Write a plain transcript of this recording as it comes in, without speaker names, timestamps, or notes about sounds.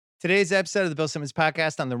Today's episode of the Bill Simmons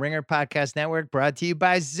Podcast on the Ringer Podcast Network brought to you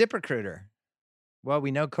by ZipRecruiter. Well,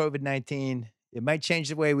 we know COVID-19, it might change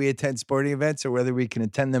the way we attend sporting events or whether we can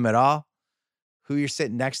attend them at all. Who you're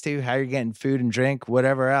sitting next to, how you're getting food and drink,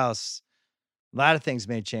 whatever else. A lot of things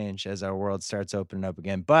may change as our world starts opening up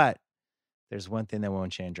again. But there's one thing that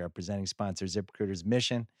won't change. Our presenting sponsor, ZipRecruiter's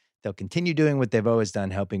mission. They'll continue doing what they've always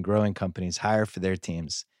done, helping growing companies hire for their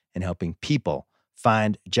teams and helping people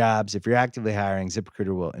find jobs. If you're actively hiring,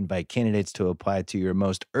 ZipRecruiter will invite candidates to apply to your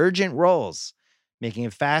most urgent roles, making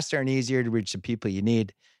it faster and easier to reach the people you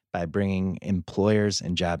need by bringing employers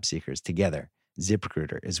and job seekers together.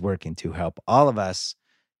 ZipRecruiter is working to help all of us.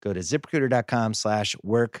 Go to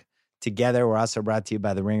ZipRecruiter.com/work together. We're also brought to you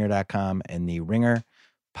by TheRinger.com and the Ringer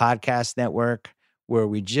Podcast Network, where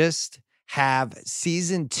we just have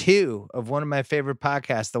season 2 of one of my favorite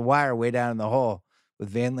podcasts, The Wire, Way Down in the Hole, with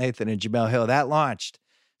Van Lathan and Jamel Hill. That launched.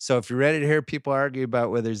 So if you're ready to hear people argue about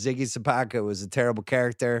whether Ziggy Zapaka was a terrible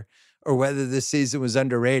character or whether this season was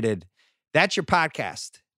underrated, that's your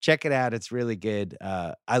podcast. Check it out. It's really good.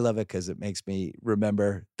 I love it because it makes me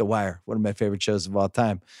remember The Wire, one of my favorite shows of all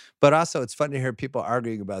time. But also, it's fun to hear people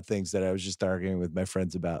arguing about things that I was just arguing with my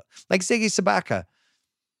friends about, like Ziggy Zapaka.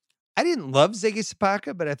 I didn't love Ziggy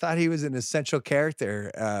Zapaka, but I thought he was an essential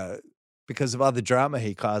character because of all the drama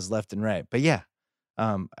he caused left and right. But yeah,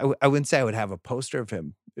 I wouldn't say I would have a poster of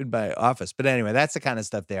him in my office. But anyway, that's the kind of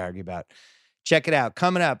stuff they argue about. Check it out.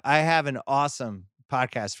 Coming up, I have an awesome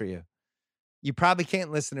podcast for you. You probably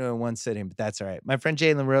can't listen to it in one sitting, but that's all right. My friend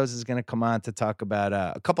Jalen Rose is going to come on to talk about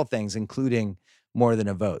a couple things, including More Than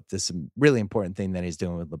a Vote. This is a really important thing that he's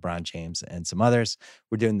doing with LeBron James and some others.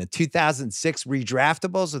 We're doing the 2006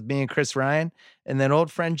 Redraftables with me and Chris Ryan, and then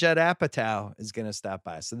old friend Judd Apatow is going to stop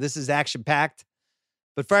by. So this is action-packed.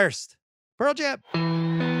 But first, Pearl Jam.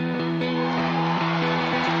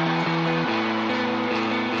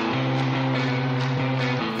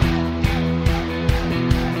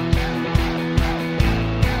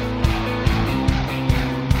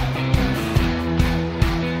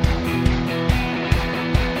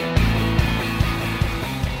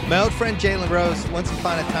 My old friend Jalen Rose, once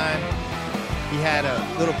upon a time, he had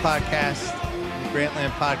a little podcast, the Grantland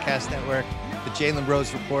Podcast Network, the Jalen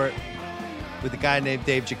Rose Report, with a guy named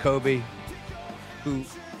Dave Jacoby, who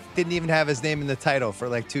didn't even have his name in the title for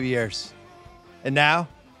like 2 years. And now,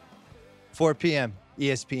 4 p.m.,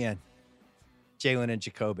 ESPN, Jalen and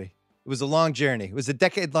Jacoby. It was a long journey. It was a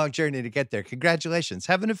decade-long journey to get there. Congratulations.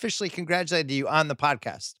 Haven't officially congratulated you on the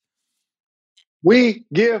podcast. We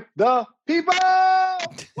give the people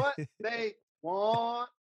what they want.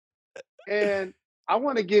 And I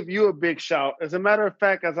want to give you a big shout. As a matter of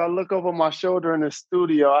fact, as I look over my shoulder in the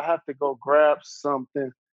studio, I have to go grab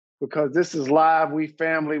something because this is live. We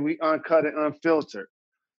family, we uncut and unfiltered.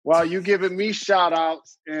 While you giving me shout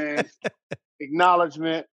outs and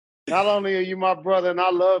acknowledgement, not only are you my brother and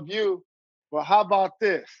I love you, but how about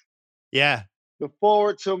this? Yeah. The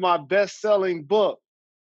forward to my best-selling book.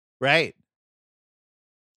 Right.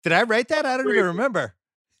 Did I write that? I don't even remember.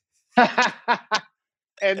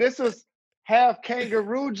 And this was half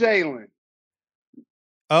kangaroo Jalen.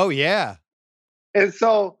 Oh, yeah. And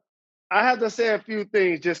so I have to say a few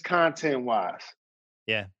things just content-wise.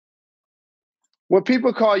 Yeah. When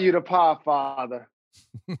people call you the Podfather.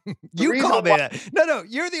 You call me that. No,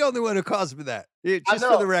 you're the only one who calls me that. Just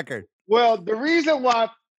for the record. Well, the reason why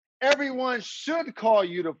everyone should call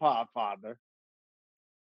you the Podfather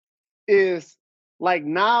is like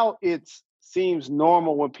now it seems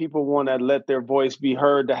normal when people want to let their voice be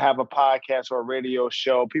heard to have a podcast or a radio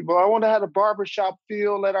show. People, I want to have a barbershop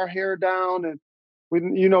feel, let our hair down and we,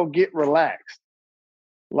 get relaxed.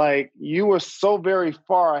 Like you were so very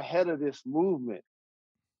far ahead of this movement.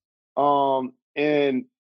 And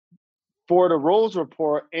for the Rose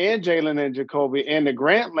Report and Jalen and Jacoby and the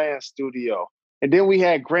Grantland studio. And then we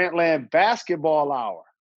had Grantland Basketball Hour.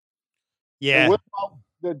 Yeah.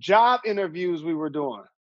 The job interviews we were doing.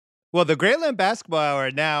 Well, the Grantland Basketball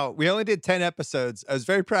Hour, now, we only did 10 episodes. I was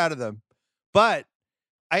very proud of them. But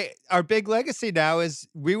our big legacy now is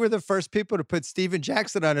we were the first people to put Steven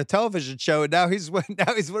Jackson on a television show, and now he's one of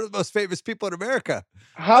the most famous people in America.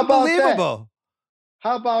 Unbelievable.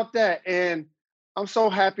 How about that? And I'm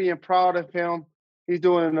so happy and proud of him. He's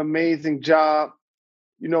doing an amazing job,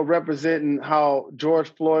 representing how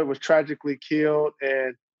George Floyd was tragically killed.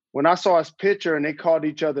 And when I saw his picture and they called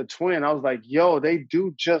each other twin, I was like, yo, they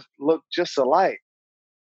do just look just alike.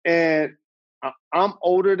 And I'm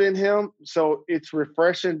older than him, so it's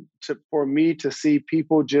refreshing for me to see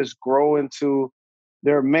people just grow into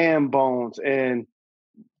their man bones and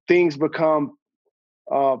things become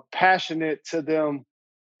passionate to them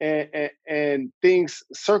and things,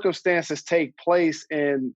 circumstances take place,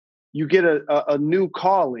 and you get a new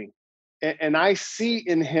calling. And I see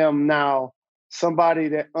in him now somebody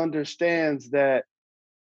that understands that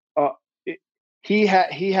uh, it, he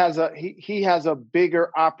has a bigger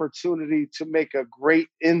opportunity to make a great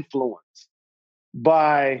influence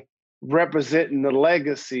by representing the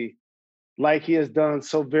legacy like he has done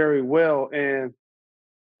so very well. And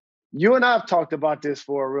you and I have talked about this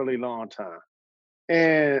for a really long time.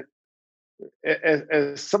 And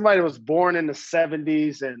as somebody that was born in the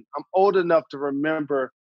 70s, and I'm old enough to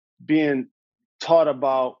remember being taught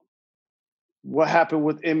about what happened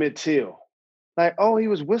with Emmett Till. Like, oh, he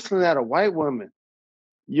was whistling at a white woman.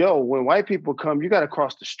 Yo, when white people come, you got to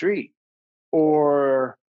cross the street,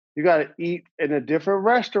 or you got to eat in a different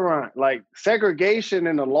restaurant. Like, segregation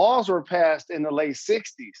and the laws were passed in the late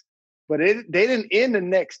 60s, but they didn't end the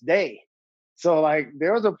next day. So, like,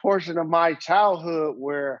 there was a portion of my childhood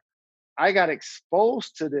where I got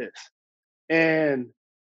exposed to this. And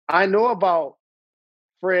I know about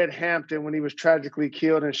Fred Hampton when he was tragically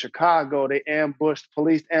killed in Chicago.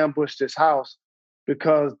 Police ambushed his house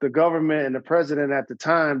because the government and the president at the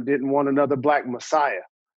time didn't want another Black Messiah.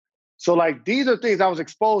 So, like, these are things I was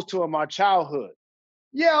exposed to in my childhood.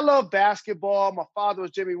 Yeah, I love basketball. My father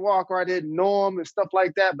was Jimmy Walker. I didn't know him and stuff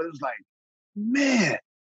like that. But it was like, man,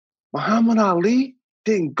 Muhammad Ali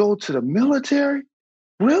didn't go to the military?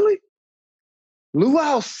 Really? Lou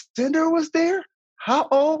Alcindor was there? How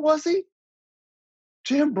old was he?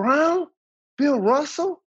 Jim Brown? Bill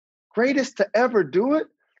Russell? Greatest to ever do it?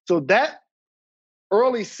 So that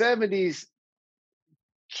early 70s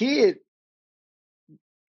kid,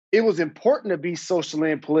 it was important to be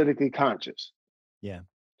socially and politically conscious. Yeah.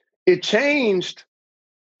 It changed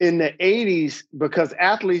in the 80s because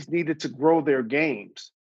athletes needed to grow their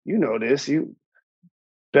games. You know this, you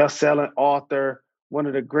best-selling author, one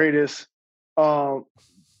of the greatest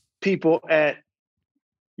people at,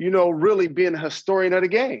 really being a historian of the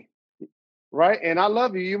game, right? And I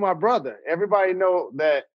love you. You my brother. Everybody know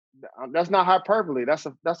that that's not hyperbole. That's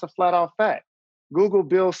a flat out fact. Google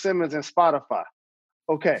Bill Simmons and Spotify.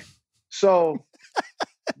 Okay, so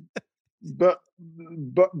but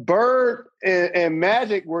Bird and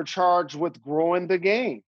Magic were charged with growing the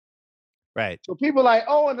game. Right. So people like,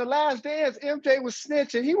 oh, in the Last Dance, MJ was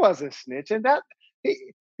snitching. He wasn't snitching.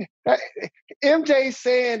 MJ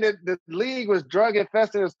saying that the league was drug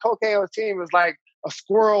infested, his cocaine on the team was like a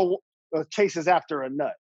squirrel chases after a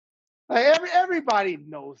nut. Like everybody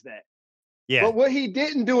knows that. Yeah. But what he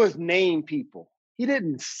didn't do is name people. He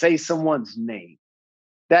didn't say someone's name.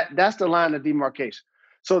 That's the line of demarcation.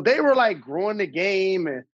 So they were like growing the game,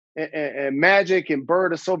 and Magic and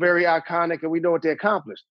Bird are so very iconic, and we know what they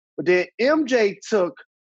accomplished. But then MJ took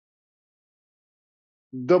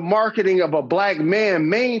the marketing of a Black man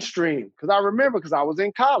mainstream. Because I remember, because I was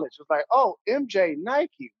in college. It was like, oh, MJ,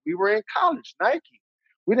 Nike. We were in college, Nike.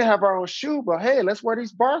 We didn't have our own shoe, but hey, let's wear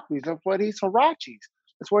these Barclays. Let's wear these Hirachis.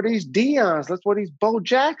 Let's wear these Deons. Let's wear these Bo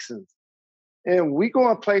Jacksons. And we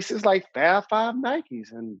go in places like Fab Five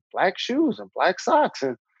Nikes and black shoes and black socks.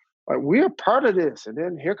 And like, we're part of this. And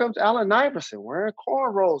then here comes Allen Iverson wearing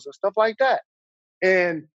cornrows and stuff like that.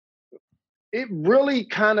 And it really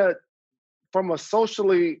kind of, from a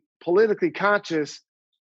socially, politically conscious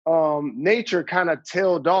nature, kind of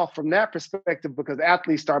tailed off from that perspective, because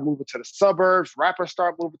athletes start moving to the suburbs, rappers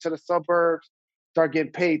start moving to the suburbs, start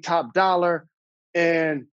getting paid top dollar.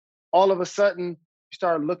 And all of a sudden, you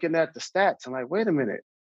start looking at the stats and like, wait a minute,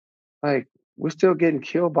 like, we're still getting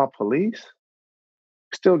killed by police.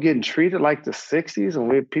 We're still getting treated like the 60s,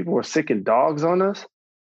 and people were sicking dogs on us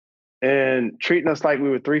and treating us like we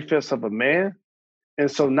were 3/5 of a man. And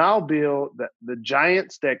so now, Bill, the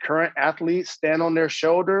giants that current athletes stand on their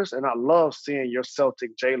shoulders, and I love seeing your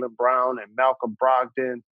Celtic Jalen Brown and Malcolm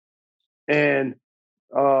Brogdon and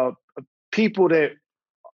people that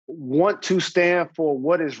want to stand for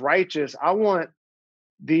what is righteous. I want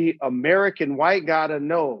the American white guy to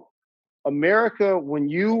know, America, when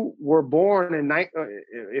you were born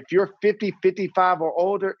if you're 50, 55 or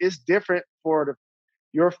older, it's different for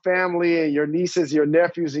your family and your nieces, your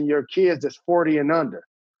nephews, and your kids that's 40 and under.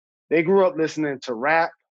 They grew up listening to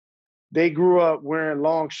rap. They grew up wearing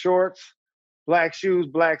long shorts, black shoes,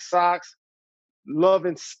 black socks,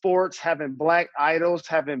 loving sports, having Black idols,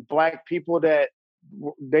 having Black people that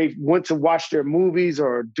they went to watch their movies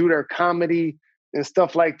or do their comedy and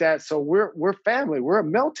stuff like that. So we're family. We're a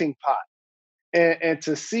melting pot. And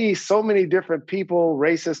to see so many different people,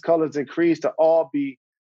 races, colors, and creeds, to all be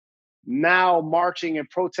now marching and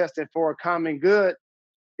protesting for a common good,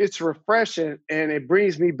 it's refreshing. And it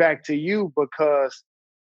brings me back to you, because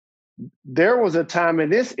there was a time in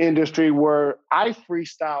this industry where I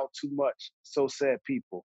freestyled too much, so said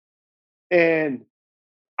people. And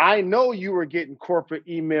I know you were getting corporate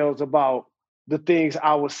emails about the things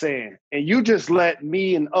I was saying, and you just let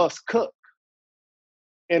me and us cook.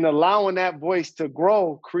 And allowing that voice to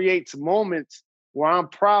grow creates moments where I'm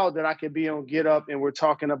proud that I can be on Get Up and we're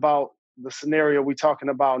talking about the scenario we're talking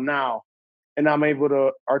about now. And I'm able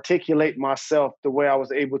to articulate myself the way I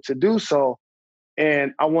was able to do so.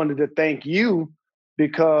 And I wanted to thank you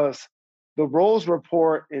because the Rose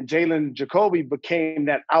Report and Jalen Jacoby became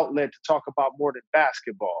that outlet to talk about more than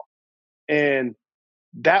basketball. And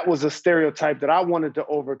that was a stereotype that I wanted to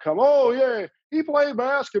overcome. Oh, yeah, he played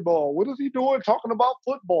basketball. What is he doing talking about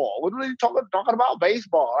football? What is he talking about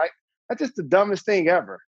baseball? Right? That's just the dumbest thing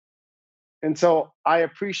ever. And so I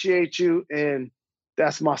appreciate you, and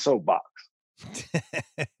that's my soapbox.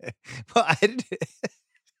 Well,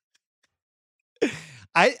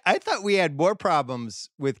 I thought we had more problems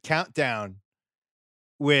with Countdown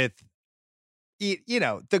with the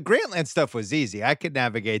Grantland stuff was easy. I could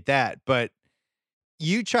navigate that, but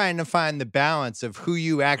you trying to find the balance of who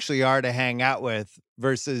you actually are to hang out with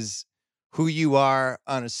versus who you are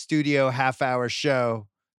on a studio half-hour show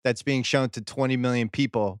that's being shown to 20 million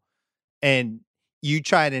people, and you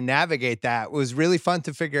trying to navigate that was really fun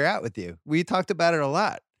to figure out with you. We talked about it a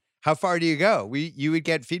lot. How far do you go? You would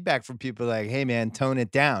get feedback from people like, "Hey man, tone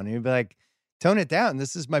it down." And you'd be like, "Tone it down.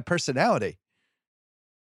 This is my personality."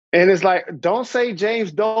 And it's like, don't say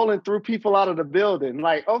James Dolan threw people out of the building.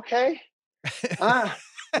 Like, okay,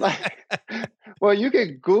 like, well, you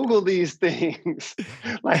can Google these things.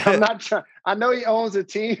 Like, I'm not trying. I know he owns a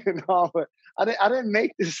team and all, but I didn't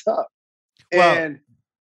make this up. Well, And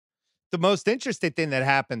the most interesting thing that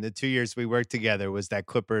happened the 2 years we worked together was that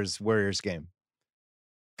Clippers-Warriors game.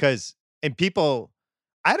 'Cause and people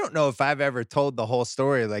I don't know if I've ever told the whole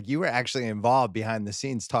story, like, you were actually involved behind the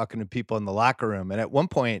scenes talking to people in the locker room, and at one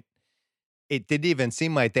point, it didn't even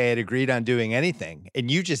seem like they had agreed on doing anything,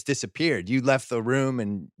 and you just disappeared. You left the room,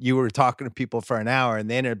 and you were talking to people for an hour, and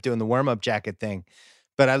they ended up doing the warm-up jacket thing.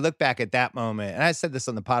 But I look back at that moment, and I said this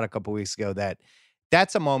on the pod a couple weeks ago, that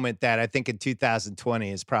that's a moment that I think in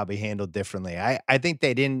 2020 is probably handled differently. I think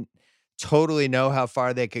they didn't totally know how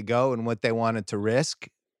far they could go and what they wanted to risk,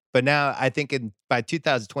 but now I think by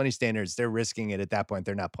 2020 standards, they're risking it at that point,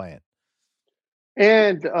 they're not playing.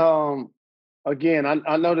 and again,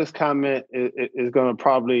 I know this comment is going to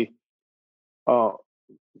probably uh,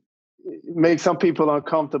 make some people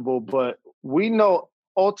uncomfortable, but we know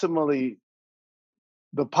ultimately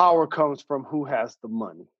the power comes from who has the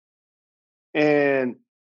money. And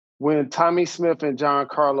when Tommy Smith and John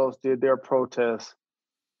Carlos did their protests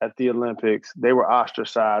at the Olympics, they were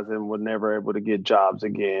ostracized and were never able to get jobs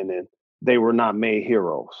again, and they were not made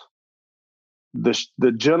heroes.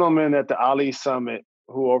 The gentleman at the Ali Summit,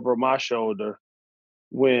 who over my shoulder,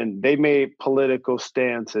 when they made political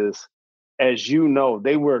stances, as you know,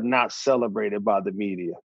 they were not celebrated by the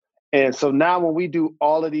media. And so now when we do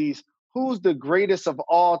all of these, who's the greatest of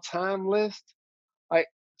all time list? Like,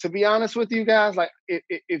 to be honest with you guys, like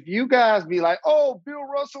if you guys be like, oh, Bill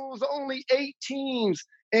Russell was only 8 teams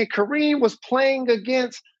and Kareem was playing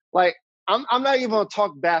against, like, I'm not even gonna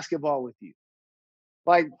talk basketball with you.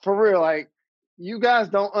 Like, for real, like, you guys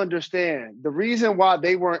don't understand. The reason why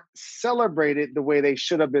they weren't celebrated the way they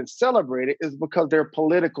should have been celebrated is because their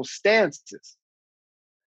political stances.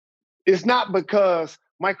 It's not because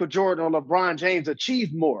Michael Jordan or LeBron James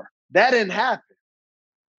achieved more. That didn't happen.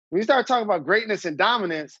 When you start talking about greatness and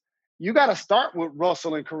dominance, you got to start with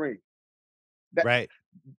Russell and Kareem. That, Right.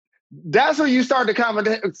 that's where you start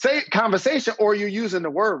the conversation, or you're using the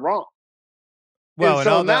word wrong. And Well, and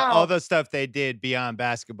so all now, the stuff they did beyond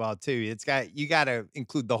basketball too. You gotta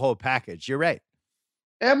include the whole package. You're right.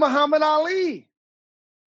 and Muhammad Ali,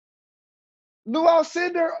 Lou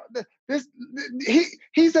Alcindor, this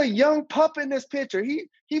he's a young pup in this picture.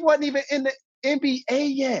 He wasn't even in the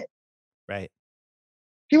NBA yet. Right.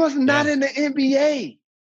 He was not Yeah. in the NBA.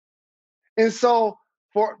 And so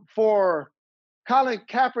for Colin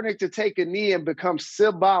Kaepernick to take a knee and become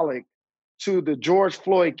symbolic to the George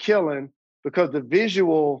Floyd killing, because the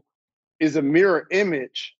visual is a mirror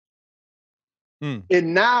image. Mm.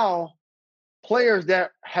 And now players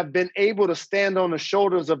that have been able to stand on the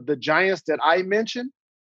shoulders of the giants that I mentioned,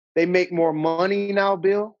 they make more money now,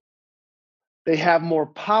 Bill. They have more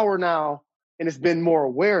power now, and it's been more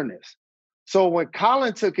awareness. So when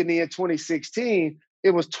Colin took a knee in 2016, it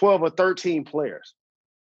was 12 or 13 players.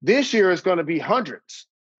 This year it's going to be hundreds.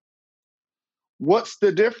 What's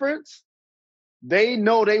the difference? They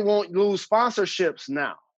know they won't lose sponsorships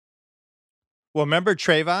now. Well, remember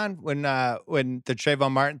Trayvon when the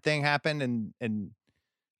Trayvon Martin thing happened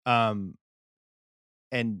um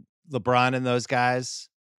and LeBron and those guys,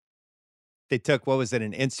 they took, what was it,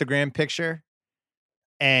 an Instagram picture?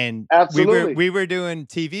 And we were Absolutely. we were doing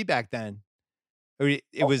TV back then.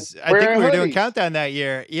 It was, I think Wearing we were doing hoodies. Countdown that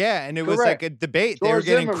year. Yeah, and it was like Correct. a debate. They were George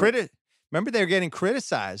getting Zimmerman. remember they were getting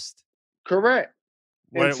criticized. Correct.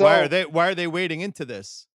 And Why are so, they wading into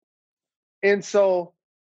this? and so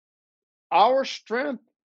our strength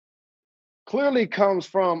clearly comes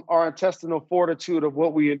from our intestinal fortitude of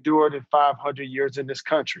what we endured in 500 years in this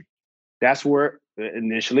country. That's where it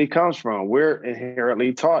initially comes from. We're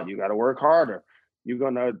inherently taught you got to work harder. You're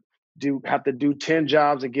gonna have to do 10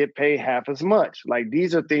 jobs and get paid half as much. Like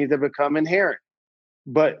these are things that become inherent.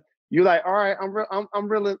 But you're like, all right,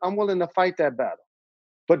 I'm willing to fight that battle.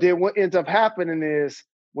 But then what ends up happening is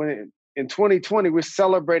in 2020 we're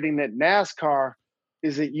celebrating that NASCAR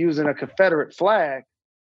isn't using a Confederate flag.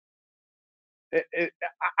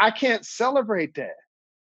 I can't celebrate that.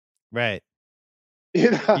 Right.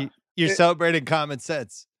 You know, You're it, celebrating common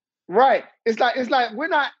sense. right? It's like we're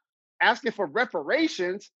not asking for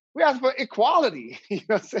reparations. We ask for equality. You know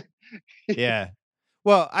what I'm saying? Yeah.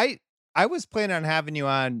 Well, I was planning on having you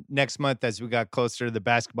on next month as we got closer to the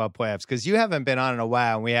basketball playoffs because you haven't been on in a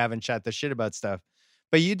while and we haven't shot the shit about stuff.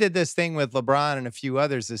 But you did this thing with LeBron and a few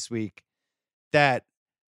others this week that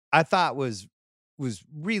I thought was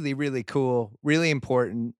really, really cool, really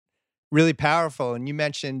important, really powerful. And you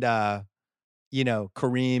mentioned Kareem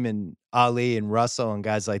and Ali and Russell and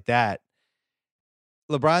guys like that.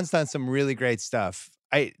 LeBron's done some really great stuff.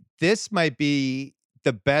 This might be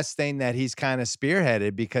the best thing that he's kind of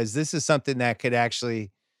spearheaded because this is something that could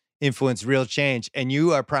actually influence real change. And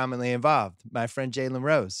you are prominently involved, my friend Jalen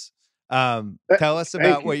Rose. Tell us Thank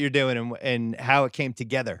about you. what you're doing and how it came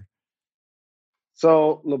together.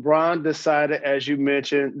 So LeBron decided, as you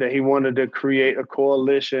mentioned, that he wanted to create a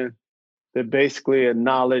coalition that basically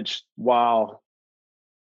acknowledged while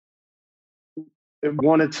it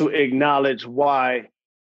wanted to acknowledge why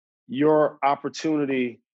your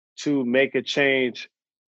opportunity to make a change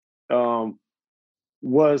um,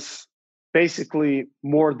 was basically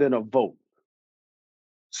more than a vote.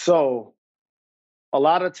 So a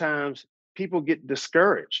lot of times people get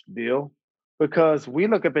discouraged, Bill, because we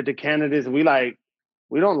look up at the candidates and we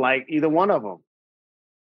don't like either one of them.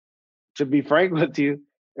 To be frank with you,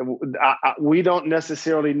 we don't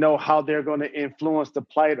necessarily know how they're going to influence the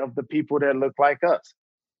plight of the people that look like us.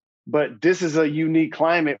 But this is a unique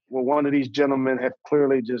climate where one of these gentlemen have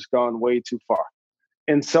clearly just gone way too far.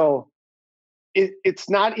 And so it's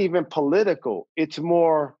not even political. It's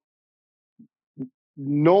more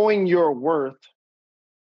knowing your worth,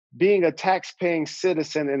 being a tax-paying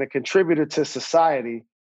citizen and a contributor to society,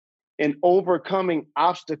 and overcoming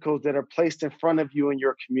obstacles that are placed in front of you in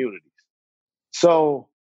your communities. So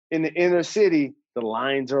in the inner city, the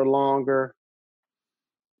lines are longer.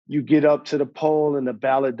 You get up to the poll and the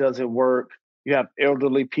ballot doesn't work. You have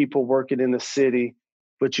elderly people working in the city,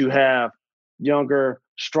 but you have younger,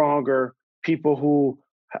 stronger people who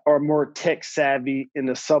are more tech savvy in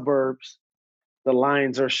the suburbs. The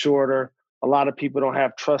lines are shorter. A lot of people don't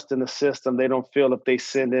have trust in the system. They don't feel if they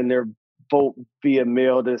send in their vote via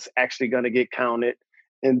mail that's actually going to get counted.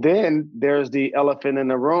 And then there's the elephant in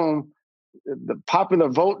the room. The popular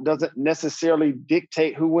vote doesn't necessarily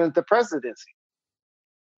dictate who wins the presidency.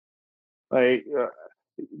 Like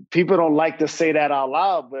people don't like to say that out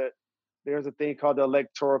loud, but there's a thing called the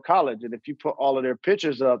electoral college, and if you put all of their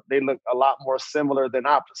pictures up, they look a lot more similar than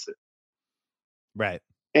opposite, Right.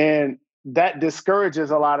 and that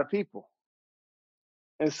discourages a lot of people.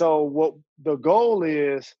 And so, what the goal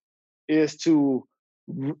is to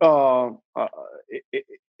uh, uh,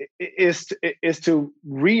 is to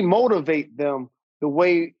remotivate them the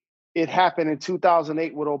way it happened in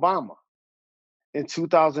 2008 with Obama. In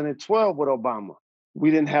 2012 with Obama,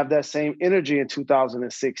 we didn't have that same energy in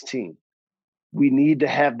 2016. We need to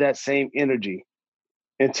have that same energy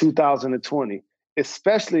in 2020,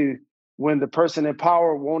 especially when the person in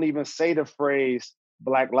power won't even say the phrase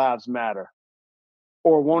Black Lives Matter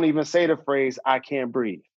or won't even say the phrase I can't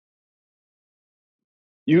breathe.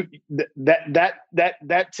 You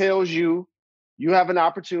that tells you you have an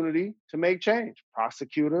opportunity to make change.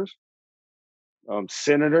 Prosecutors,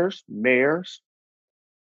 senators, mayors,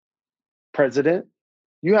 president,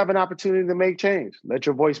 you have an opportunity to make change. Let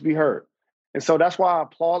your voice be heard. And so that's why I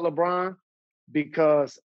applaud LeBron,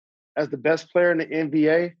 because as the best player in the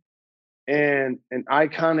NBA and an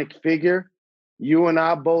iconic figure, you and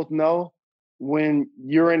I both know when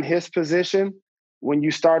you're in his position, when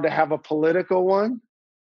you start to have a political one,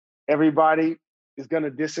 everybody is going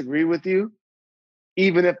to disagree with you.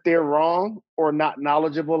 even if they're wrong or not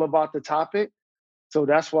knowledgeable about the topic. So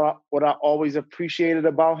that's what I always appreciated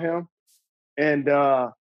about him. And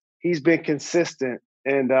he's been consistent.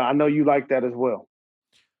 And I know you like that as well.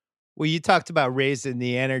 Well, you talked about raising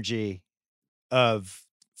the energy of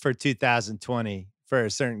for 2020 for a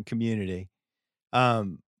certain community.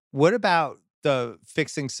 Um, what about the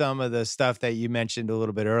fixing some of the stuff that you mentioned a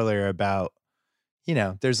little bit earlier about,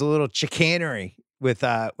 there's a little chicanery with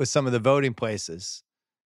some of the voting places.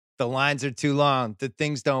 The lines are too long. The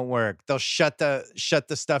things don't work. They'll shut the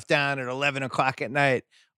stuff down at 11 o'clock at night.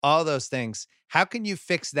 All those things. How can you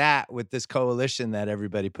fix that with this coalition that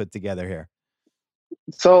everybody put together here?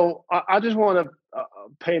 So I just want to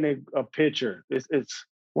paint a picture. It's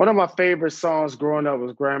one of my favorite songs growing up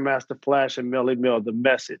was Grandmaster Flash and Melly Mel, The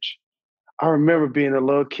Message. I remember being a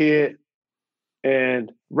little kid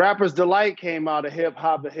and Rapper's Delight came out of hip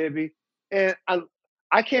hop and hippie. And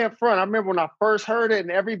I can't front. I remember when I first heard it and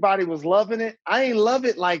everybody was loving it. I ain't love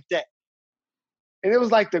it like that. And it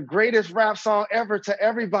was like the greatest rap song ever to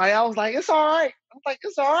everybody. I was like, it's all right. I was like,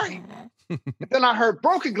 it's all right. And then I heard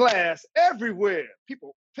Broken Glass everywhere.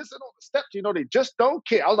 People pissing on the steps, they just don't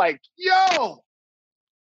care. I was like, yo,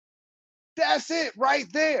 that's it right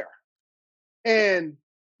there. And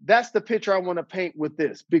that's the picture I want to paint with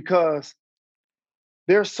this, because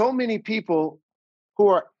there's so many people who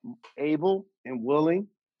are able and willing,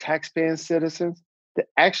 taxpaying citizens, that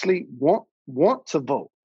actually want to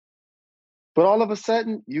vote. But all of a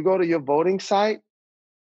sudden, you go to your voting site,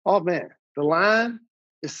 oh man, the line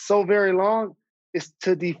is so very long, it's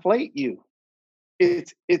to deflate you.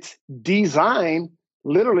 It's designed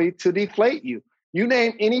literally to deflate you. You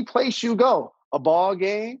name any place you go, a ball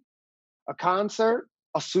game, a concert,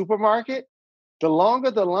 a supermarket, the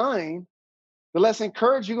longer the line, the less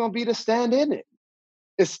encouraged you're going to be to stand in it,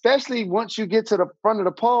 especially once you get to the front of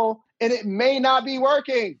the poll and it may not be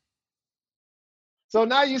working. So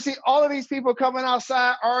now you see all of these people coming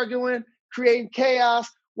outside, arguing, creating chaos.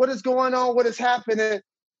 What is going on? What is happening?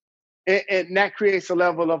 And that creates a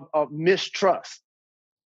level of mistrust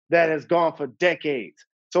that has gone for decades.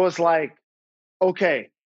 So it's like, okay,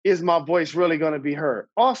 is my voice really going to be heard?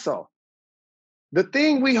 Also, the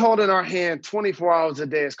thing we hold in our hand 24 hours a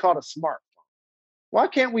day is called a smartphone. Why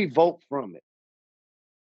can't we vote from it?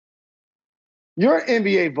 You're an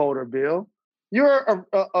NBA voter, Bill. You're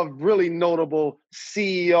a really notable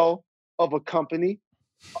CEO of a company.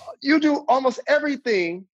 You do almost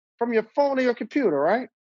everything from your phone or your computer, right?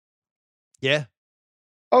 Yeah.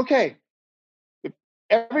 Okay. If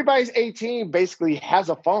everybody's 18 basically has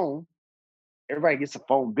a phone, everybody gets a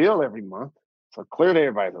phone bill every month. So clearly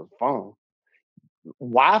everybody has a phone.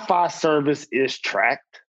 Wi-Fi service is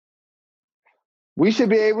tracked. We should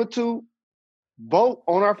be able to vote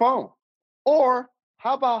on our phone. Or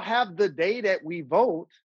how about have the day that we vote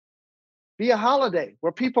be a holiday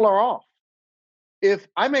where people are off? If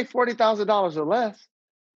I make $40,000 or less,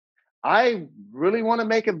 I really want to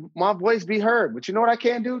make my voice be heard. But you know what I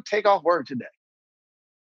can't do? Take off work today.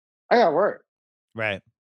 I got work. Right.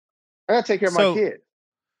 I got to take care of my kids.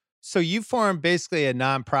 So you formed basically a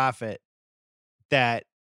nonprofit that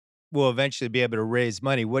will eventually be able to raise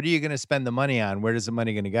money. What are you going to spend the money on? Where is the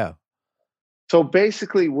money going to go? So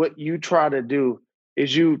basically what you try to do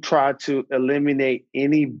is you try to eliminate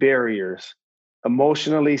any barriers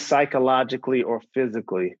emotionally, psychologically, or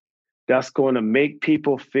physically that's going to make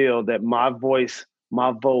people feel that my voice,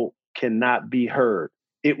 my vote cannot be heard.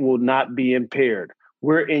 It will not be impaired.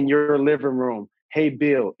 We're in your living room. Hey,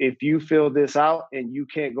 Bill, if you fill this out and you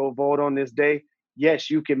can't go vote on this day, yes,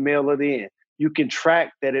 you can mail it in. You can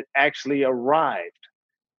track that it actually arrived.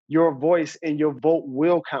 Your voice and your vote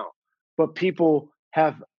will count. But people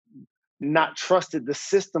have not trusted the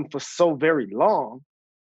system for so very long.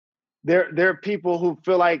 There are people who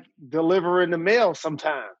feel like delivering the mail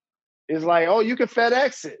sometimes. It's like, oh, you can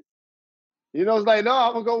FedEx it. It's like, no,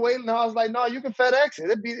 I'm gonna go wait. No, I was like, no, you can FedEx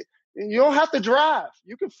it. You don't have to drive.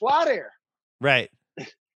 You can fly there. Right.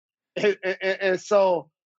 And so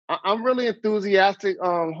I'm really enthusiastic.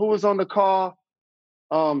 Who was on the call?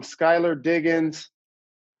 Skylar Diggins,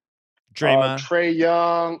 Draymond, Trae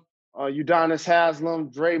Young, Udonis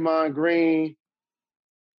Haslam, Draymond Green,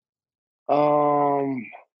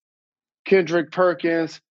 Kendrick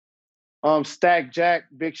Perkins, Stack Jack.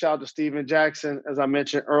 Big shout out to Steven Jackson, as I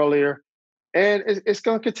mentioned earlier. And it's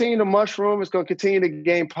going to continue to mushroom. It's going to continue to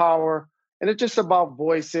gain power. And it's just about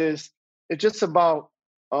voices. It's just about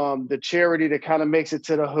the charity that kind of makes it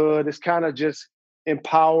to the hood. It's kind of just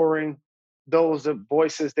empowering those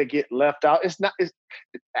voices that get left out. It's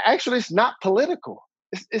not political.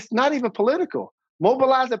 It's not even political.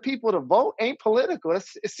 Mobilizing people to vote ain't political. It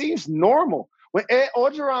seems normal. When Ed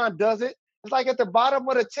Orgeron does it, it's like at the bottom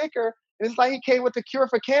of the ticker. It's like he came with the cure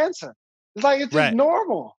for cancer. It's like it's just Right.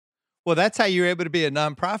 normal. Well, that's how you're able to be a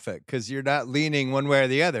nonprofit, because you're not leaning one way or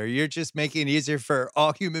the other. You're just making it easier for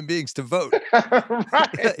all human beings to vote.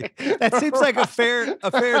 Right. That seems like a fair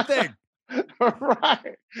thing.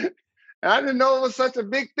 Right. And I didn't know it was such a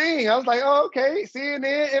big thing. I was like, oh, okay,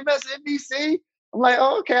 CNN, MSNBC. I'm like,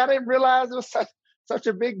 oh, okay, I didn't realize it was such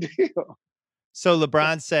a big deal. So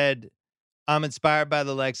LeBron said, I'm inspired by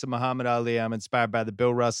the likes of Muhammad Ali. I'm inspired by the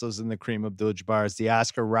Bill Russells and the Kareem Abdul-Jabbars, the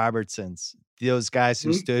Oscar Robertsons, those guys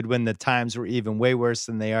who stood when the times were even way worse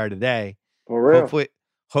than they are today. For real.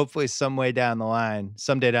 Hopefully someday down the line,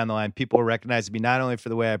 people will recognize me not only for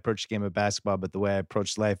the way I approach the game of basketball, but the way I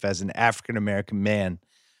approach life as an African-American man.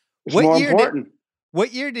 It's more important.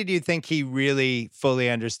 What year did you think he really fully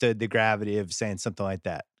understood the gravity of saying something like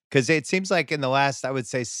that? Because it seems like in the last, I would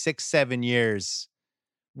say 6-7 years,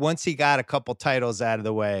 once he got a couple titles out of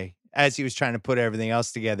the way, as he was trying to put everything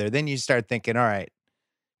else together, then you start thinking, all right,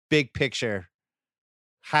 big picture,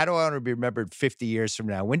 how do I want to be remembered 50 years from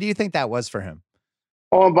now? When do you think that was for him?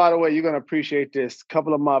 Oh, and by the way, you're going to appreciate this. A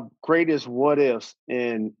couple of my greatest what ifs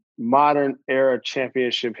in modern era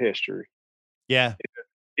championship history. Yeah.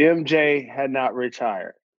 MJ had not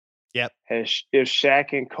retired. Yep. If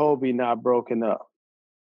Shaq and Kobe not broken up.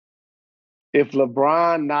 If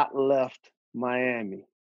LeBron not left Miami.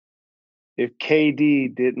 If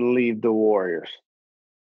KD didn't leave the Warriors.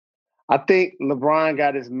 I think LeBron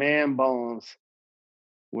got his man bones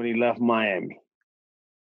when he left Miami.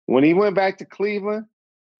 When he went back to Cleveland,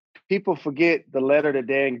 people forget the letter that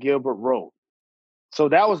Dan Gilbert wrote. So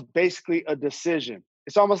that was basically a decision.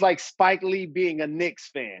 It's almost like Spike Lee being a Knicks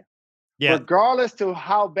fan. Yeah. Regardless to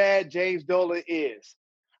how bad James Dolan is.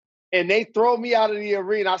 And they throw me out of the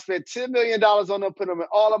arena. I spent $10 million on them, put them in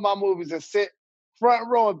all of my movies and sit front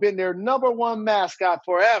row and been their number one mascot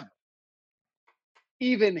forever.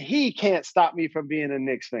 Even he can't stop me from being a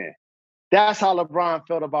Knicks fan. That's how LeBron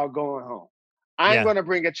felt about going home. I'm going to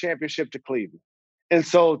bring a championship to Cleveland. And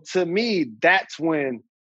so to me, that's when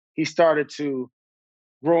he started to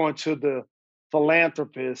grow into the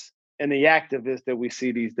philanthropist and the activist that we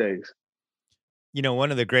see these days. You know, one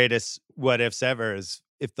of the greatest what ifs ever is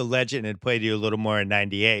if the legend had played you a little more in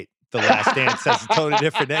 98, The Last Dance has a totally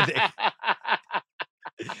different ending.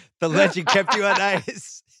 The legend kept you on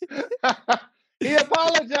ice. He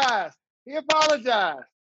apologized.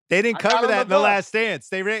 They didn't cover that in The Last Dance.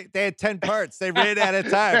 They had 10 parts. They ran out of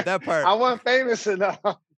time, that part. I wasn't famous enough.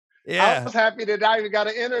 Yeah. I was happy that I even got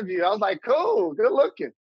an interview. I was like, cool, good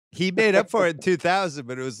looking. He made up for it in 2000,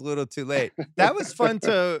 but it was a little too late. That was fun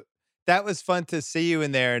to see you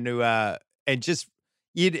in there and just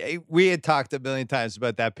we had talked a million times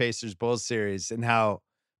about that Pacers Bulls series and how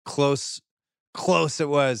close it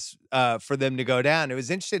was for them to go down. It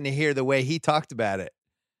was interesting to hear the way he talked about it.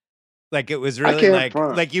 Like it was really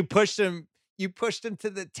like you pushed him to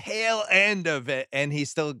the tail end of it, and he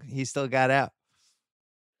still got out.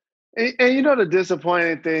 And you know the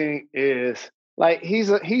disappointing thing is, like, he's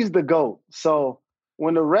the GOAT. So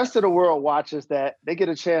when the rest of the world watches that, they get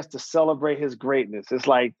a chance to celebrate his greatness. It's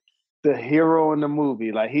like the hero in the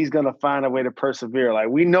movie. Like, he's gonna find a way to persevere. Like,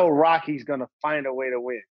 we know Rocky's gonna find a way to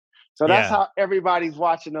win. So that's how everybody's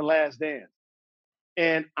watching The Last Dance.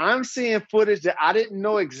 And I'm seeing footage that I didn't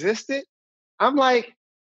know existed. I'm like,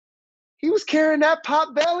 he was carrying that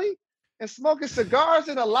pot belly and smoking cigars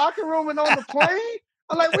in the locker room and on the plane?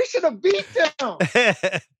 I'm like, we should have beat them.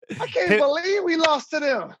 I can't believe we lost to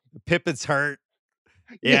them. Pippen's hurt.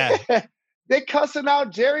 Yeah. They cussing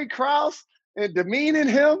out Jerry Krause and demeaning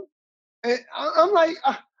him. And I'm like,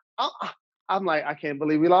 I can't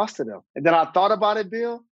believe we lost to them. And then I thought about it,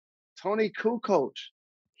 Bill. Tony Kukoc,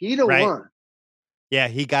 he the one. Yeah,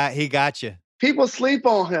 he got you. People sleep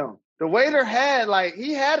on him. The waiter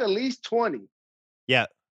he had at least 20. Yeah.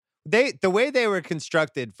 The way they were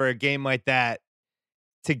constructed for a game like that,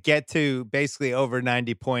 to get to basically over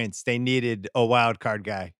 90 points, they needed a wild card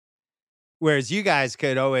guy. Whereas you guys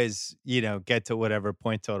could always, get to whatever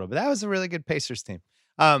point total. But that was a really good Pacers team.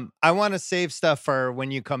 I want to save stuff for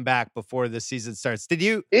when you come back before the season starts. Did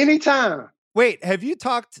you? Anytime. Wait, have you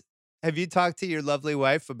talked to your lovely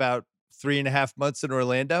wife about 3.5 months in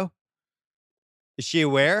Orlando? Is she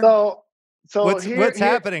aware? So what's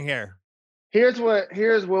happening here? Here's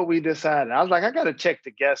what we decided. I was like, I got to check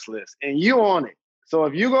the guest list, and you on it. So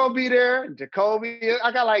if you gonna be there, Jacoby,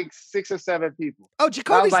 I got like 6 or 7 people. Oh,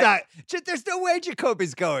 Jacoby's not. There's no way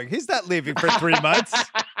Jacoby's going. He's not leaving for 3 months.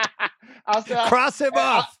 Cross him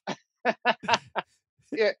off.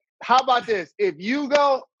 Yeah. How about this? If you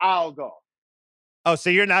go, I'll go. Oh, so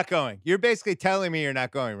you're not going. You're basically telling me you're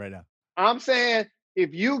not going right now. I'm saying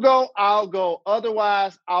if you go, I'll go.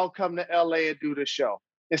 Otherwise, I'll come to LA and do the show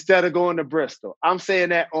instead of going to Bristol. I'm saying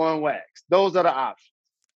that on wax. Those are the options.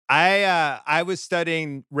 I was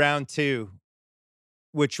studying round 2,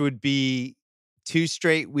 which would be 2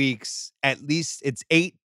 straight weeks. At least it's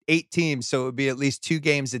eight teams, so it would be at least 2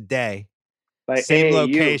 games a day. Like Same AAU.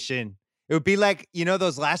 location. It would be like,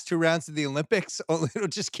 those last 2 rounds of the Olympics, only it'll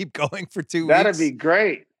just keep going for 2 That'd weeks. be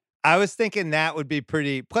great. I was thinking that would be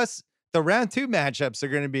pretty. Plus, the round 2 matchups are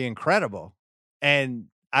going to be incredible, and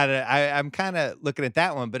I'm kind of looking at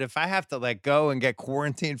that one. But if I have to like go and get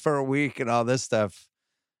quarantined for a week and all this stuff,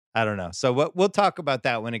 I don't know. So we'll talk about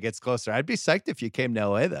that when it gets closer. I'd be psyched if you came to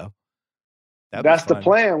LA though. That's the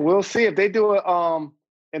plan. We'll see if they do an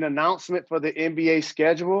announcement for the NBA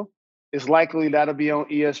schedule. It's likely that'll be on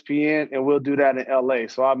ESPN, and we'll do that in LA.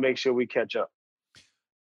 So I'll make sure we catch up.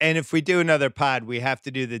 And if we do another pod, we have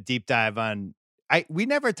to do the deep dive on. We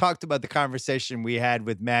never talked about the conversation we had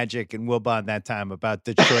with Magic and Wilbon that time about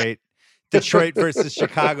Detroit versus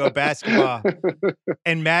Chicago basketball,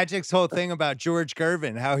 and Magic's whole thing about George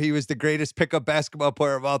Gervin, how he was the greatest pickup basketball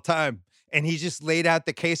player of all time. And he just laid out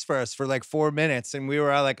the case for us for like 4 minutes. And we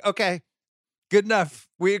were all like, okay, good enough.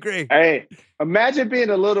 We agree. Hey, imagine being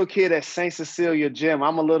a little kid at St. Cecilia Gym.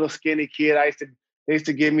 I'm a little skinny kid. They used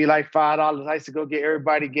to give me like $5. I used to go get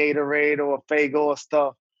everybody Gatorade or a Faygo or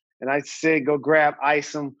stuff. And I'd go grab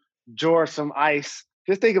George some ice.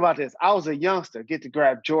 Just think about this. I was a youngster, get to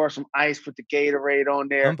grab George some ice, put the Gatorade on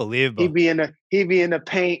there. Unbelievable. He'd be in the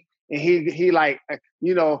paint, and he like,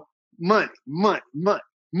 money,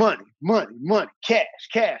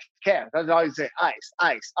 cash. That's all he said.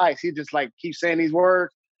 Ice. He just like keep saying these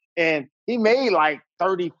words. And he made like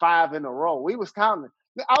 35 in a row. We was counting.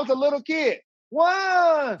 I was a little kid.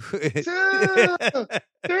 1, 2,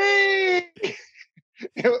 3.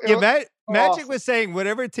 Magic was saying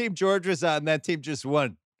whatever team George was on, that team just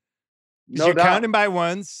won. No you're doubt. Counting by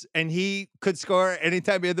ones, and he could score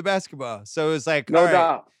anytime he had the basketball. So it was like, no all right.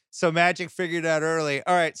 doubt. So Magic figured out early,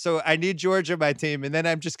 all right, so I need George on my team, and then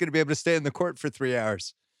I'm just going to be able to stay in the court for 3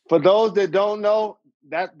 hours. For those that don't know,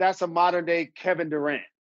 that's a modern day Kevin Durant.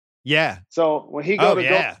 Yeah. So when he go to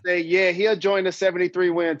Golden State, he'll join the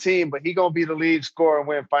 73-win team, but he gonna be the lead scorer and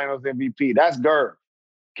win Finals MVP. That's Gerv.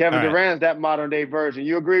 Kevin Durant's that modern day version.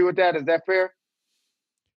 You agree with that? Is that fair?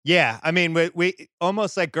 Yeah, I mean, we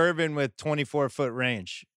almost like Gervin with 24-foot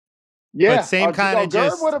range. Yeah, but same kind of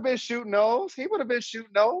just. Gerv would have been shooting those. He would have been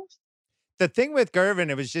shooting those. The thing with Gervin,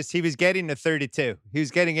 it was just he was getting to 32. He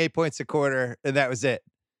was getting 8 points a quarter, and that was it.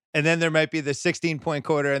 And then there might be the 16-point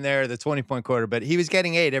quarter in there, or the 20-point quarter, but he was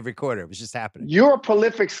getting 8 every quarter. It was just happening. You're a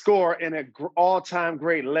prolific scorer and an all-time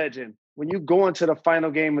great legend. When you go into the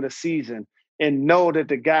final game of the season and know that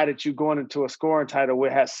the guy that you're going into a scoring title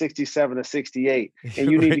with has 67 or 68,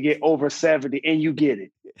 and you need to get over 70, and you get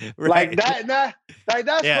it. Right. That's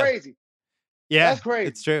crazy. Yeah, that's crazy.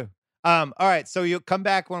 It's true. All right, so you'll come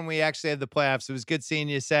back when we actually have the playoffs. It was good seeing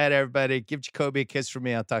you. Sad, everybody. Give Jacoby a kiss for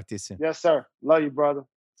me. I'll talk to you soon. Yes, sir. Love you, brother.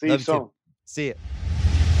 See you soon. See you.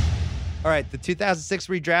 All right, the 2006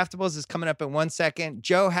 Redraftables is coming up in 1 second.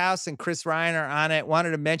 Joe House and Chris Ryan are on it.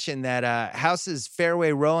 Wanted to mention that House's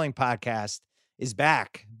Fairway Rolling podcast is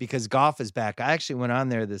back because golf is back. I actually went on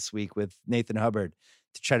there this week with Nathan Hubbard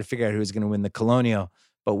to try to figure out who's going to win the Colonial.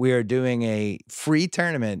 But we are doing a free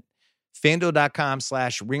tournament,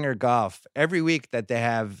 FanDuel.com/RingerGolf. Every week that they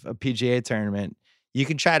have a PGA tournament, you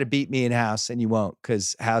can try to beat me in House, and you won't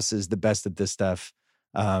because House is the best at this stuff.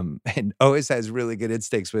 And always has really good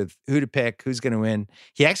instincts with who to pick, who's going to win.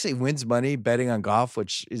 He actually wins money betting on golf,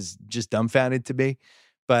 which is just dumbfounded to me.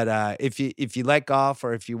 But if you like golf,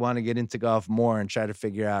 or if you want to get into golf more and try to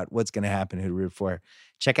figure out what's going to happen, who to root for,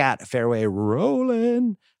 check out Fairway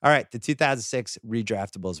Rolling. All right, the 2006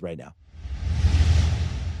 Redraftables right now.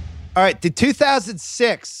 All right, the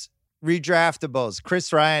 2006 Redraftables.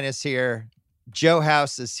 Chris Ryan is here. Joe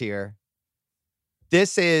House is here.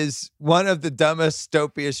 This is one of the dumbest,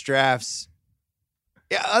 dopiest drafts,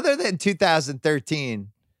 other than 2013.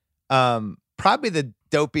 Probably the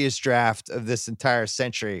dopiest draft of this entire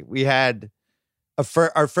century. We had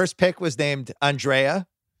our first pick was named Andrea.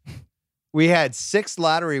 We had 6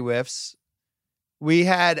 lottery whiffs. We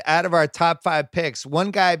had, out of our top 5 picks,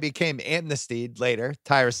 one guy became amnestied later,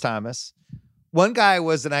 Tyrus Thomas. One guy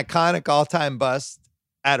was an iconic all-time bust,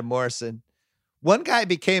 Adam Morrison. One guy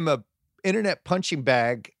became a internet punching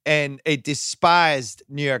bag and a despised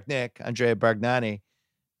New York Knick, Andrea Bargnani.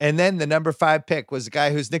 And then the number 5 pick was a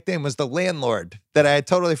guy whose nickname was the Landlord that I had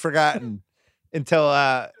totally forgotten until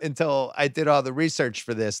I did all the research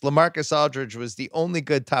for this. LaMarcus Aldridge was the only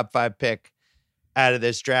good top 5 pick out of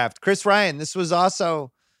this draft. Chris Ryan, this was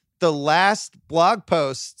also the last blog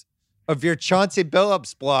post of your Chauncey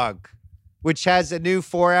Billups blog, which has a new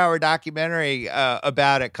 4-hour documentary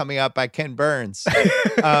about it coming out by Ken Burns.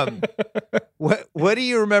 What do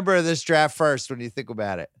you remember of this draft first when you think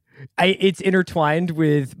about it? It's intertwined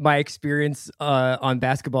with my experience on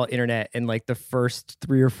basketball internet in like the first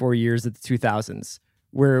 3 or 4 years of the 2000s,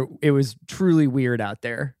 where it was truly weird out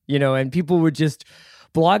there, you know, and people would just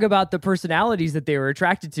blog about the personalities that they were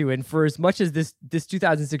attracted to. And for as much as this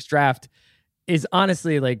 2006 draft is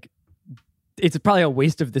honestly like, it's probably a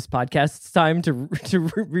waste of this podcast's time to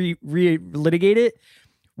litigate it.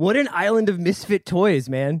 What an island of misfit toys,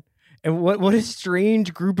 man. And what a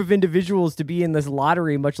strange group of individuals to be in this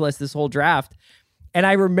lottery, much less this whole draft. And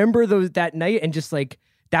I remember that night, and just like,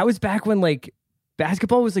 that was back when like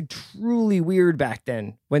basketball was like truly weird back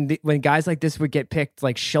then, when guys like this would get picked.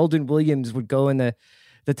 Like Sheldon Williams would go in the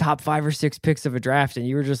top 5 or 6 picks of a draft, and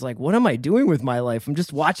you were just like, what am I doing with my life? I'm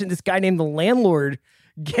just watching this guy named the Landlord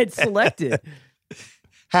get selected.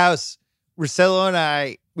 House, Russillo and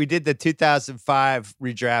I, we did the 2005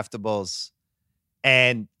 Redraftables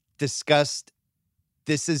and discussed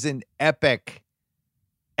this is an epic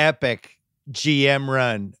GM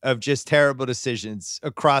run of just terrible decisions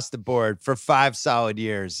across the board for 5 solid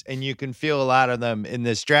years. And you can feel a lot of them in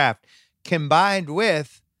this draft, combined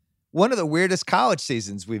with one of the weirdest college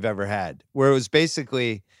seasons we've ever had, where it was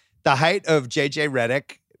basically the height of JJ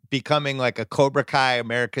Redick becoming like a Cobra Kai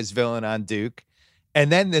America's villain on Duke.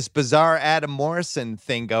 And then this bizarre Adam Morrison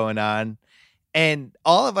thing going on. And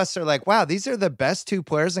all of us are like, wow, these are the best 2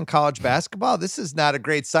 players in college basketball. This is not a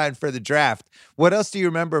great sign for the draft. What else do you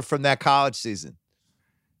remember from that college season?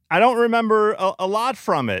 I don't remember a lot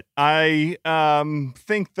from it. I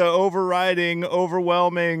think the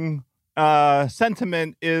overwhelming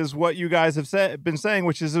sentiment is what you guys have been saying,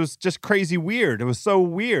 which is it was just crazy weird. It was so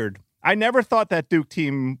weird. I never thought that Duke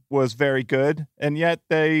team was very good, and yet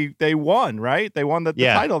they won, right? They won the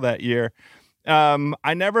title that year.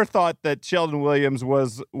 I never thought that Sheldon Williams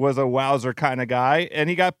was a wowzer kind of guy, and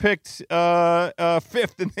he got picked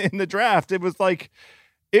 5th in the draft. It was like,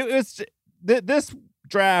 this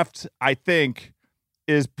draft, I think,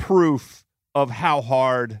 is proof of how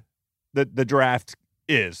hard the draft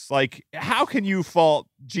is. Like, how can you fault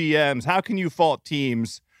GMs? How can you fault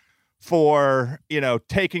teams for,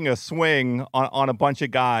 taking a swing on a bunch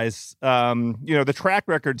of guys? The track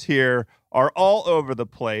records here are all over the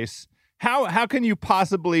place. How can you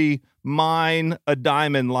possibly mine a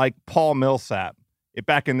diamond like Paul Millsap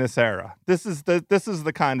back in this era? This is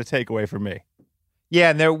the kind of takeaway for me.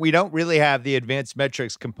 Yeah, and we don't really have the advanced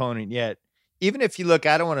metrics component yet. Even if you look,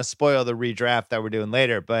 I don't want to spoil the redraft that we're doing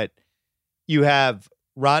later, but you have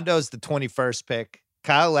Rondo's the 21st pick,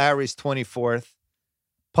 Kyle Lowry's 24th,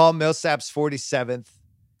 Paul Millsap's 47th,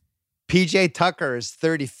 PJ Tucker is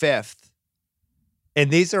 35th. And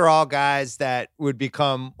these are all guys that would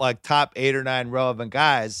become like top 8 or 9 relevant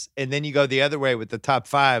guys. And then you go the other way with the top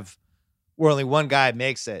 5, where only one guy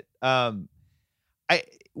makes it.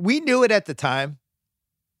 We knew it at the time.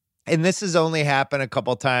 And this has only happened a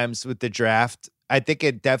couple times with the draft. I think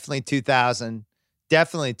it definitely 2000,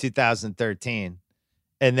 definitely 2013.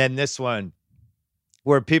 And then this one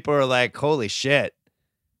where people are like, holy shit,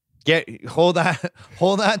 hold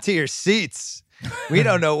on to your seats. We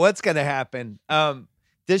don't know what's going to happen.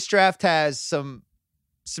 This draft has some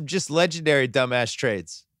just legendary dumbass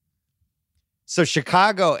trades. So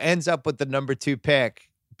Chicago ends up with the number 2 pick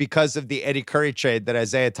because of the Eddie Curry trade that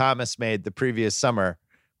Isaiah Thomas made the previous summer,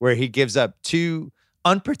 where he gives up 2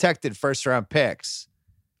 unprotected first-round picks.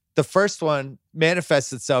 The first one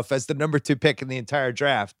manifests itself as the number 2 pick in the entire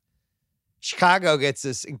draft. Chicago gets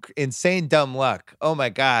this insane dumb luck. Oh, my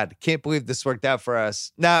God. Can't believe this worked out for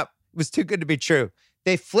us. Nah, it was too good to be true.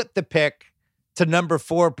 They flipped the pick to number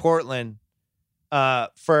 4 Portland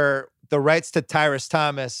for the rights to Tyrus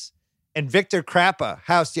Thomas and Victor Crappa.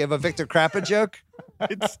 House, do you have a Victor Crappa joke?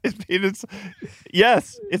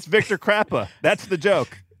 Yes, it's Victor Crappa. That's the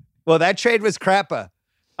joke. Well, that trade was Crappa.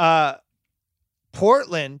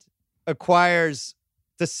 Portland acquires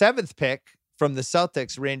the 7th pick from the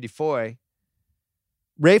Celtics, Randy Foye.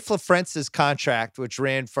 Rafe LaFrence's contract, which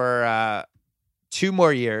ran for 2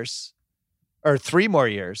 more years or 3 more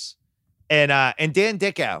years, and Dan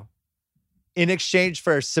Dickow in exchange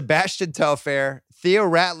for Sebastian Telfair, Theo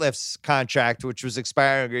Ratliff's contract, which was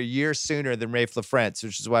expiring a year sooner than Rafe LaFrance,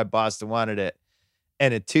 which is why Boston wanted it,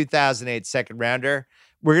 and a 2008 second rounder.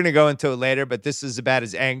 We're going to go into it later, but this is about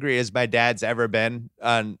as angry as my dad's ever been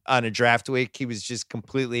on a draft week. He was just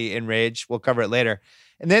completely enraged. We'll cover it later.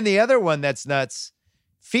 And then the other one that's nuts,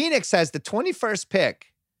 Phoenix has the 21st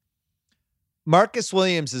pick, Marcus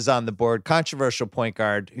Williams is on the board, controversial point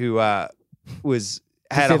guard who had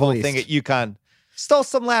a whole thing at UConn. Stole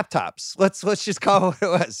some laptops. Let's just call it what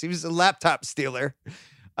it was. He was a laptop stealer.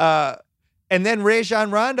 And then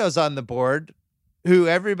Rajon Rondo's on the board, who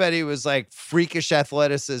everybody was like freakish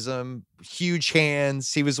athleticism, huge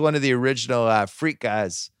hands. He was one of the original freak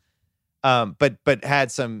guys, but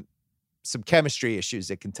had some chemistry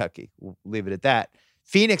issues at Kentucky. We'll leave it at that.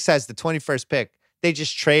 Phoenix has the 21st pick. They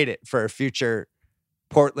just trade it for a future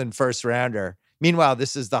Portland first rounder. Meanwhile,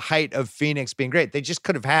 this is the height of Phoenix being great. They just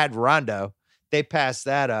could have had Rondo. They passed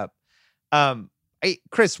that up.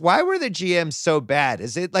 Chris, why were the GMs so bad?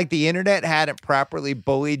 Is it like the internet hadn't properly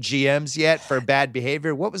bullied GMs yet for bad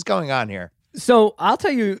behavior? What was going on here? So I'll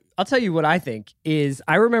tell you what I think is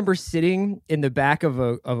I remember sitting in the back of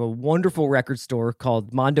a wonderful record store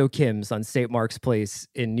called Mondo Kim's on St. Mark's Place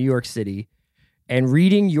in New York City and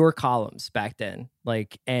reading your columns back then.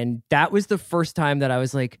 And that was the first time that I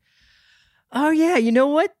was like, oh yeah, you know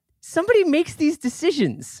what? Somebody makes these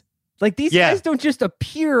decisions. These guys don't just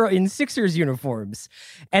appear in Sixers uniforms.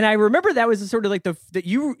 And I remember that was sort of like that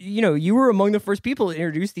you were among the first people to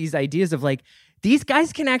introduce these ideas of these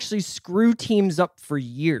guys can actually screw teams up for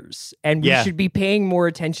years. And we should be paying more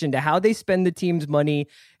attention to how they spend the team's money,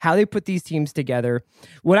 how they put these teams together.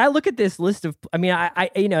 When I look at this list of, I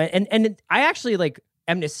actually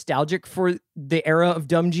am nostalgic for the era of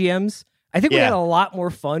dumb GMs. I think we had a lot more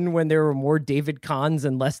fun when there were more David Kahns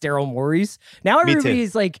and less Daryl Morey's. Now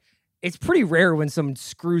everybody's it's pretty rare when someone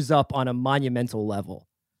screws up on a monumental level.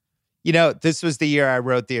 This was the year I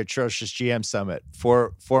wrote the Atrocious GM Summit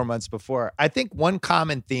 4 months before. I think one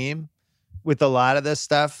common theme with a lot of this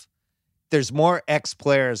stuff, there's more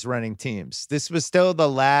ex-players running teams. This was still the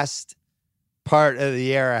last part of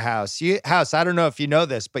the era, House. House, I don't know if you know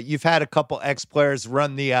this, but you've had a couple ex-players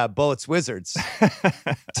run the Bullets Wizards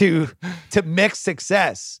to mixed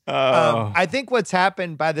success. I think what's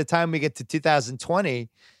happened by the time we get to 2020,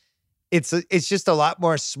 it's just a lot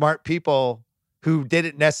more smart people who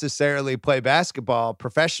didn't necessarily play basketball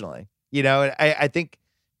professionally. I think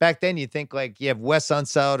back then you think you have Wes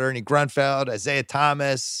Unseld, Ernie Grunfeld, Isaiah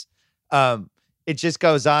Thomas. It just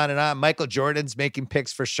goes on and on. Michael Jordan's making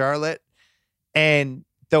picks for Charlotte. And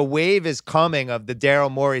the wave is coming of the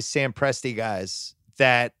Daryl Morey, Sam Presti guys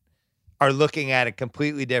that are looking at it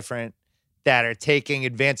completely different, that are taking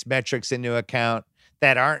advanced metrics into account,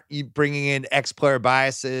 that aren't bringing in ex-player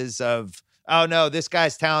biases of, oh, no, this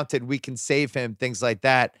guy's talented, we can save him, things like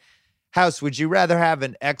that. House, would you rather have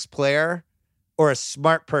an ex-player or a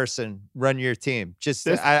smart person run your team?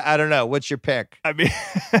 I don't know. What's your pick? I mean,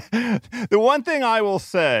 the one thing I will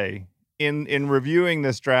say in reviewing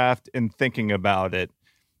this draft and thinking about it,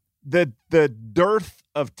 the dearth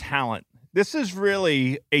of talent. This is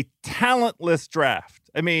really a talentless draft.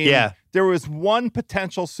 I mean, there was one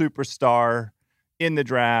potential superstar in the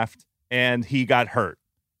draft and he got hurt.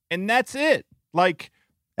 And that's it.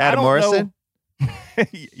 Adam Morrison?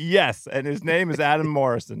 Yes. And his name is Adam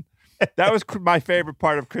Morrison. That was my favorite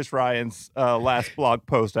part of Chris Ryan's last blog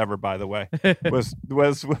post ever, by the way, was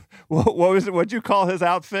what was it? What'd you call his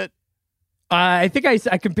outfit? I think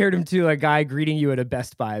I compared him to a guy greeting you at a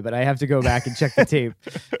Best Buy, but I have to go back and check the tape.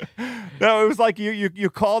 No, it was like you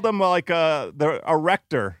called him a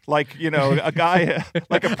rector, a guy,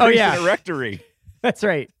 like a priest in a rectory. That's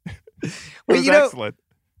right. It was excellent.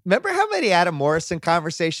 Remember how many Adam Morrison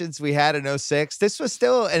conversations we had in 2006? This was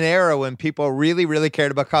still an era when people really, really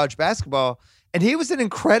cared about college basketball. And he was an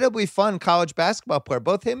incredibly fun college basketball player.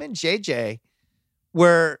 Both him and JJ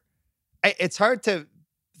were, it's hard to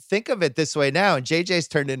think of it this way now. And JJ's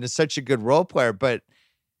turned into such a good role player, but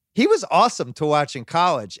he was awesome to watch in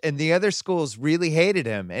college. And the other schools really hated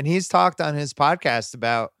him. And he's talked on his podcast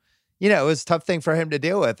about, it was a tough thing for him to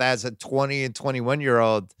deal with as a 20 and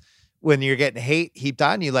 21-year-old when you're getting hate heaped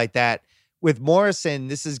on you like that. With Morrison,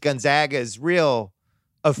 this is Gonzaga's real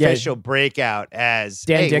official breakout as,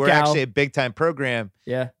 we're actually a big-time program.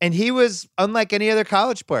 Yeah. And he was unlike any other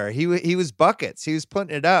college player. He was buckets. He was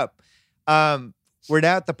putting it up. We're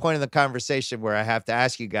now at the point of the conversation where I have to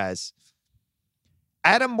ask you guys,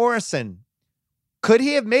 Adam Morrison, could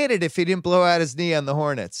he have made it if he didn't blow out his knee on the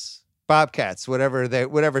Hornets? Bobcats,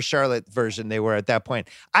 whatever Charlotte version they were at that point.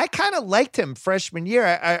 I kind of liked him freshman year,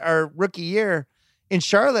 our rookie year in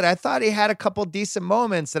Charlotte. I thought he had a couple decent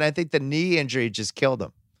moments, and I think the knee injury just killed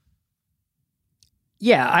him.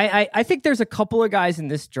 Yeah, I think there's a couple of guys in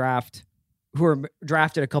this draft who were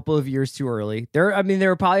drafted a couple of years too early. There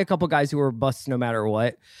were probably a couple of guys who were busts no matter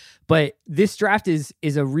what. But this draft is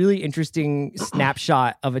a really interesting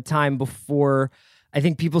snapshot of a time before I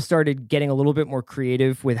think people started getting a little bit more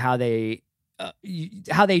creative with how they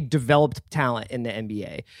how they developed talent in the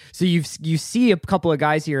NBA. So you see a couple of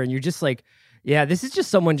guys here, and you're just like, yeah, this is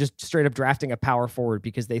just someone just straight up drafting a power forward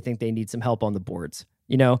because they think they need some help on the boards,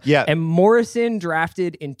 you know? Yeah. And Morrison,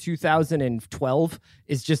 drafted in 2012,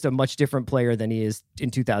 is just a much different player than he is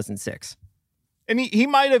in 2006. And he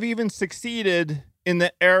might have even succeeded in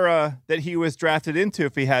the era that he was drafted into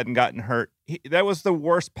if he hadn't gotten hurt. That was the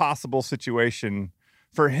worst possible situation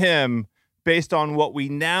for him based on what we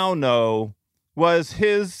now know was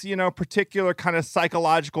his, particular kind of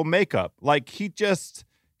psychological makeup. Like he, as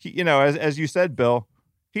you said, Bill,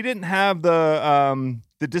 he didn't have the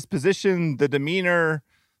disposition, the demeanor,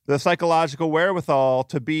 the psychological wherewithal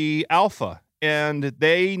to be alpha. And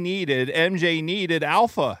MJ needed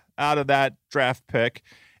alpha out of that draft pick.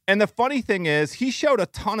 And the funny thing is, he showed a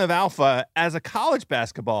ton of alpha as a college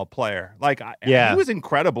basketball player. He was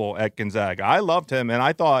incredible at Gonzaga. I loved him, and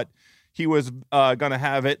I thought he was going to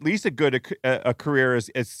have at least a career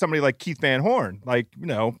as somebody like Keith Van Horn.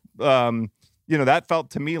 That felt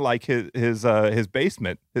to me like his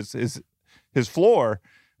basement, his floor.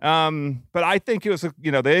 But I think it was,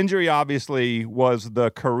 the injury obviously was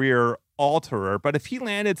the career alterer. But if he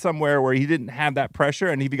landed somewhere where he didn't have that pressure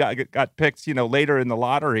and he got picked, later in the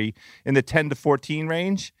lottery in the 10 to 14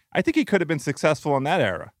 range, I think he could have been successful in that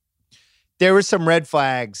era. There were some red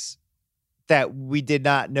flags that we did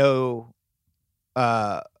not know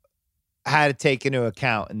how to take into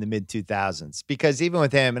account in the mid 2000s, because even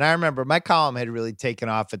with him, and I remember my column had really taken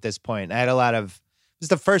off at this point. I had it was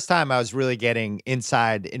the first time I was really getting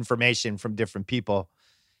inside information from different people.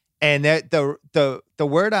 And the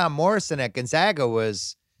word on Morrison at Gonzaga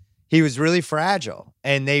was he was really fragile,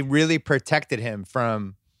 and they really protected him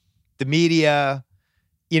from the media.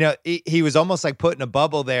 He was almost like put in a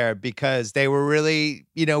bubble there because they were really,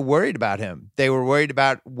 worried about him. They were worried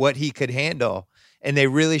about what he could handle, and they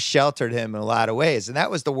really sheltered him in a lot of ways. And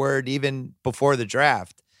that was the word even before the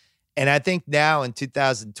draft. And I think now in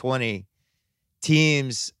 2020,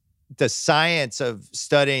 teams, the science of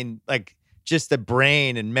studying just the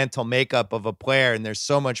brain and mental makeup of a player, and there's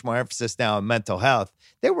so much more emphasis now on mental health.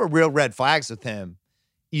 There were real red flags with him.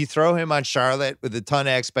 You throw him on Charlotte with a ton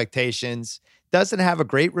of expectations. Doesn't have a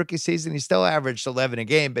great rookie season. He still averaged 11 a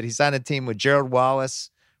game, but he's on a team with Gerald Wallace,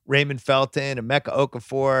 Raymond Felton, Emeka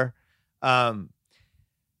Okafor.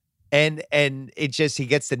 And he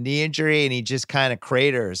gets the knee injury and he just kind of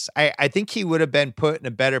craters. I think he would have been put in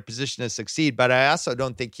a better position to succeed, but I also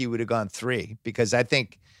don't think he would have gone 3, because I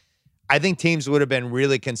think teams would have been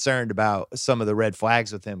really concerned about some of the red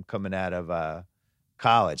flags with him coming out of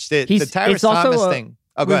college. The Tyrese Thomas thing.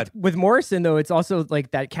 Oh, go ahead. With Morrison, though, it's also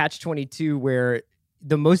like that catch-22 where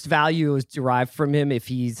the most value is derived from him if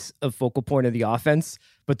he's a focal point of the offense,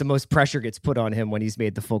 but the most pressure gets put on him when he's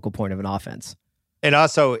made the focal point of an offense. And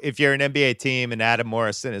also, if you're an NBA team and Adam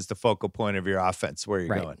Morrison is the focal point of your offense, where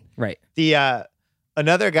you're going. Right. The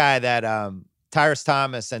another guy that Tyrese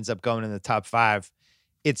Thomas ends up going in the top 5.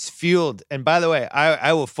 It's fueled. And by the way,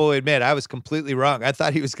 I will fully admit I was completely wrong. I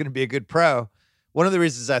thought he was going to be a good pro. One of the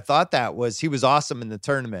reasons I thought that was he was awesome in the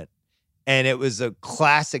tournament. And it was a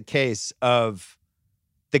classic case of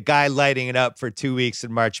the guy lighting it up for 2 weeks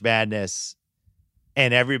in March Madness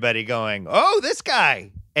and everybody going, oh, this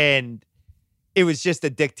guy. And it was just a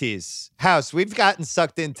dick tease. House, we've gotten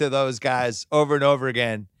sucked into those guys over and over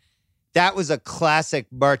again. That was a classic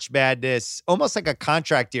March Madness, almost like a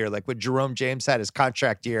contract year, like when Jerome James had his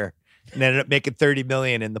contract year and ended up making $30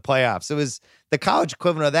 million in the playoffs. It was the college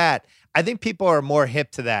equivalent of that. I think people are more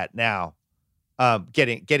hip to that now,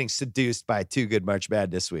 getting seduced by 2 good March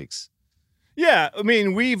Madness weeks. Yeah, I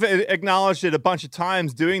mean, we've acknowledged it a bunch of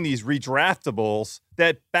times doing these redraftables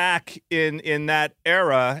that back in that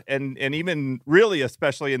era and even really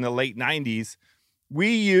especially in the late 90s,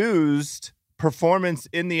 we used performance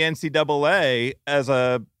in the NCAA as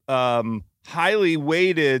a highly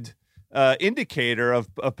weighted indicator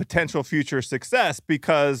of potential future success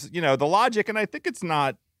because, the logic, and I think it's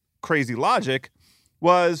not crazy logic,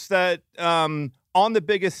 was that on the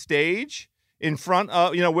biggest stage in front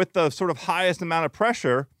of, with the sort of highest amount of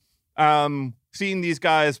pressure, seeing these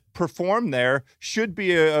guys perform there should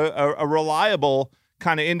be a reliable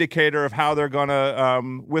kind of indicator of how they're going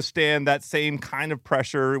to withstand that same kind of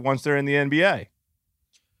pressure once they're in the NBA.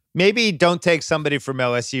 Maybe don't take somebody from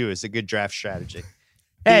LSU is a good draft strategy.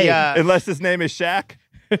 Hey, unless his name is Shaq.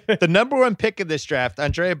 The number 1 pick of this draft,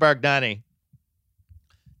 Andrea Bargnani,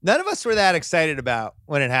 none of us were that excited about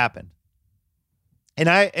when it happened.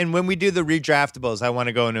 And when we do the redraftables, I want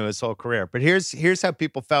to go into his whole career. But here's how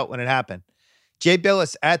people felt when it happened. Jay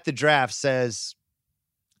Billis at the draft says,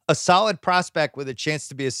 a solid prospect with a chance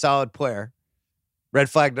to be a solid player. Red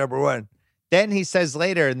flag number 1. Then he says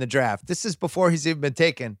later in the draft, this is before he's even been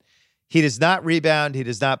taken, he does not rebound. He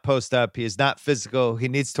does not post up. He is not physical. He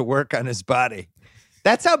needs to work on his body.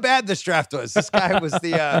 That's how bad this draft was. This guy was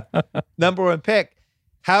the number one pick.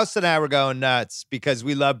 House and I were going nuts because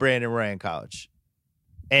we love Brandon Roy in college.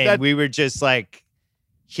 And we were just like,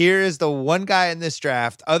 here is the one guy in this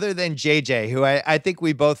draft, other than JJ, who I think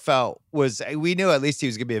we both felt we knew at least he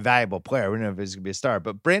was going to be a valuable player. We didn't know if he was going to be a star.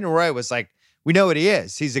 But Brandon Roy was like, we know what he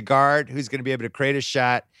is. He's a guard who's going to be able to create a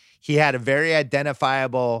shot. He had a very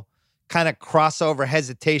identifiable kind of crossover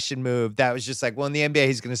hesitation move that was just like, well, in the NBA,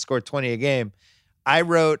 he's going to score 20 a game. I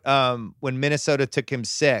wrote when Minnesota took him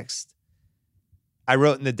 6th, I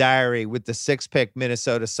wrote in the diary, with the 6th pick,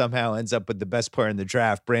 Minnesota somehow ends up with the best player in the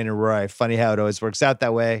draft, Brandon Roy. Funny how it always works out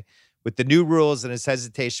that way. With the new rules and his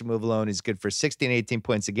hesitation move alone, he's good for 16, 18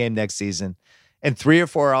 points a game next season and 3 or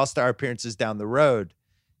 4 all-star appearances down the road.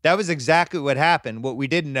 That was exactly what happened. What we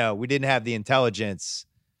didn't know, we didn't have the intelligence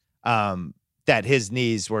that his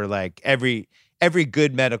knees were like, every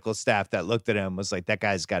good medical staff that looked at him was like, that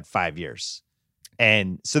guy's got 5 years.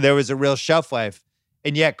 And so there was a real shelf life.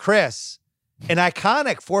 And yet Chris, an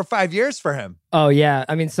iconic 4 or 5 years for him. Oh yeah.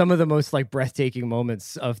 I mean, some of the most like breathtaking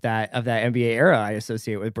moments of that NBA era I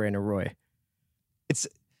associate with Brandon Roy.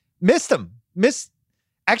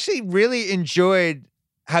 Actually really enjoyed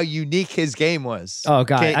how unique his game was. Oh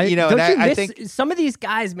God. I think some of these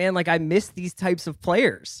guys, man, like I miss these types of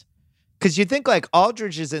players. Because you think like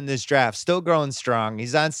Aldridge is in this draft, still growing strong.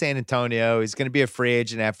 He's on San Antonio. He's going to be a free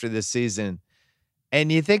agent after this season. And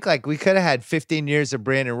you think like we could have had 15 years of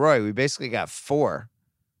Brandon Roy. We basically got 4.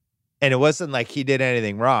 And it wasn't like he did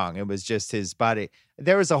anything wrong. It was just his body.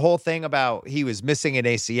 There was a whole thing about he was missing an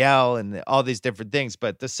ACL and all these different things.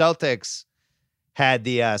 But the Celtics had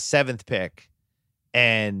the 7th pick.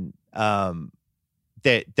 And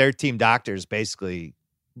their team doctors basically,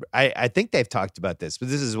 I think they've talked about this, but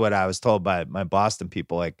this is what I was told by my Boston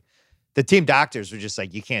people. Like the team doctors were just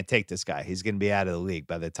like, you can't take this guy. He's going to be out of the league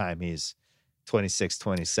by the time he's 26,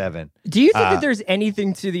 27. Do you think that there's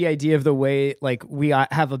anything to the idea of the way like we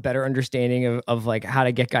have a better understanding of like how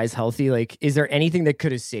to get guys healthy? Like, is there anything that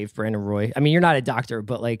could have saved Brandon Roy? I mean, you're not a doctor,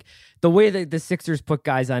 but like the way that the Sixers put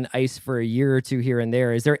guys on ice for a year or two here and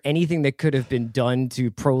there, is there anything that could have been done to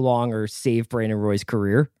prolong or save Brandon Roy's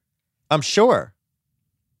career? I'm sure.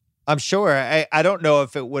 I don't know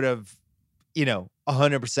if it would have,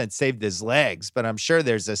 100% saved his legs, but I'm sure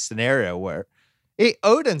there's a scenario where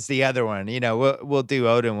Odin's the other one. We'll do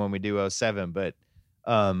Odin when we do 07, but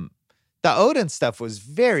the Odin stuff was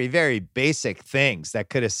very, very basic things that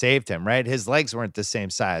could have saved him, right? His legs weren't the same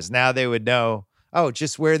size. Now they would know,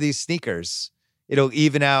 just wear these sneakers. It'll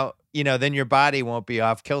even out, then your body won't be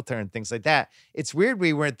off kilter and things like that. It's weird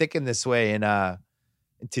we weren't thinking this way in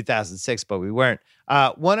 2006, but we weren't.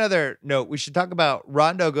 One other note, we should talk about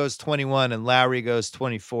Rondo goes 21 and Lowry goes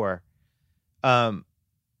 24.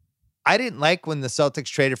 I didn't like when the Celtics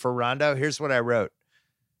traded for Rondo. Here's what I wrote.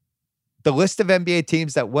 The list of NBA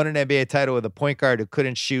teams that won an NBA title with a point guard who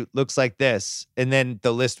couldn't shoot looks like this. And then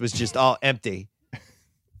the list was just all empty.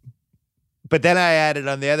 But then I added,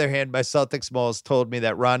 on the other hand, my Celtics moles told me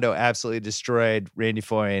that Rondo absolutely destroyed Randy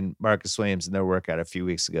Foye and Marcus Williams in their workout a few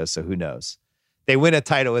weeks ago. So who knows? They win a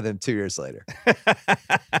title with him 2 years later.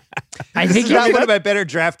 I this think is not one of my better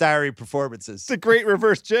draft diary performances. It's a great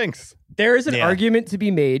reverse jinx. There is an argument to be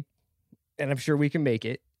made, and I'm sure we can make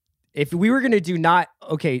it. If we were going to do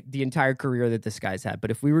the entire career that this guy's had, but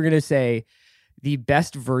if we were going to say the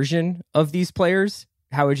best version of these players,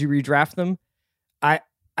 how would you redraft them?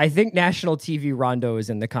 I think national TV Rondo is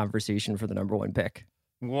in the conversation for the number 1 pick.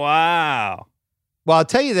 Wow. Well, I'll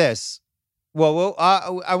tell you this. Well,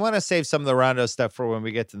 I want to save some of the Rondo stuff for when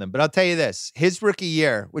we get to them, but I'll tell you this. His rookie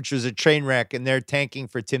year, which was a train wreck, and they're tanking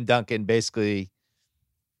for Tim Duncan basically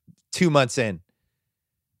 2 months in.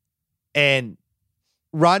 And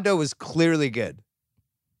Rondo was clearly good.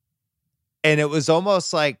 And it was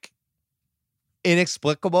almost like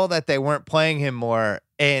inexplicable that they weren't playing him more.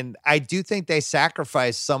 And I do think they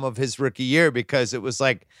sacrificed some of his rookie year because it was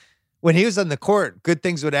like when he was on the court, good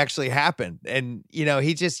things would actually happen. And,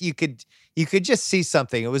 you could just see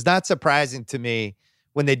something. It was not surprising to me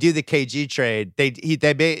when they do the KG trade.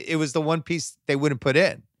 It was the one piece they wouldn't put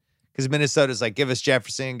in because Minnesota's like, give us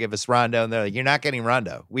Jefferson, give us Rondo. And they're like, you're not getting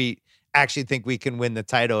Rondo. We actually think we can win the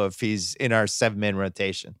title if he's in our 7-man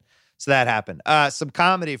rotation. So that happened. Some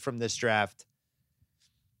comedy from this draft.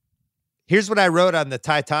 Here's what I wrote on the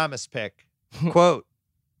Ty Thomas pick. Quote,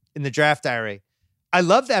 in the draft diary. I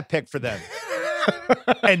love that pick for them.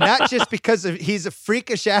 And not just because he's a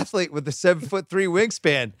freakish athlete with a 7'3"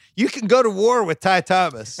 wingspan. You can go to war with Ty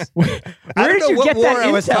Thomas. Where I don't did know you what get war that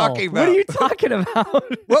I was intel? talking about. What are you talking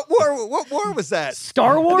about? What war was that?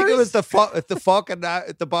 Star Wars? I think it was the Falkland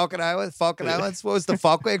Islands. Falkland Islands. What was the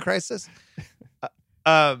Falkland crisis?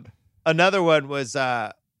 Another one was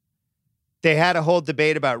they had a whole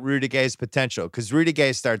debate about Rudy Gay's potential because Rudy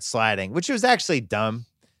Gay started sliding, which was actually dumb.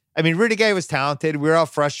 I mean, Rudy Gay was talented. We were all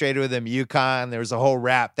frustrated with him. UConn. There was a whole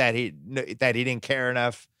rap that he didn't care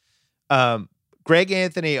enough. Greg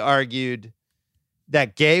Anthony argued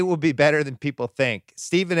that Gay will be better than people think.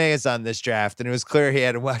 Stephen A is on this draft, and it was clear he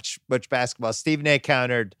hadn't watched much basketball. Stephen A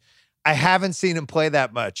countered, I haven't seen him play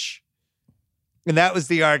that much. And that was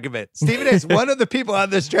the argument. Stephen A is one of the people on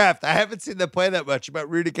this draft. I haven't seen them play that much about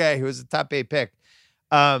Rudy Gay, who was a top 8 pick.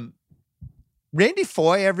 Randy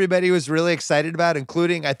Foye, everybody was really excited about,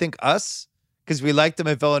 including, I think, us, because we liked him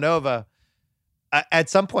at Villanova. At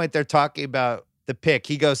some point, they're talking about the pick.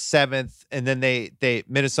 He goes 7th, and then they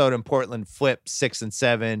Minnesota and Portland flip 6 and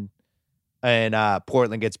 7, and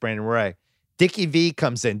Portland gets Brandon Roy. Dickie V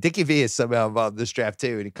comes in. Dickie V is somehow involved in this draft,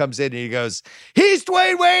 too. And he comes in and he goes, he's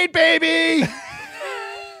Dwayne Wade, baby!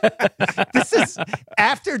 This is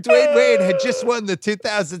after Dwayne Wade had just won the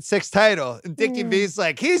 2006 title. And Dickie V's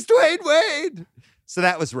like, he's Dwayne Wade. So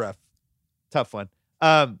that was rough. Tough one.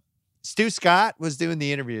 Stu Scott was doing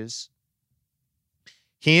the interviews.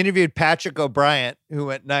 He interviewed Patrick O'Brien, who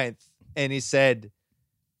went 9th. And he said,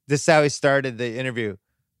 this is how he started the interview.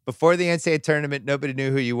 Before the NCAA tournament, nobody knew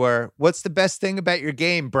who you were. What's the best thing about your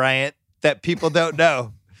game, Bryant, that people don't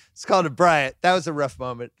know? It's called a Bryant. That was a rough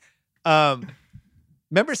moment.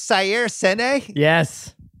 Remember Sayer Sene?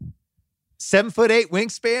 Yes. 7'8"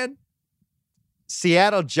 wingspan.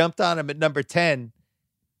 Seattle jumped on him at number 10.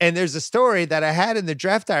 And there's a story that I had in the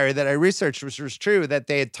draft diary that I researched, which was true, that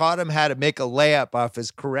they had taught him how to make a layup off his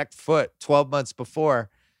correct foot 12 months before.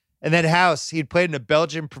 And then House, he'd played in a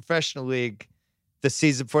Belgian professional league the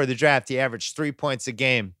season before the draft. He averaged 3 points a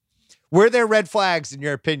game. Were there red flags in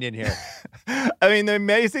your opinion here? I mean, the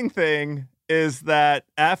amazing thing is that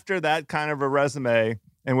after that kind of a resume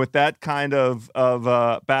and with that kind of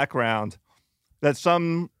background, that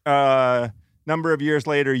some number of years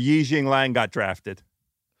later, Yijing Lang got drafted.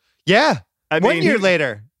 Yeah, I mean, 1 year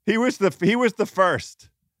later, he was the first.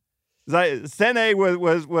 Sene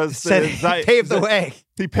was paved the way.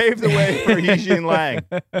 He paved the way for Yijing Lang,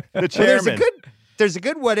 the chairman. Well, there's a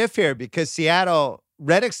good what if here because Seattle,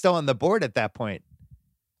 Redick's still on the board at that point.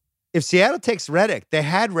 If Seattle takes Redick, they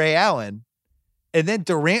had Ray Allen, and then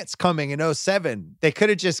Durant's coming in 2007. They could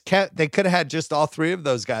have had just all three of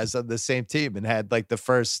those guys on the same team and had like the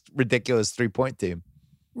first ridiculous 3-point team.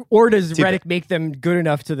 Or does Redick make them good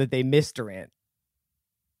enough so that they miss Durant?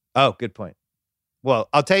 Oh, good point. Well,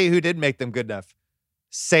 I'll tell you who did make them good enough.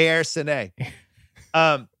 Sayer Sene.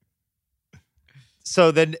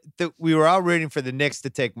 So then we were all rooting for the Knicks to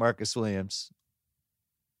take Marcus Williams.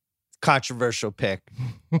 Controversial pick.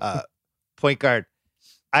 Point guard.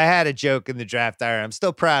 I had a joke in the draft diary I'm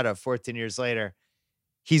still proud of 14 years later.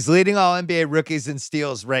 He's leading all NBA rookies in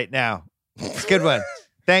steals right now. It's a good one.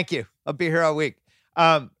 Thank you. I'll be here all week.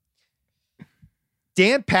 Dan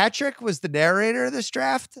Patrick was the narrator of this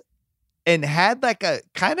draft and had like a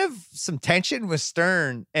kind of some tension with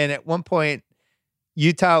Stern. And at one point,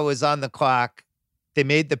 Utah was on the clock. They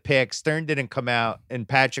made the pick. Stern didn't come out, and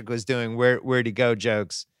Patrick was doing where'd he go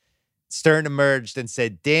jokes. Stern emerged and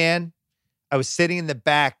said, Dan, I was sitting in the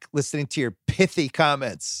back listening to your pithy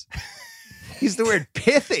comments. Use the word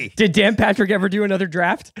pithy. Did Dan Patrick ever do another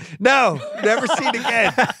draft? No, never seen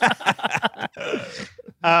again.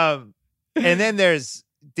 And then there's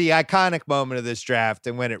the iconic moment of this draft,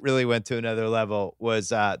 and when it really went to another level was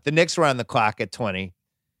the Knicks were on the clock at 20.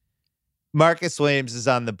 Marcus Williams is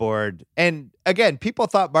on the board. And again, people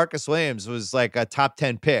thought Marcus Williams was like a top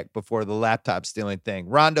 10 pick before the laptop stealing thing.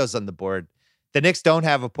 Rondo's on the board. The Knicks don't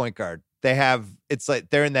have a point guard. It's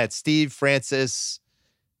like they're in that Steve Francis,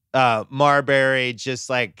 Marbury, just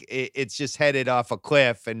like it's just headed off a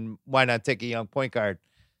cliff. And why not take a young point guard?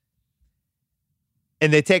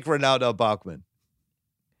 And they take Ronaldo Bachman.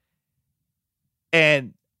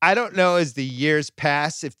 And I don't know as the years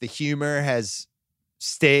pass if the humor has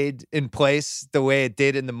stayed in place the way it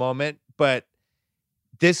did in the moment, but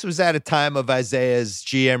this was at a time of Isaiah's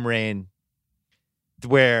GM reign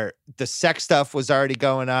where the sex stuff was already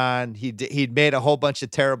going on. He'd made a whole bunch of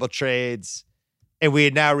terrible trades, and we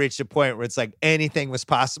had now reached a point where it's like anything was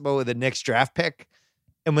possible with a Knicks draft pick.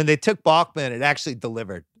 And when they took Bachman, it actually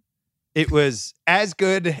delivered. It was as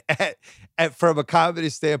good from a comedy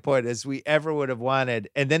standpoint as we ever would have wanted.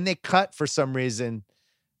 And then they cut for some reason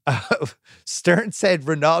Stern said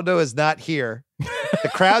Ronaldo is not here. The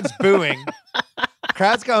crowd's booing.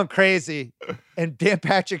 Crowd's going crazy. And Dan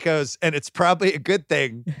Patrick goes, and it's probably a good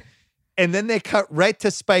thing. And then they cut right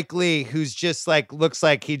to Spike Lee, who's just like, looks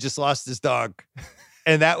like he just lost his dog.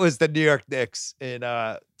 And that was the New York Knicks in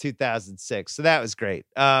 2006. So that was great.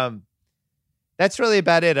 That's really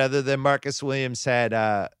about it, other than Marcus Williams had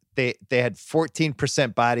they had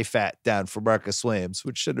 14% body fat down for Marcus Williams,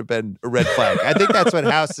 which should have been a red flag. I think that's what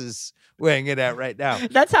House is weighing it at right now.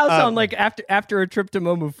 That's House on like after a trip to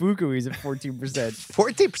Momofuku, he's at 14%.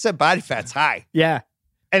 14% body fat's high. Yeah.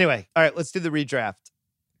 Anyway, all right, let's do the redraft.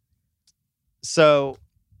 So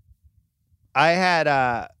I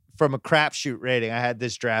had from a crapshoot rating, I had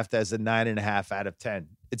this draft as a 9.5 out of 10.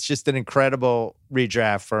 It's just an incredible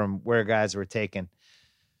redraft from where guys were taken.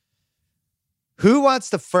 Who wants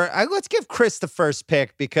the first? Let's give Chris the first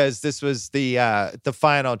pick because this was the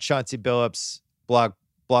final Chauncey Billups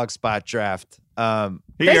blogspot draft. He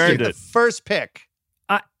earned it. The first pick.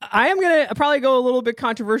 I am gonna probably go a little bit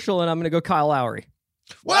controversial, and I'm gonna go Kyle Lowry.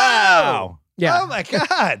 Wow. Yeah. Oh my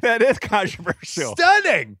God. That is controversial.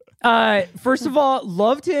 Stunning. First of all,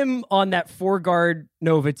 loved him on that 4-guard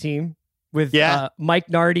Nova team with Mike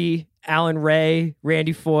Nardi, Alan Ray,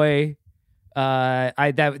 Randy Foye.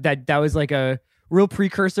 That was like a real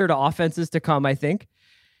precursor to offenses to come, I think.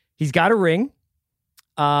 He's got a ring.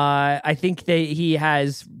 I think he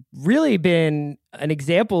has really been an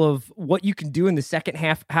example of what you can do in the second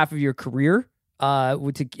half of your career.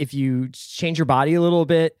 If you change your body a little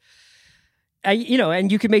bit.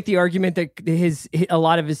 And you can make the argument that a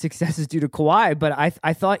lot of his success is due to Kawhi, but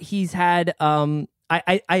I thought he's had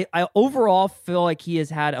I overall feel like he has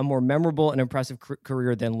had a more memorable and impressive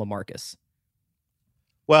career than LaMarcus.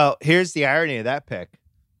 Well, here's the irony of that pick.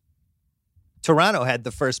 Toronto had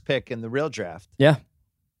the first pick in the real draft. Yeah.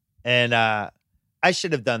 And I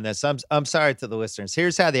should have done this. I'm sorry to the listeners.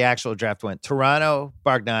 Here's how the actual draft went. Toronto,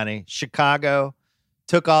 Bargnani, Chicago,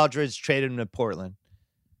 took Aldridge, traded him to Portland.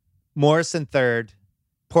 Morrison third.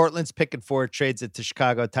 Portland's picking 4, trades it to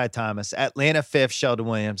Chicago, Ty Thomas. Atlanta 5th, Sheldon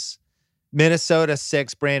Williams. Minnesota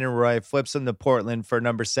 6, Brandon Roy, flips him to Portland for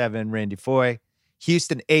number 7, Randy Foye.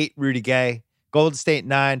 Houston 8, Rudy Gay. Golden State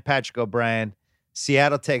 9, Patrick O'Brien.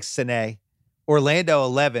 Seattle takes Sine. Orlando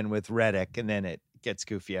 11 with Redick, and then it gets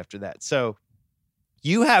goofy after that. So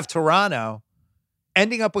you have Toronto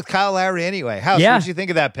ending up with Kyle Lowry anyway. House, what did you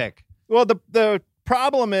think of that pick? Well, the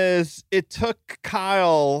problem is it took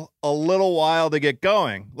Kyle a little while to get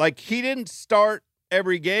going. Like, he didn't start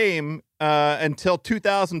every game until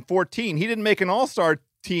 2014. He didn't make an all-star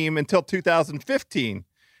team until 2015.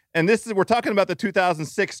 And we're talking about the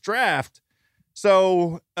 2006 draft.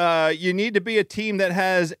 So you need to be a team that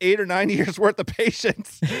has 8 or 9 years worth of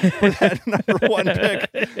patience for that number 1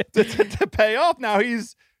 pick to pay off. Now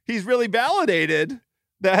he's really validated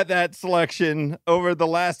that selection over the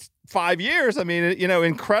last 5 years. I mean,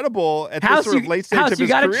 incredible at this sort of late stage of his career.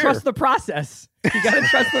 You got to trust the process. You got to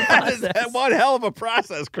trust the process. That's one hell of a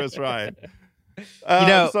process, Chris Ryan.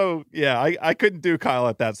 I couldn't do Kyle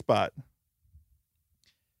at that spot.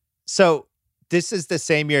 So this is the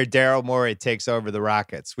same year Daryl Morey takes over the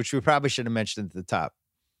Rockets, which we probably should have mentioned at the top.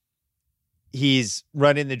 He's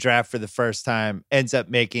running the draft for the first time, ends up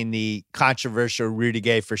making the controversial Rudy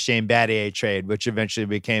Gay for Shane Battier trade, which eventually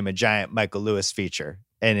became a giant Michael Lewis feature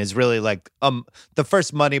and is really like the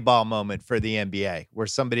first Moneyball moment for the NBA, where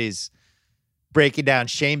somebody's breaking down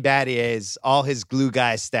Shane Battier's, all his glue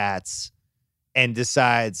guy stats, and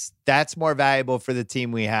decides that's more valuable for the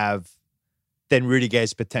team we have than Rudy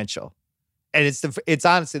Gay's potential. And it's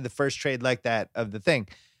honestly the first trade like that of the thing.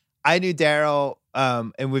 I knew Daryl,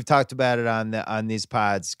 and we've talked about it on these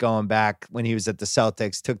pods going back when he was at the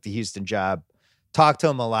Celtics, took the Houston job, talked to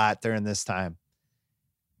him a lot during this time.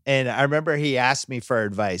 And I remember he asked me for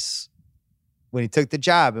advice when he took the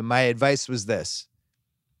job, and my advice was this: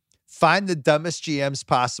 find the dumbest GMs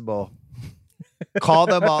possible, call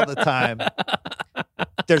them all the time.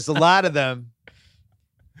 There's a lot of them,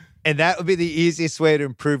 and that would be the easiest way to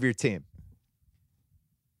improve your team.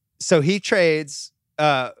 So he trades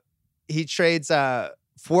for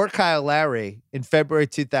Kyle Lowry in February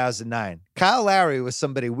 2009. Kyle Lowry was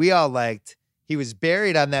somebody we all liked. He was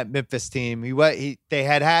buried on that Memphis team. They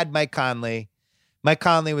had Mike Conley. Mike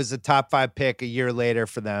Conley was a top 5 pick a year later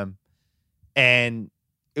for them. And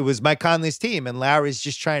it was Mike Conley's team, and Lowry's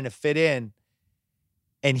just trying to fit in.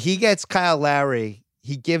 And he gets Kyle Lowry.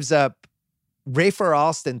 He gives up Rafer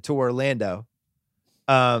Alston to Orlando.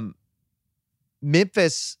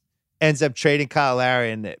 Memphis ends up trading Kyle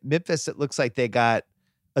Lowry, and Memphis, it looks like they got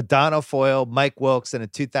Adonal Foyle, Mike Wilkes, and a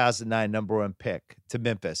 2009 number 1 pick to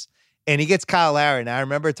Memphis. And he gets Kyle Lowry. And I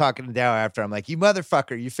remember talking to Dow after. I'm like, you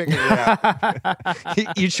motherfucker, you figured it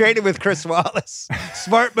out. You traded with Chris Wallace.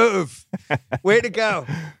 Smart move. Way to go.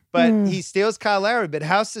 But he steals Kyle Lowry. But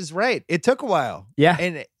House is right. It took a while. Yeah.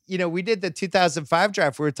 And, we did the 2005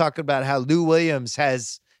 draft. We were talking about how Lou Williams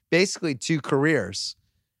has basically 2 careers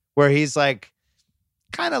where he's like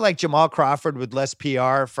kind of like Jamal Crawford with less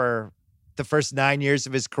PR for the first 9 years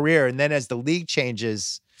of his career. And then as the league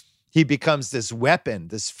changes, he becomes this weapon,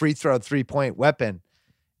 this free throw 3-point weapon.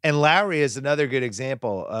 And Lowry is another good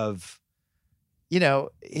example of,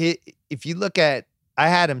 if you look at, I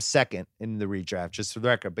had him second in the redraft, just for the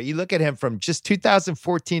record, but you look at him from just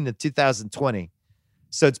 2014 to 2020.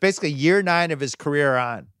 So it's basically year 9 of his career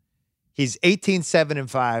on. He's 18, 7,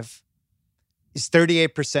 and 5. He's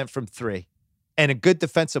 38% from 3 and a good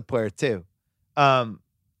defensive player too.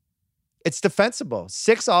 It's defensible.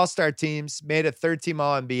 6 all-star teams, made a 3rd-team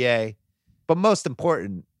All-NBA, but most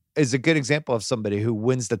important is a good example of somebody who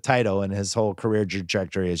wins the title and his whole career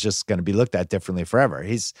trajectory is just going to be looked at differently forever.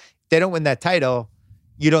 They don't win that title,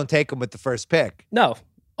 you don't take him with the first pick. No.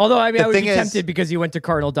 Although, I would be tempted because you went to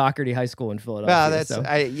Cardinal Doherty High School in Philadelphia.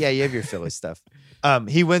 Well, you have your Philly stuff.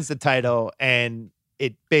 He wins the title, and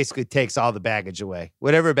it basically takes all the baggage away.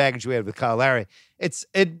 Whatever baggage we had with Kyle Lowry, it's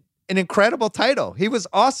an incredible title. He was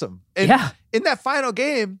awesome. And in that final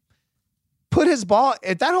game, put his ball,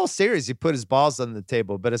 at that whole series, he put his balls on the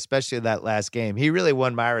table, but especially that last game. He really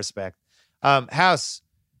won my respect. House,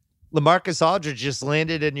 LaMarcus Aldridge just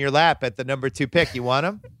landed in your lap at the number 2 pick. You want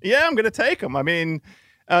him? Yeah, I'm going to take him. I mean,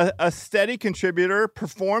 a steady contributor,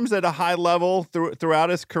 performs at a high level throughout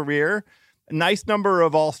his career. A nice number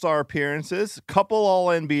of all-star appearances, couple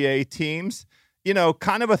all-NBA teams.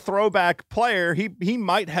 Kind of a throwback player. He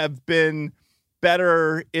might have been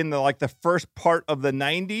better in the first part of the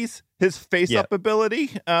 90s. His face-up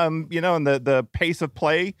ability, and the pace of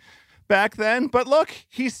play back then. But look,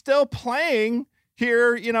 he's still playing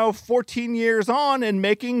here, 14 years on and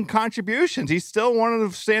making contributions. He's still one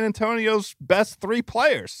of San Antonio's best 3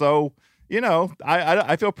 players. So,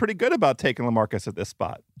 I feel pretty good about taking LaMarcus at this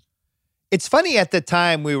spot. It's funny, at the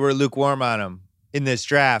time we were lukewarm on him in this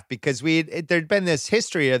draft because there'd been this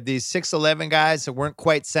history of these 6'11" guys that weren't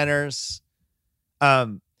quite centers.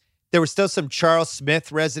 There was still some Charles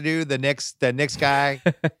Smith residue, the Knicks guy,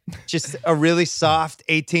 just a really soft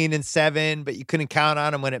 18 and 7, but you couldn't count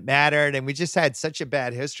on him when it mattered. And we just had such a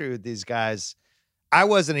bad history with these guys. I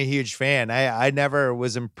wasn't a huge fan. I never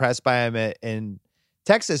was impressed by him in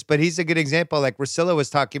Texas, but he's a good example. Like Russillo was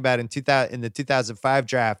talking about in the 2005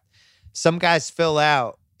 draft, some guys fill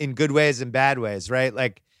out in good ways and bad ways, right?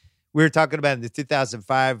 Like we were talking about in the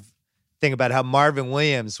 2005 thing about how Marvin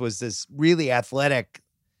Williams was this really athletic,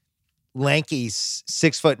 lanky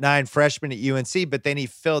 6'9" freshman at UNC, but then he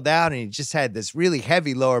filled out and he just had this really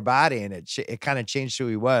heavy lower body, and it kind of changed who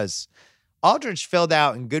he was. Aldridge filled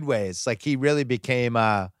out in good ways. Like he really became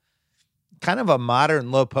kind of a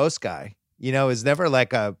modern low post guy. Is never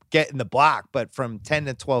like a get in the block, but from 10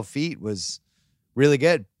 to 12 feet was really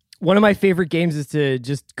good. One of my favorite games is to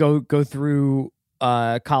just go through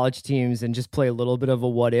college teams and just play a little bit of a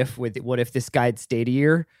what if this guy had stayed a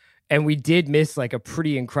year. And we did miss like a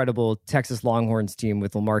pretty incredible Texas Longhorns team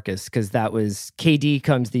with LaMarcus, because that was KD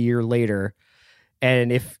comes the year later.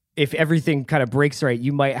 And if everything kind of breaks right,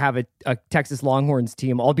 you might have a Texas Longhorns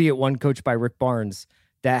team, albeit one coached by Rick Barnes,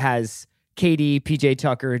 that has KD, PJ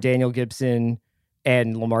Tucker, Daniel Gibson,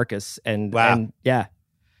 and LaMarcus. And, wow. And yeah.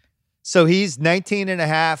 So he's 19 and a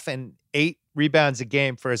half and 8 rebounds a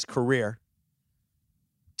game for his career.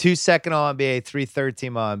 2 second All-NBA, 3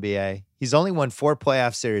 third-team All-NBA. He's only won 4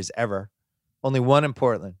 playoff series ever. Only 1 in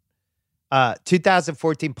Portland.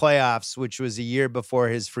 2014 playoffs, which was a year before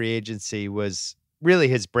his free agency, was really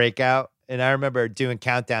his breakout. And I remember doing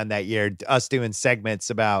countdown that year, us doing segments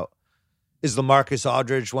about, is LaMarcus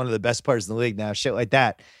Aldridge one of the best players in the league now? Shit like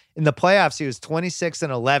that. In the playoffs, he was 26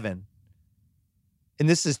 and 11. And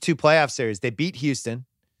this is 2 playoff series. They beat Houston.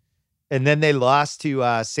 And then they lost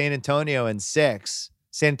to San Antonio in 6.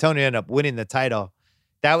 San Antonio ended up winning the title.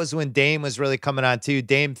 That was when Dame was really coming on too.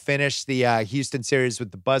 Dame finished the Houston series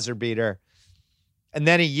with the buzzer beater. And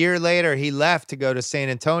then a year later, he left to go to San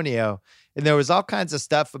Antonio. And there was all kinds of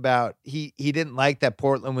stuff about he didn't like that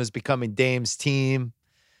Portland was becoming Dame's team.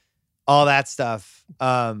 All that stuff. It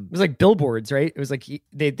was like billboards, right? It was like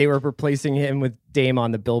they were replacing him with Dame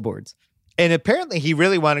on the billboards. And apparently he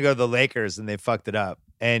really wanted to go to the Lakers, and they fucked it up.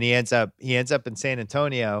 And he ends up in San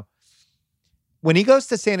Antonio. When he goes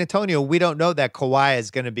to San Antonio, we don't know that Kawhi is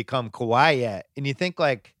going to become Kawhi yet. And you think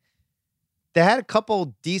like they had a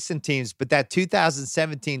couple decent teams, but that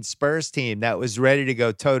 2017 Spurs team that was ready to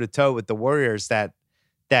go toe to toe with the Warriors, that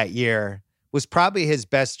that year was probably his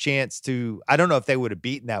best chance to, I don't know if they would have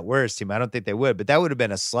beaten that Warriors team. I don't think they would, but that would have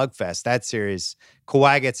been a slugfest, that series.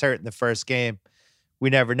 Kawhi gets hurt in the first game. We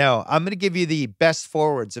never know. I'm going to give you the best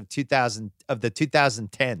forwards of the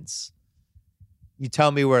 2010s. You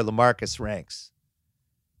tell me where LaMarcus ranks.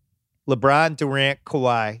 LeBron, Durant,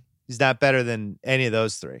 Kawhi. He's not better than any of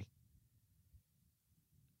those three.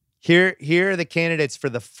 Here are the candidates for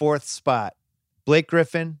the fourth spot. Blake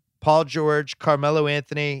Griffin, Paul George, Carmelo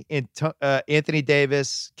Anthony, Anthony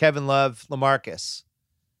Davis, Kevin Love, LaMarcus.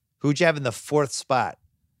 Who'd you have in the fourth spot?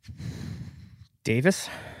 Davis?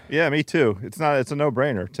 Yeah, me too. It's a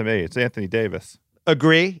no-brainer to me. It's Anthony Davis.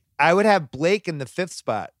 Agree. I would have Blake in the fifth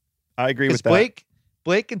spot. I agree with that.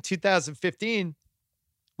 Blake in 2015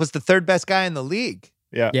 was the third best guy in the league.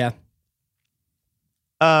 Yeah.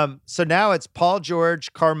 So now it's Paul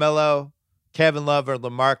George, Carmelo, Kevin Love, or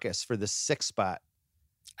LaMarcus for the sixth spot.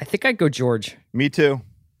 I think I'd go George. Me too.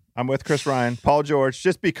 I'm with Chris Ryan. Paul George,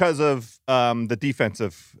 just because of the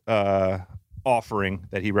defensive offering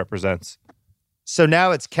that he represents. So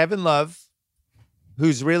now it's Kevin Love,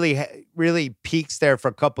 who's really peaks there for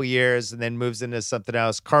a couple years and then moves into something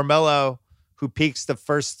else. Carmelo, who peaks the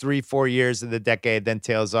first 3-4 years of the decade, then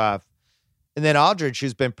tails off. And then Aldridge,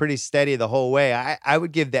 who's been pretty steady the whole way. I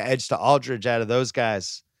would give the edge to Aldridge out of those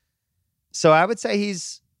guys. So I would say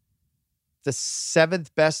he's the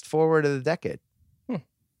seventh best forward of the decade.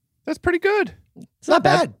 That's pretty good. It's not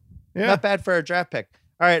bad. Yeah. Not bad for a draft pick.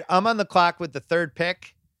 All right, I'm on the clock with the third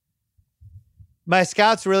pick. My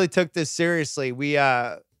scouts really took this seriously. We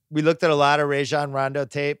looked at a lot of Rajon Rondo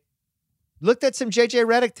tape. Looked at some JJ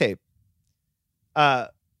Redick tape.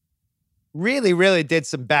 Really did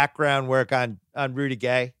some background work on Rudy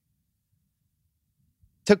Gay.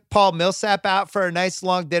 Took Paul Millsap out for a nice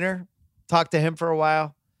long dinner. Talked to him for a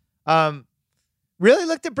while. Really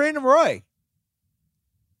looked at Brandon Roy.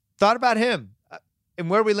 Thought about him. And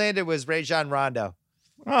where we landed was Rajon Rondo.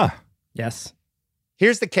 Yes.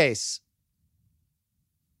 Here's the case.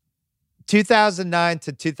 2009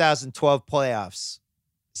 to 2012 playoffs.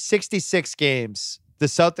 66 games. The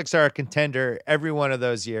Celtics are a contender every one of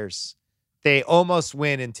those years. They almost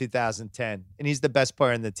win in 2010, and he's the best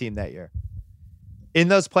player in the team that year. In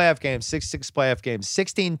those playoff games, 66 playoff games,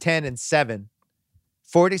 16, 10, and 7,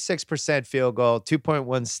 46% field goal,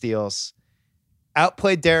 2.1 steals.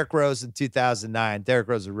 Outplayed Derrick Rose in 2009. Derrick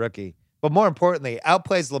Rose, a rookie. But more importantly,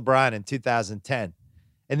 outplays LeBron in 2010.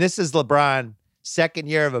 And this is LeBron, second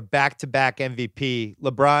year of a back-to-back MVP.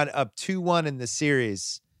 LeBron up 2-1 in the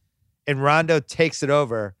series, and Rondo takes it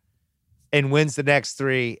over and wins the next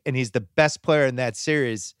three, and he's the best player in that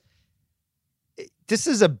series. This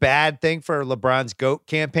is a bad thing for LeBron's GOAT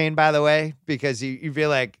campaign, by the way, because you feel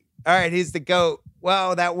like, all right, he's the GOAT.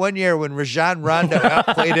 Well, that one year when Rajon Rondo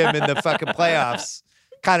outplayed him in the fucking playoffs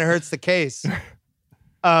kind of hurts the case.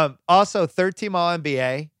 Also, third team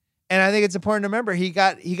All-NBA. And I think it's important to remember he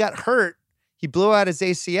got hurt. He blew out his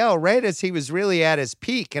ACL right as he was really at his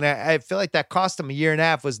peak. And I feel like that cost him a year and a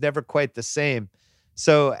half, was never quite the same.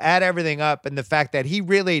 So add everything up, and the fact that he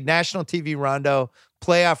really, national TV Rondo,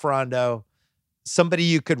 playoff Rondo, somebody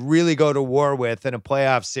you could really go to war with in a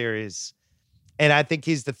playoff series. And I think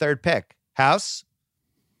he's the third pick. House?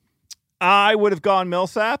 I would have gone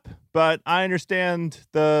Millsap, but I understand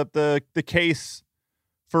the case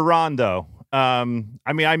for Rondo.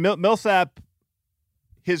 Millsap,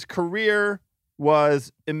 his career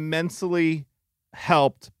was immensely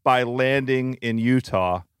helped by landing in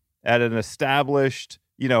Utah at an established,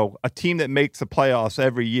 a team that makes the playoffs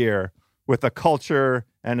every year with a culture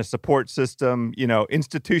and a support system,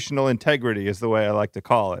 institutional integrity is the way I like to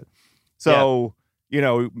call it. So,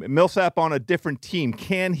 Millsap on a different team,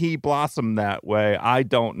 can he blossom that way? I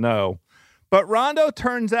don't know. But Rondo,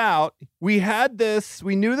 turns out, we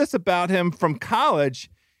knew this about him from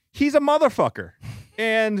college. He's a motherfucker.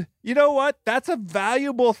 And you know what? That's a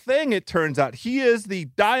valuable thing, it turns out. He is the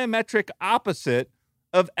diametric opposite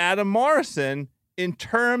of Adam Morrison in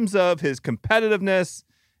terms of his competitiveness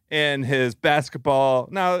and his basketball.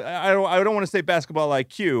 Now, I don't want to say basketball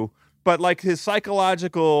IQ, but like his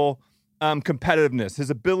psychological competitiveness, his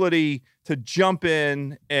ability to jump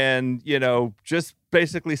in and, just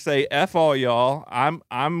basically say, F all y'all,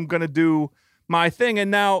 I'm going to do my thing.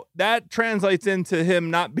 And now that translates into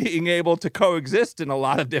him not being able to coexist in a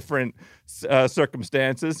lot of different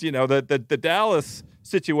circumstances. The Dallas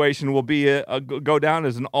situation will be go down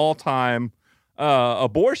as an all-time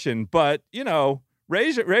abortion, but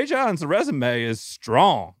Rajon's resume is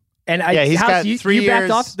strong. And he's got 3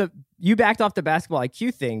 years. You backed off the basketball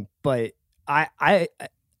IQ thing, but I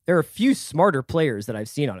there are a few smarter players that I've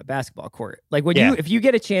seen on a basketball court. Like if you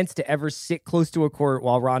get a chance to ever sit close to a court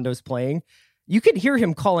while Rondo's playing, you can hear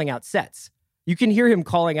him calling out sets. You can hear him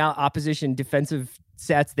calling out opposition defensive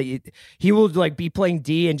sets that he will like be playing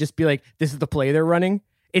D and just be like, this is the play they're running.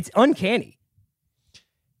 It's uncanny.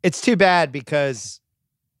 It's too bad because,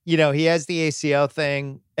 he has the ACL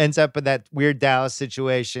thing, ends up in that weird Dallas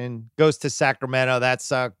situation, goes to Sacramento. That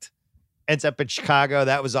sucked. Ends up in Chicago.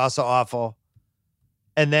 That was also awful.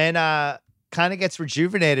 And then kind of gets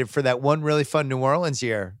rejuvenated for that one really fun New Orleans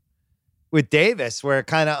year with Davis, where it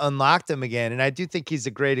kind of unlocked him again. And I do think he's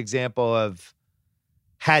a great example of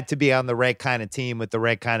had to be on the right kind of team with the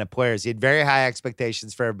right kind of players. He had very high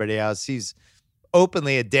expectations for everybody else. He's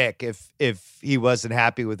openly a dick if he wasn't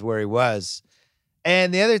happy with where he was.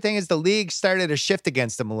 And the other thing is the league started to shift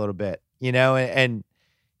against him a little bit, and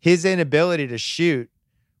his inability to shoot,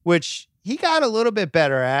 which he got a little bit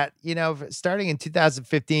better at, starting in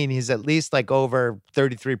 2015, he's at least like over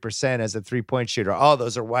 33% as a 3-point shooter. All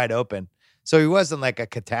those are wide open. So he wasn't like a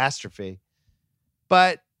catastrophe.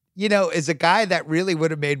 But, is a guy that really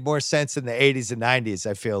would have made more sense in the 80s and 90s,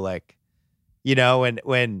 I feel like,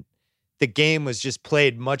 when the game was just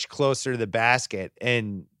played much closer to the basket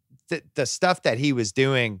and the stuff that he was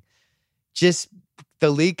doing, just the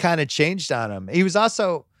league kind of changed on him. He was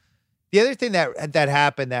also, the other thing that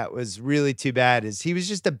happened that was really too bad is he was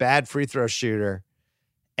just a bad free throw shooter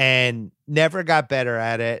and never got better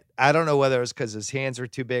at it. I don't know whether it was because his hands were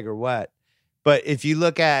too big or what. But if you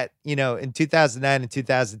look at, in 2009 and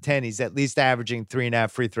 2010, he's at least averaging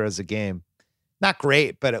 3.5 free throws a game. Not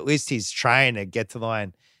great, but at least he's trying to get to the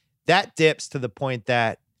line. That dips to the point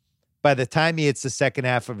that by the time he hits the second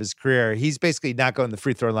half of his career, he's basically not going to the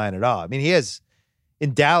free throw line at all. I mean,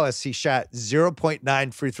 in Dallas, he shot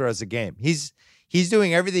 0.9 free throws a game. He's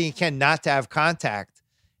doing everything he can not to have contact.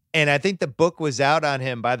 And I think the book was out on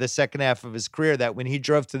him by the second half of his career that when he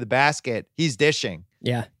drove to the basket, he's dishing.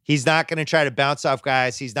 Yeah. He's not going to try to bounce off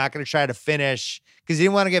guys. He's not going to try to finish because he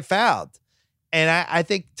didn't want to get fouled. And I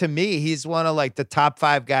think, to me, he's one of like the top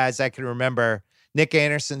 5 guys I can remember. Nick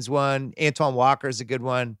Anderson's one. Antoine Walker's a good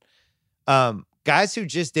one. Guys who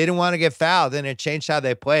just didn't want to get fouled, and it changed how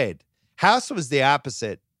they played. House was the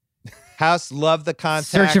opposite. House loved the contact.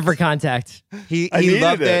 Searching for contact. He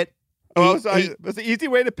loved it. It was an easy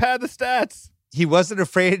way to pad the stats. He wasn't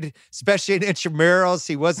afraid, especially in intramurals.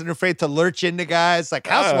 He wasn't afraid to lurch into guys. Like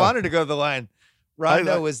House wanted to go to the line.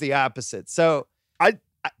 Rondo was the opposite. So I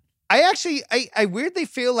weirdly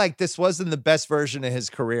feel like this wasn't the best version of his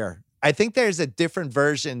career. I think there's a different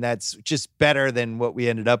version that's just better than what we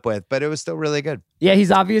ended up with, but it was still really good. Yeah, he's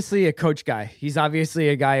obviously a coach guy. He's obviously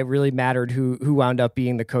a guy it really mattered who wound up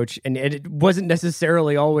being the coach. And it wasn't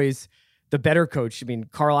necessarily always the better coach. I mean,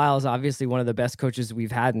 Carlisle is obviously one of the best coaches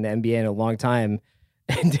we've had in the NBA in a long time.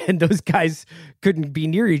 And those guys couldn't be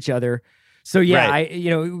near each other. So yeah, right.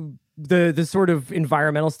 The sort of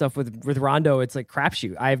environmental stuff with Rondo, it's like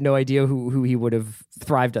crapshoot. I have no idea who he would have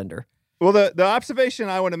thrived under. Well, the observation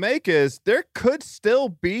I want to make is there could still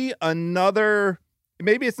be another,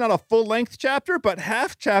 maybe it's not a full-length chapter, but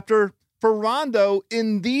half chapter for Rondo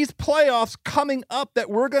in these playoffs coming up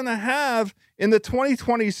that we're going to have in the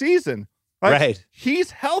 2020 season. Right.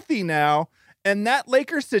 He's healthy now, and that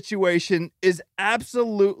Lakers situation is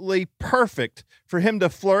absolutely perfect for him to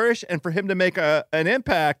flourish and for him to make an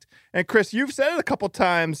impact. And Chris, you've said it a couple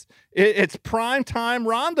times. It's prime time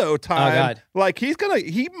Rondo time. Oh, God. Like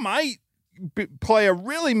he might play a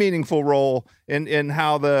really meaningful role in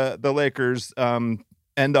how the Lakers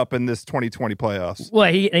end up in this 2020 playoffs.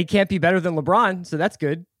 Well, he can't be better than LeBron, so that's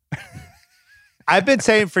good. I've been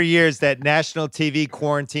saying for years that national TV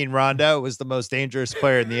quarantine Rondo was the most dangerous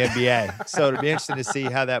player in the NBA. So it'll be interesting to see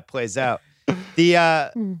how that plays out.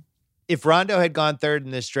 If Rondo had gone third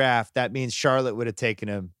in this draft, that means Charlotte would have taken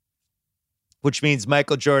him, which means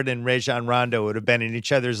Michael Jordan and Rajon Rondo would have been in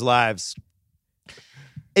each other's lives.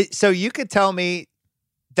 So you could tell me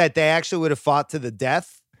that they actually would have fought to the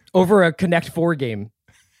death over a Connect 4 game.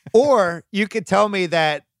 Or you could tell me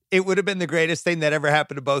that it would have been the greatest thing that ever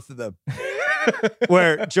happened to both of them.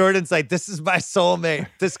 Where Jordan's like, this is my soulmate.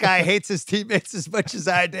 This guy hates his teammates as much as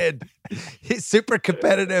I did. He's super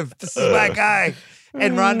competitive. This is my guy.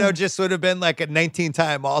 And Rondo just would have been like a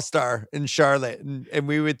 19-time All-Star in Charlotte. And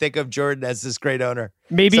we would think of Jordan as this great owner.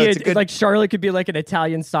 Maybe so like Charlotte could be like an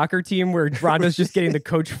Italian soccer team where Rondo's just getting the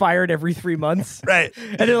coach fired every 3 months. Right.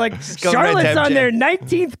 And they're like, Charlotte's on their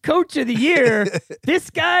 19th coach of the year.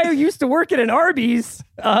 This guy who used to work at an Arby's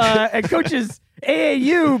and coaches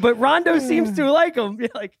AAU, but Rondo seems to like him.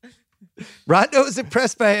 Like, Rondo was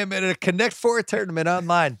impressed by him at a Connect 4 tournament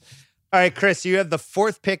online. All right, Chris, you have the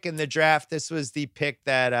 4th pick in the draft. This was the pick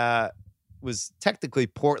that was technically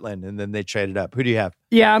Portland, and then they traded up. Who do you have?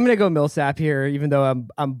 Yeah, I'm gonna go Millsap here, even though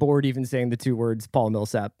I'm bored even saying the 2 words Paul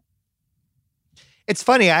Millsap. It's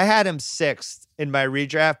funny. I had him 6th in my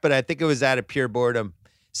redraft, but I think it was out of pure boredom.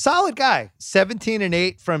 Solid guy.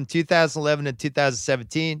 17-8 from 2011 to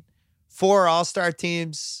 2017. 4 All-Star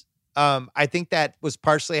teams. I think that was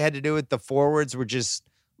partially had to do with the forwards were just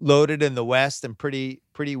loaded in the West and pretty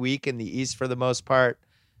weak in the East for the most part.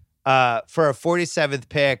 For a 47th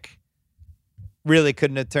pick, really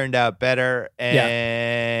couldn't have turned out better.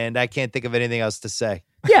 And I can't think of anything else to say.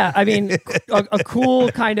 Yeah, I mean, a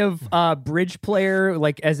cool kind of bridge player,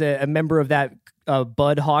 like as a member of that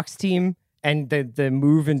Bud Hawks team, and the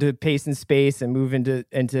move into pace and space and move into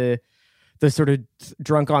the sort of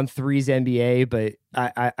drunk on threes NBA. But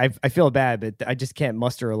I feel bad, but I just can't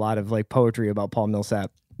muster a lot of like poetry about Paul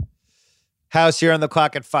Millsap. House, you're on the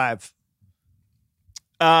clock at 5.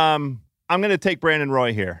 I'm going to take Brandon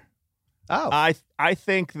Roy here. Oh, I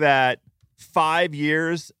think that 5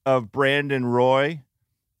 years of Brandon Roy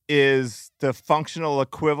is the functional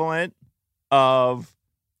equivalent of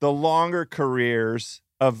the longer careers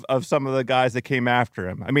of some of the guys that came after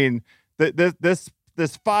him. I mean, this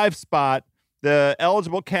 5 spot, the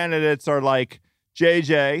eligible candidates are like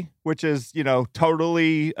JJ, which is,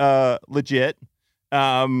 totally legit.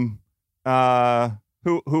 Who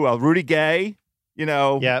else? Rudy Gay,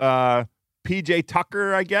 PJ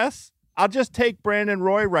Tucker, I guess. I'll just take Brandon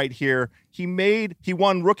Roy right here. He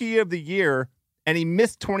won Rookie of the Year, and he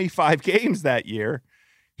missed 25 games that year.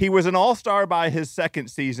 He was an all-star by his 2nd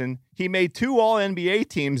season. He made 2 All-NBA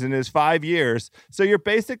teams in his 5 years. So you're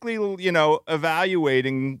basically,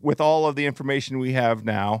 evaluating with all of the information we have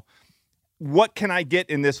now, what can I get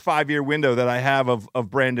in this 5-year window that I have of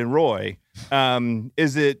Brandon Roy?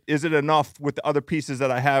 Is it enough with the other pieces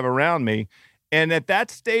that I have around me? And at that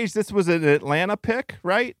stage, this was an Atlanta pick,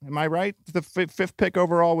 right? Am I right? The 5th pick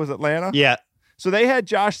overall was Atlanta? yeah. So they had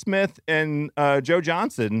Josh Smith and Joe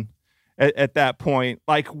Johnson at that point.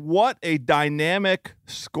 Like, what a dynamic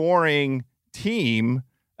scoring team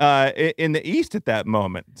in the East at that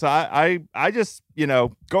moment. So I just,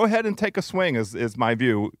 go ahead and take a swing is my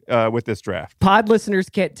view with this draft. Pod listeners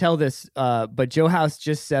can't tell this, but Joe House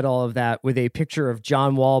just said all of that with a picture of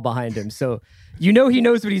John Wall behind him. So he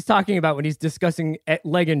knows what he's talking about when he's discussing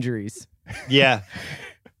leg injuries. Yeah.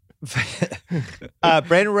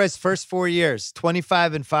 Brandon Roy's first 4 years,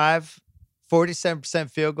 25-5,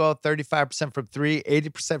 47% field goal, 35% from 3,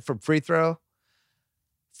 80% from free throw.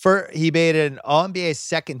 He made an All-NBA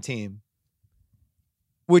 2nd team,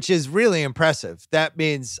 which is really impressive. That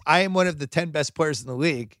means I am one of the 10 best players in the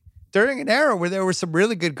league during an era where there were some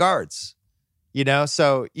really good guards.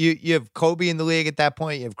 So you have Kobe in the league at that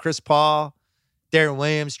point. You have Chris Paul, Darren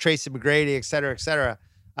Williams, Tracy McGrady, et cetera, et cetera.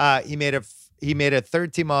 He made a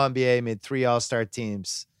 3rd team All-NBA, made 3 All-Star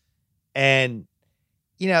teams. And,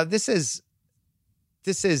 this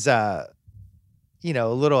is a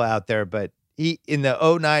little out there, but in the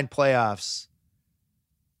 2009 playoffs,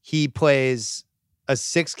 he plays a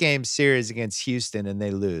 6-game series against Houston and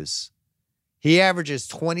they lose. He averages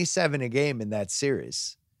 27 a game in that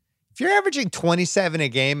series. If you're averaging 27 a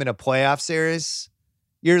game in a playoff series,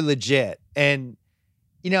 you're legit. And,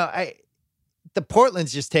 the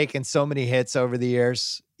Portland's just taken so many hits over the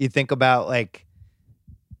years. You think about like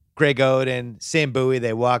Greg Oden, Sam Bowie,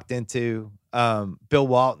 they walked into, Bill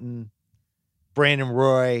Walton, Brandon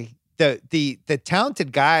Roy, the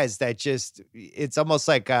talented guys that just, it's almost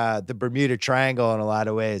like the Bermuda Triangle in a lot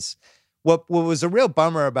of ways. What was a real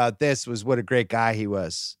bummer about this was what a great guy he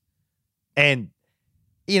was. And,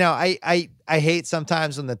 I hate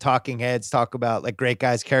sometimes when the talking heads talk about like great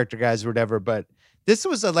guys, character guys, or whatever, but this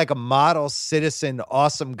was like a model citizen,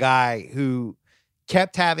 awesome guy who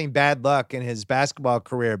kept having bad luck in his basketball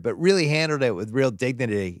career, but really handled it with real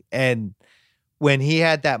dignity. And when he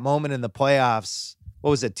had that moment in the playoffs,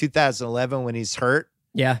 what was it, 2011 when he's hurt?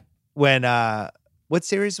 Yeah. When, what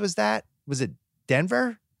series was that? Was it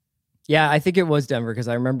Denver? Yeah, I think it was Denver because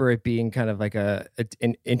I remember it being kind of like an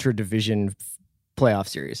intra-division playoff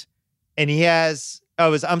series. And he has, it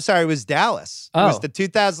was Dallas. It was the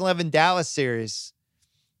 2011 Dallas series.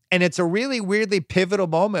 And it's a really weirdly pivotal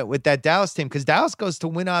moment with that Dallas team because Dallas goes to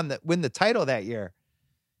win the title that year.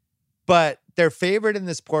 But they're favored in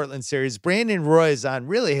this Portland series. Brandon Roy is on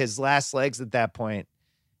really his last legs at that point.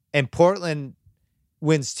 And Portland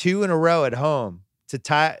wins 2 in a row at home to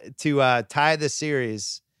tie the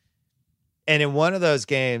series. And in one of those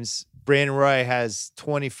games, Brandon Roy has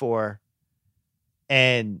 24.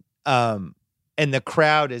 And the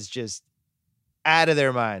crowd is just out of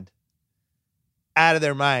their mind. out of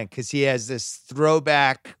their mind because he has this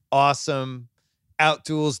throwback, awesome,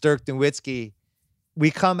 out-duels Dirk Nowitzki.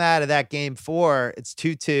 We come out of that game 4, it's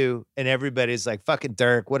 2-2, and everybody's like, fucking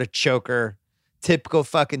Dirk, what a choker. Typical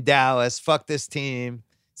fucking Dallas. Fuck this team.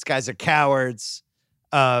 These guys are cowards.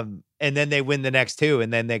 And then they win the next 2,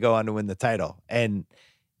 and then they go on to win the title. And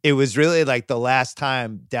it was really like the last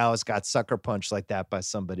time Dallas got sucker punched like that by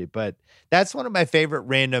somebody. But that's one of my favorite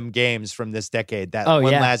random games from this decade. That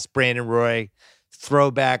last Brandon Roy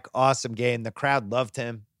throwback, awesome game. The crowd loved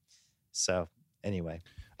him. So anyway,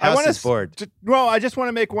 house is bored. Well, I just want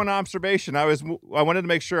to make one observation. I wanted to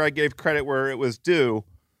make sure I gave credit where it was due.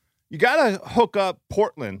 You got to hook up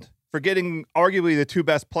Portland for getting arguably the 2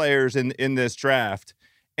 best players in this draft.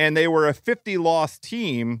 And they were a 50-loss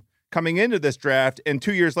team coming into this draft, and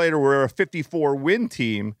 2 years later, we're a 54-win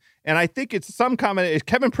team. And I think it's some combination.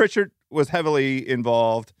 Kevin Pritchard was heavily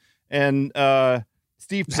involved, and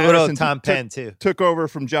Steve Patterson Tom Penn too took over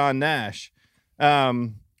from John Nash.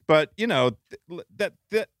 But you know that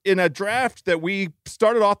in a draft that we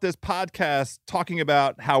started off this podcast talking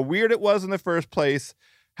about how weird it was in the first place,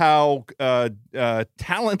 how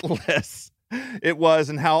talentless it was,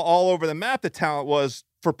 and how all over the map the talent was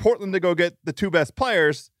for Portland to go get the 2 best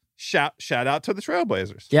players. Shout out to the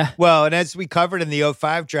Trailblazers. Yeah. Well, and as we covered in the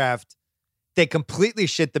 05 draft, they completely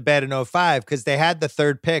shit the bed in 05 because they had the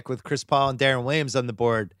 3rd pick with Chris Paul and Darren Williams on the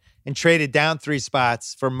board and traded down 3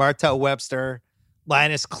 spots for Martell Webster,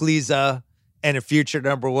 Linus Kliza, and a future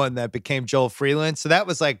number 1 that became Joel Freeland. So that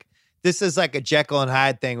was like, this is like a Jekyll and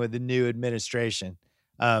Hyde thing with the new administration.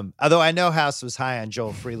 Although I know House was high on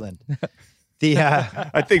Joel Freeland.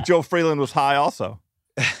 I think Joel Freeland was high also.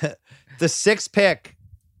 The 6th pick,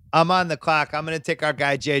 I'm on the clock. I'm going to take our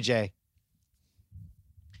guy, JJ.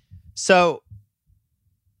 So,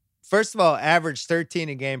 first of all, averaged 13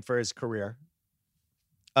 a game for his career.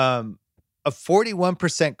 A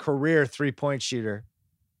 41% career 3-point shooter.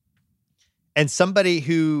 And somebody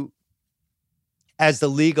who, as the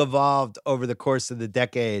league evolved over the course of the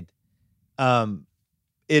decade,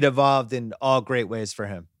 it evolved in all great ways for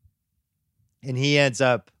him. And he ends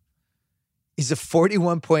up, he's a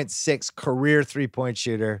 41.6 career 3-point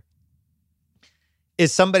shooter.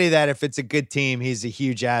 Is somebody that if it's a good team, he's a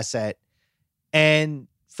huge asset. And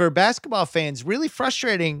for basketball fans, really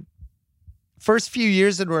frustrating first few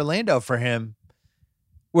years in Orlando for him,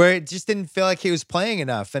 where it just didn't feel like he was playing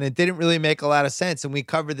enough, and it didn't really make a lot of sense. And we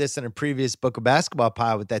covered this in a previous Book of Basketball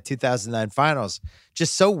pod with that 2009 finals.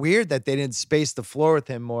 Just so weird that they didn't space the floor with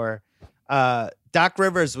him more. Doc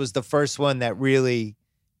Rivers was the first one that really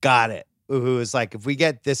got it, who was like, if we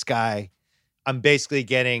get this guy, I'm basically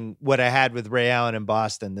getting what I had with Ray Allen in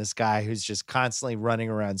Boston, this guy who's just constantly running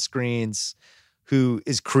around screens, who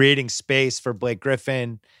is creating space for Blake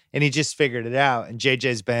Griffin, and he just figured it out. And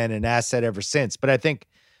JJ's been an asset ever since. But I think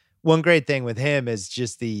one great thing with him is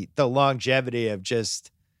just the longevity of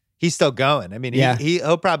just, he's still going. I mean,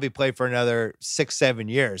 he'll probably play for another 6-7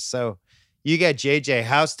 years. So you get JJ.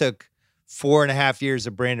 House took 4.5 years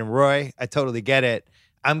of Brandon Roy. I totally get it.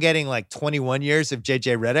 I'm getting like 21 years of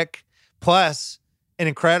JJ Redick, plus an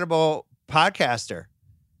incredible podcaster.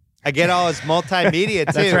 I get all his multimedia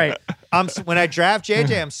too. That's right. When I draft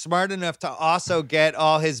JJ, I'm smart enough to also get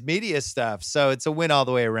all his media stuff. So it's a win all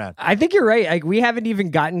the way around. I think you're right. Like, we haven't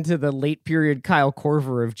even gotten to the late period Kyle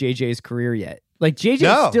Korver of JJ's career yet. Like,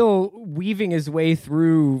 JJ's still weaving his way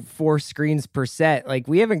through 4 screens per set. Like,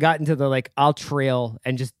 we haven't gotten to the, like, I'll trail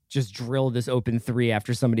and just drill this open 3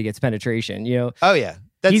 after somebody gets penetration, you know? Oh, yeah.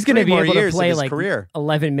 He's going to be able to play like career.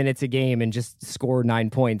 11 minutes a game and just score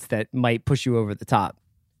 9 points that might push you over the top.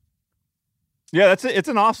 Yeah, it's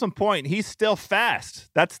an awesome point. He's still fast.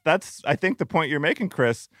 That's I think the point you're making,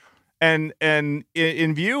 Chris. And in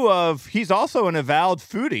view of, he's also an avowed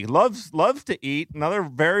foodie. Loves to eat. Another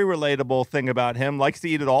very relatable thing about him. Likes to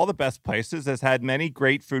eat at all the best places. Has had many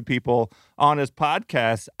great food people on his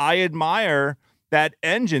podcast. I admire that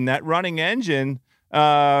engine, that running engine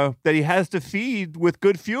that he has to feed with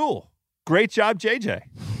good fuel. Great job, JJ.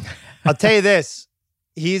 I'll tell you this.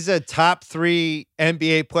 He's a top 3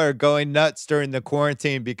 NBA player going nuts during the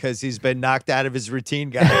quarantine because he's been knocked out of his routine,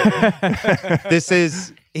 guy.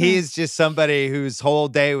 He's just somebody whose whole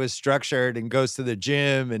day was structured and goes to the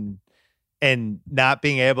gym and not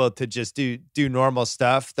being able to just do normal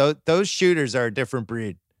stuff. Those shooters are a different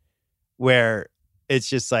breed, where it's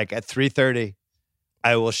just like at 3:30,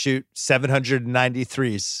 I will shoot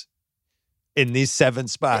 793s in these 7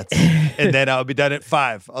 spots, and then I'll be done at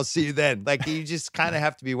 5. I'll see you then. Like, you just kind of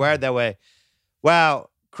have to be wired that way. Wow,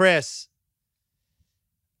 Chris,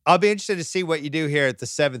 I'll be interested to see what you do here at the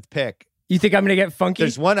 7th pick. You think I'm going to get funky?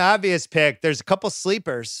 There's one obvious pick. There's a couple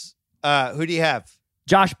sleepers. Who do you have?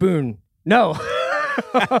 Josh Boone. No.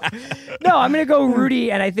 No, I'm going to go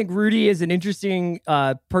Rudy, and I think Rudy is an interesting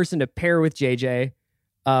person to pair with JJ,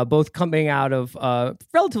 both coming out of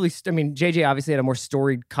relatively, JJ obviously had a more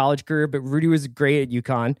storied college career, but Rudy was great at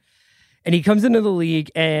UConn. And he comes into the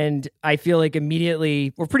league, and I feel like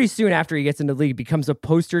immediately, or pretty soon after he gets into the league, becomes a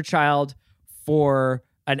poster child for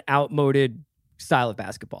an outmoded style of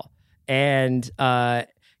basketball. And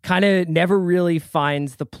kind of never really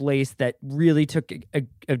finds the place that really took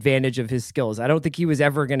advantage of his skills. I don't think he was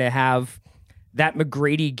ever going to have that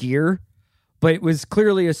McGrady gear, but it was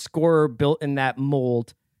clearly a scorer built in that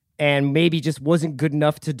mold and maybe just wasn't good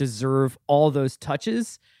enough to deserve all those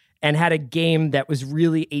touches and had a game that was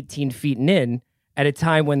really 18 feet and in at a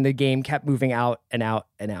time when the game kept moving out and out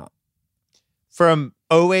and out. From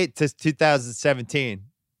 2008 to 2017,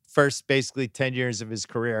 first basically 10 years of his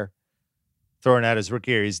career, throwing out his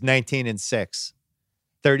rookie year, he's 19-6,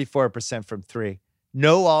 34% from three.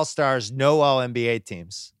 No All-Stars, no All-NBA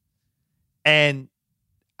teams. And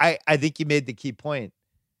I think you made the key point.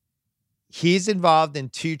 He's involved in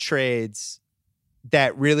two trades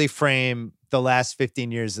that really frame the last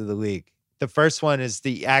 15 years of the league. The first one is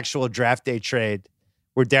the actual draft day trade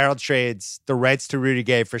where Darryl trades the rights to Rudy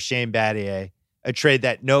Gay for Shane Battier, a trade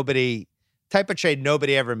that nobody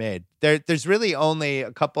ever made. There's really only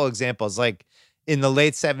a couple examples. Like in the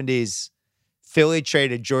late 70s, Philly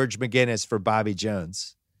traded George McGinnis for Bobby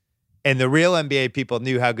Jones. And the real NBA people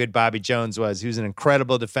knew how good Bobby Jones was. He was an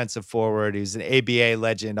incredible defensive forward. He was an ABA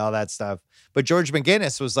legend, all that stuff. But George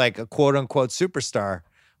McGinnis was like a quote-unquote superstar,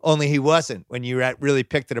 only he wasn't when you really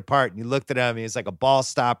picked it apart and you looked at him. He was like a ball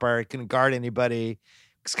stopper. He couldn't guard anybody.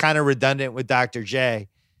 It's kind of redundant with Dr. J.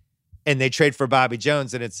 And they trade for Bobby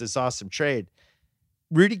Jones, and it's this awesome trade.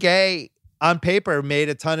 Rudy Gay, on paper, made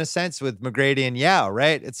a ton of sense with McGrady and Yao,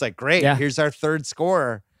 right? It's like, great, Here's our third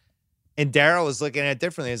scorer. And Darryl was looking at it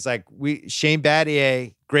differently. It's like, Shane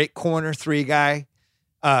Battier, great corner three guy,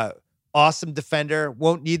 awesome defender,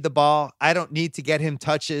 won't need the ball. I don't need to get him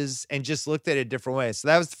touches, and just looked at it a different way. So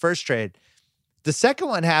that was the first trade. The second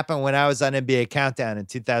one happened when I was on NBA Countdown in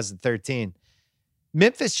 2013.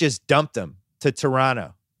 Memphis just dumped him to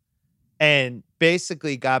Toronto and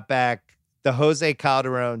basically got back the Jose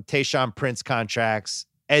Calderon, Tayshaun Prince contracts,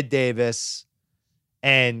 Ed Davis,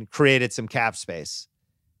 and created some cap space.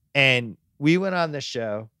 And we went on the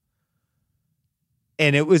show,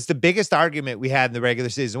 and it was the biggest argument we had in the regular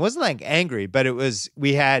season. It wasn't like angry, but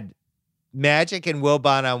we had Magic and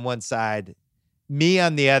Wilbon on one side, me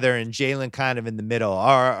on the other, and Jalen kind of in the middle,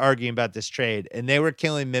 arguing about this trade. And they were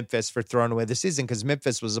killing Memphis for throwing away the season because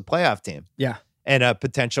Memphis was a playoff team. Yeah. And a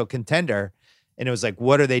potential contender. And it was like,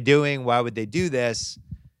 what are they doing? Why would they do this?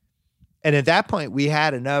 And at that point, we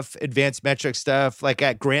had enough advanced metric stuff. Like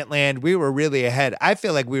at Grantland, we were really ahead. I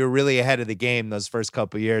feel like we were really ahead of the game those first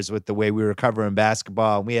couple of years with the way we were covering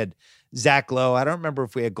basketball. And we had Zach Lowe. I don't remember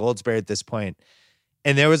if we had Goldsberry at this point.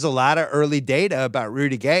 And there was a lot of early data about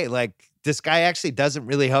Rudy Gay. Like, this guy actually doesn't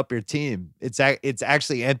really help your team. It's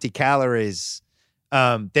actually empty calories.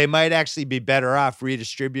 They might actually be better off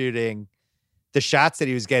redistributing the shots that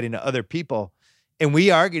he was getting to other people. And we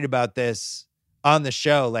argued about this on the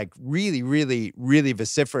show, like really, really, really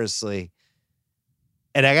vociferously.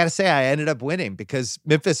 And I got to say, I ended up winning because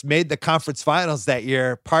Memphis made the conference finals that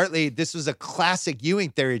year. Partly, this was a classic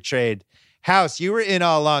Ewing theory trade. House, you were in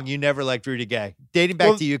all along. You never liked Rudy Gay, dating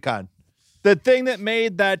back to UConn. The thing that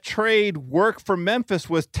made that trade work for Memphis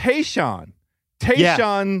was Tayshaun.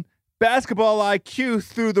 Tayshaun, basketball IQ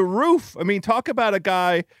through the roof. I mean, talk about a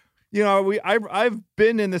guy. You know, I've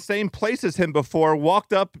been in the same place as him before,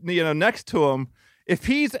 walked up, next to him. If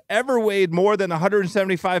he's ever weighed more than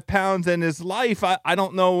 175 pounds in his life, I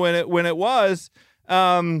don't know when it was.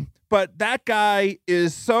 But that guy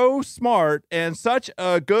is so smart and such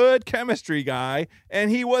a good chemistry guy. And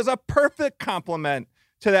he was a perfect complement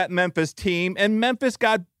to that Memphis team. And Memphis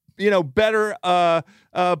got, better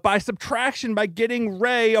by subtraction by getting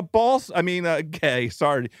Gay, a ball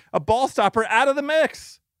stopper out of the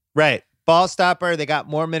mix. Right. Ball stopper. They got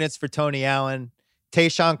more minutes for Tony Allen.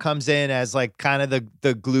 Tayshaun comes in as like kind of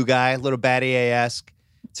the glue guy, a little Battier-esque.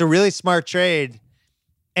 It's a really smart trade.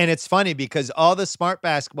 And it's funny because all the smart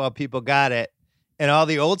basketball people got it. And all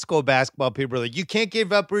the old school basketball people are like, you can't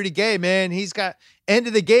give up Rudy Gay, man. He's got end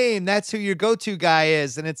of the game. That's who your go-to guy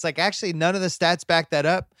is. And it's like, actually, none of the stats back that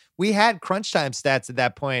up. We had crunch time stats at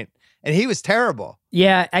that point, and he was terrible.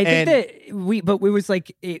 Yeah, I think it was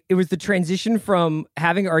like, it was the transition from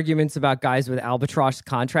having arguments about guys with albatross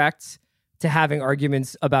contracts to having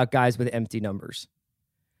arguments about guys with empty numbers.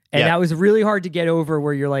 And that was really hard to get over,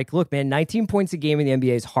 where you're like, look, man, 19 points a game in the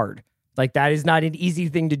NBA is hard. Like, that is not an easy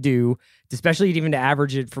thing to do, especially even to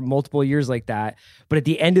average it for multiple years like that. But at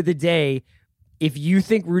the end of the day, if you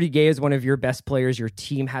think Rudy Gay is one of your best players, your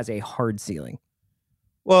team has a hard ceiling.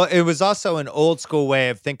 Well, it was also an old school way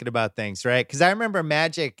of thinking about things, right? Because I remember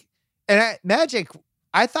Magic,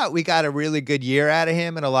 I thought we got a really good year out of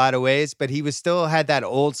him in a lot of ways, but he was still had that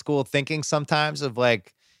old school thinking sometimes of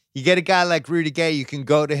like, you get a guy like Rudy Gay, you can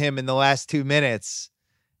go to him in the last 2 minutes.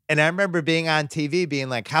 And I remember being on TV being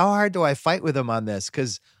like, how hard do I fight with him on this?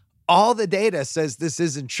 Because all the data says this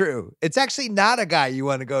isn't true. It's actually not a guy you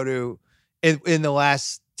want to go to in the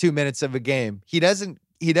last 2 minutes of a game. He doesn't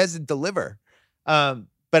deliver.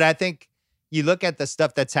 But I think you look at the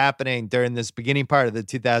stuff that's happening during this beginning part of the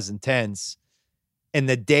 2010s, and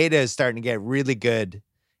the data is starting to get really good.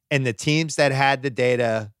 And the teams that had the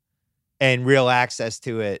data and real access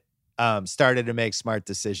to it started to make smart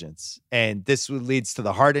decisions. And this leads to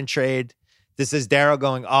the Harden trade. This is Daryl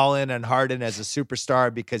going all in on Harden as a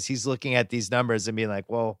superstar because he's looking at these numbers and being like,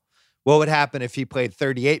 well, what would happen if he played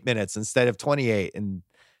 38 minutes instead of 28? And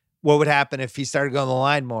what would happen if he started going the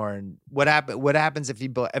line more? And what happens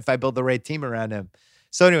if I build the right team around him?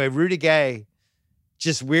 So anyway, Rudy Gay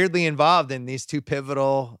just weirdly involved in these two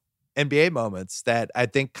pivotal NBA moments that I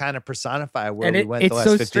think kind of personify where we went the last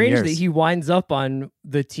 15 years. It's so strange that he winds up on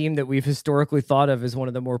the team that we've historically thought of as one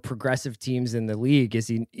of the more progressive teams in the league.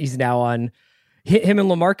 He's now on, him and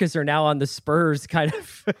LaMarcus are now on the Spurs kind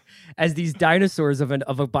of as these dinosaurs of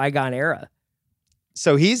a bygone era.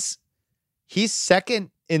 So he's second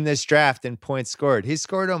in this draft in points scored. He's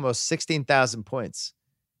scored almost 16,000 points,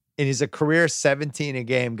 and he's a career 17 a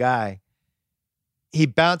game guy. He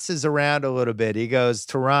bounces around a little bit. He goes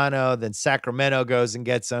Toronto, then Sacramento goes and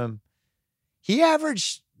gets him. He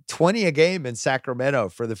averaged 20 a game in Sacramento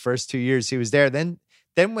for the first 2 years he was there. Then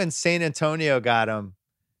when San Antonio got him,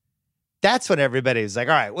 that's when everybody was like,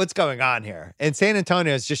 all right, what's going on here? And San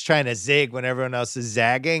Antonio is just trying to zig when everyone else is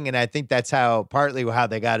zagging. And I think that's partly how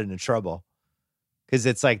they got into trouble. Because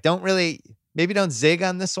it's like, maybe don't zig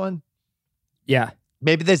on this one. Yeah.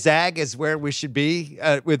 Maybe the zag is where we should be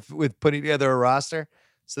with putting together a roster.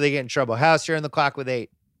 So they get in trouble. House, you're in the clock with 8.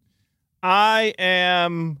 I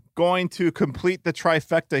am going to complete the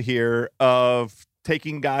trifecta here of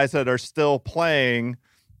taking guys that are still playing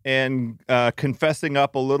and confessing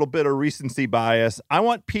up a little bit of recency bias. I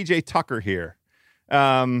want PJ Tucker here.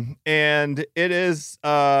 And it is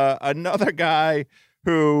another guy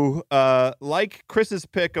who, like Chris's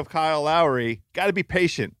pick of Kyle Lowry, got to be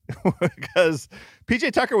patient because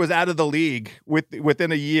PJ Tucker was out of the league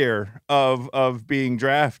within a year of being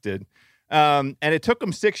drafted. And it took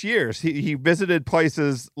him 6 years. He visited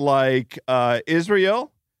places like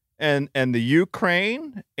Israel and the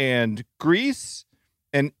Ukraine and Greece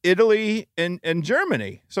and Italy and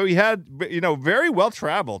Germany. So he had, very well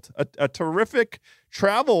traveled, a terrific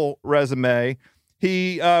travel resume.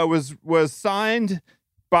 He was signed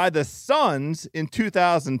by the Suns in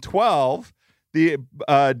 2012, the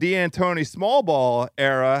D'Antoni small ball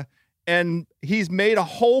era, and he's made a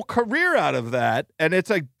whole career out of that. And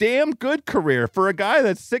it's a damn good career for a guy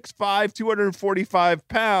that's 6'5", 245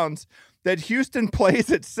 pounds, that Houston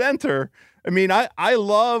plays at center. I mean, I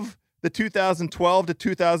love the 2012 to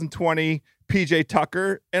 2020 PJ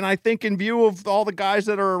Tucker, and I think in view of all the guys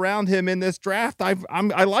that are around him in this draft, I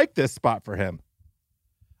like this spot for him.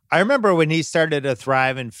 I remember when he started to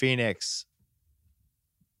thrive in Phoenix,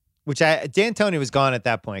 D'Antoni was gone at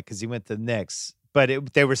that point because he went to the Knicks,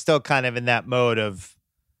 but they were still kind of in that mode of,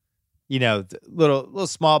 little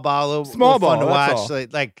small ball, little fun to watch.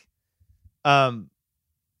 And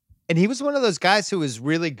he was one of those guys who was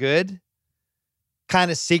really good,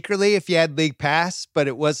 kind of secretly if you had league pass, but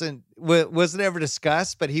it wasn't ever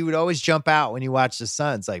discussed. But he would always jump out when you watch the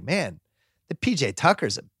Suns. Like, man, the PJ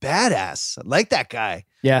Tucker's a badass. I like that guy.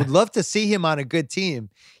 Yeah. Would love to see him on a good team.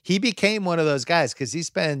 He became one of those guys because he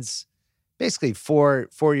spends basically four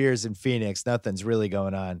years in Phoenix. Nothing's really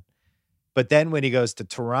going on. But then when he goes to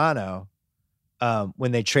Toronto,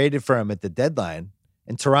 when they traded for him at the deadline,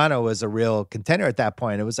 and Toronto was a real contender at that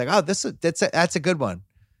point, it was like, oh, that's a good one.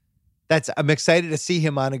 I'm excited to see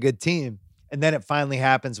him on a good team. And then it finally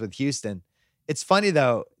happens with Houston. It's funny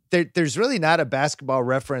though, there's really not a basketball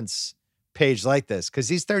reference page like this because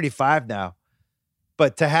he's 35 now.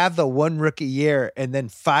 But to have the one rookie year and then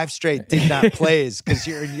 5 straight did not plays because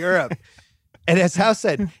you're in Europe. And as House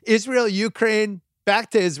said, Israel, Ukraine, back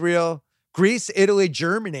to Israel, Greece, Italy,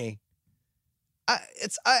 Germany.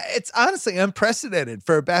 It's honestly unprecedented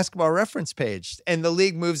for a basketball reference page. And the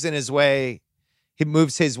league moves in his way he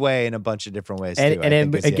moves his way in a bunch of different ways. And, too,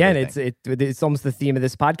 and again, it's almost the theme of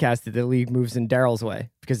this podcast that the league moves in Daryl's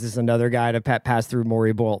way, because there's another guy to pass through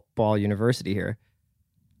Maury Ball University here.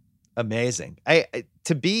 Amazing. I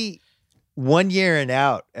to be 1 year and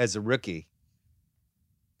out as a rookie.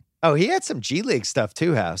 Oh, he had some G League stuff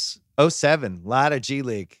too, House. 07, a lot of G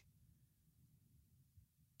League.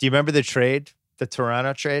 Do you remember the trade, the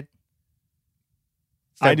Toronto trade?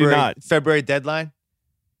 I do not. February deadline.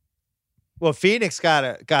 Well, Phoenix got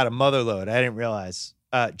a motherload. I didn't realize.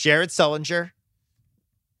 Jared Sullinger,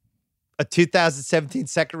 a 2017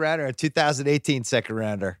 second rounder, a 2018 second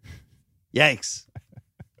rounder. Yikes.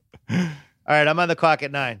 All right, I'm on the clock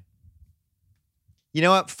at 9. You know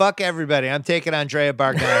what? Fuck everybody. I'm taking Andrea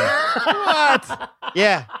Bargnani. What?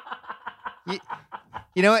 Yeah.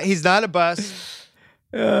 You know what? He's not a bust.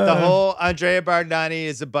 The whole Andrea Bargnani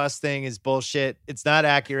is a bust thing is bullshit. It's not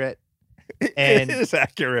accurate. And it is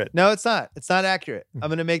accurate. No, it's not. It's not accurate. I'm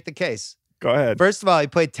going to make the case. Go ahead. First of all, he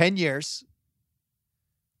played 10 years.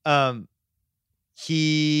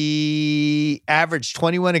 He averaged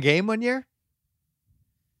 21 a game 1 year.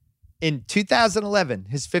 In 2011,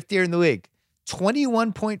 his 5th year in the league,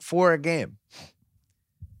 21.4 a game.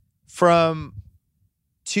 From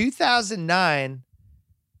 2009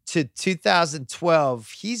 to 2012,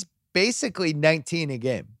 he's basically 19 a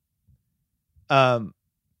game.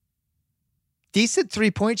 Decent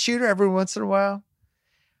 3-point shooter every once in a while.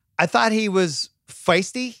 I thought he was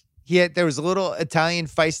feisty. There was a little Italian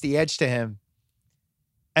feisty edge to him.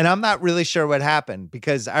 And I'm not really sure what happened,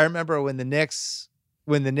 because I remember when the Knicks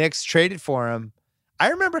traded for him, I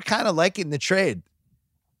remember kind of liking the trade,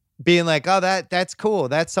 being like, oh, that's cool.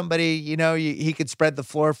 That's somebody, he could spread the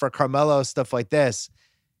floor for Carmelo, stuff like this.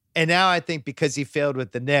 And now I think because he failed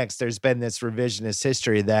with the Knicks, there's been this revisionist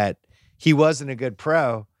history that he wasn't a good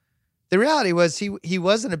pro. The reality was he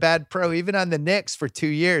wasn't a bad pro. Even on the Knicks for 2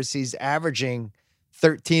 years, he's averaging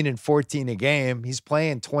 13 and 14 a game. He's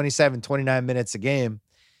playing 27, 29 minutes a game.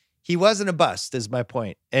 He wasn't a bust, is my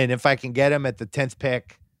point. And if I can get him at the 10th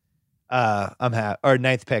pick, I'm happy, or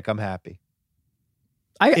 9th pick, I'm happy.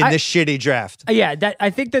 In this shitty draft. Yeah, I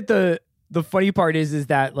think that the funny part is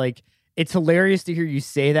that, like, it's hilarious to hear you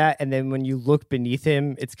say that, and then when you look beneath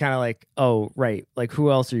him, it's kind of like, oh, right, like,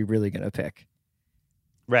 who else are you really going to pick?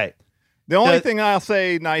 Right. The only thing I'll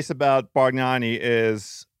say nice about Bargnani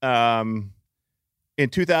is in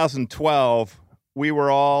 2012, we were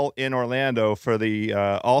all in Orlando for the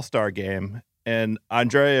All-Star game, and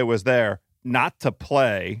Andrea was there, not to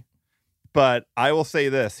play, but I will say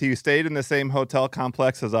this. He stayed in the same hotel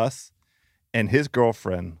complex as us, and his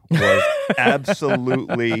girlfriend was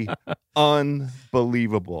absolutely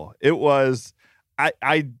unbelievable. It was...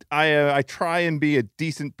 I try and be a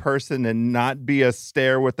decent person and not be a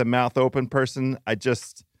stare with the mouth open person.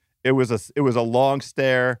 It was a long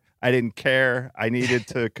stare. I didn't care. I needed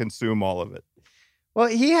to consume all of it. Well,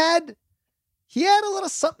 he had a little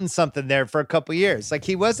something there for a couple years. Like,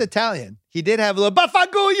 he was Italian. He did have a little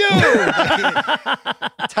Bafaguyu,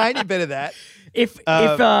 tiny bit of that. If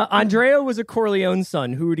Andrea was a Corleone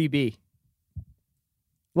son, who would he be?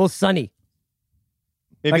 Little Sonny.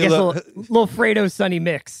 Maybe I guess a little Fredo Sonny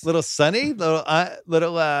mix. Little Sonny? Little.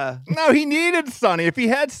 No, he needed Sonny. If he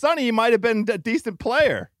had Sonny, he might have been a decent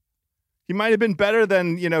player. He might have been better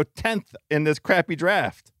than, 10th in this crappy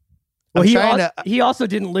draft. Well, he also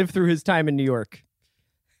didn't live through his time in New York.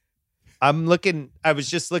 I was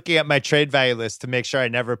just looking at my trade value list to make sure I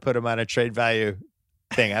never put him on a trade value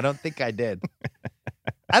thing. I don't think I did.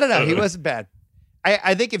 I don't know. He wasn't bad.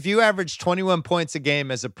 I think if you average 21 points a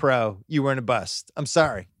game as a pro, you weren't a bust. I'm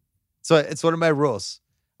sorry. So it's one of my rules.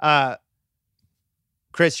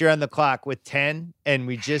 Chris, you're on the clock with 10, and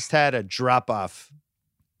we just had a drop off.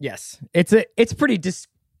 Yes, it's pretty.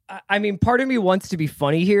 I mean, part of me wants to be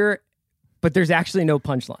funny here, but there's actually no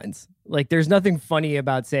punchlines. Like, there's nothing funny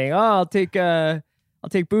about saying, "Oh, I'll take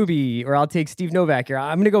Booby," or "I'll take Steve Novak here."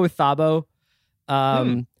 I'm going to go with Thabo.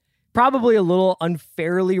 Probably a little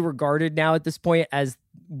unfairly regarded now at this point as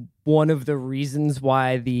one of the reasons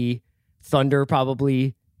why the Thunder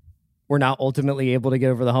probably were not ultimately able to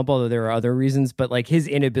get over the hump, although there are other reasons. But, like, his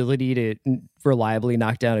inability to reliably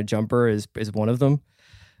knock down a jumper is one of them.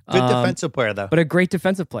 Good defensive player, though. But a great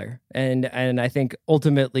defensive player. And I think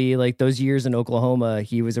ultimately, like, those years in Oklahoma,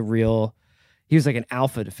 he was like an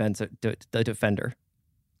alpha defender.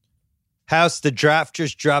 House, the draft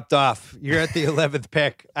just dropped off. You're at the 11th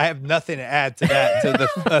pick. I have nothing to add to that, to the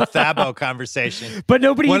Thabo conversation. But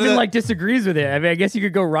nobody disagrees with it. I mean, I guess you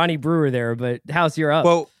could go Ronnie Brewer there, but House, you're up.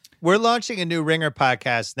 Well, we're launching a new Ringer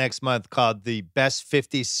podcast next month called The Best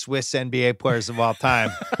 50 Swiss NBA Players of All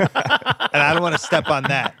Time. And I don't want to step on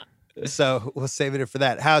that. So we'll save it for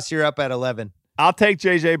that. House, you're up at 11. I'll take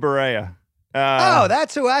JJ Barea.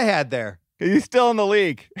 That's who I had there. He's still in the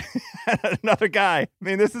league. Another guy. I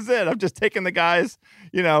mean, this is it. I'm just taking the guys,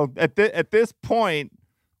 at this point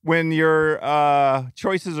when your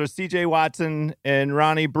choices are CJ Watson and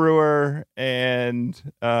Ronnie Brewer and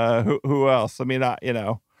who else? I mean, I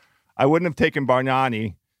wouldn't have taken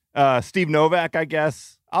Bargnani. Steve Novak, I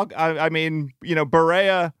guess.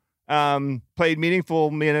 Barea played meaningful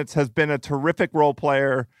minutes, has been a terrific role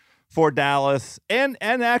player for Dallas, and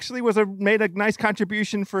actually made a nice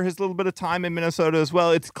contribution for his little bit of time in Minnesota as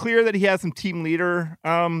well. It's clear that he has some team leader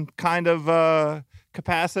kind of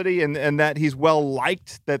capacity, and that he's well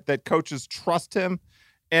liked, that coaches trust him.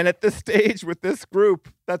 And at this stage with this group,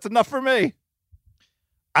 that's enough for me.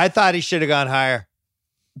 I thought he should have gone higher.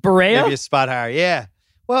 Barea? Maybe a spot higher. Yeah.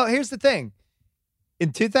 Well, here's the thing.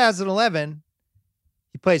 In 2011,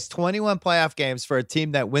 he plays 21 playoff games for a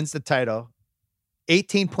team that wins the title,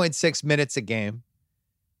 18.6 minutes a game,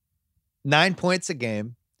 9 points a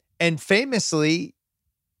game, and famously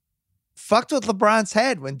fucked with LeBron's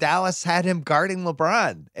head when Dallas had him guarding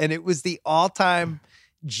LeBron. And it was the all-time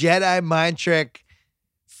Jedi mind trick.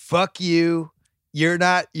 Fuck you. You're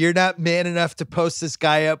not man enough to post this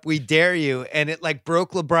guy up. We dare you. And it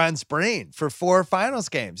broke LeBron's brain for 4 finals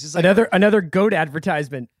games. He's like, another GOAT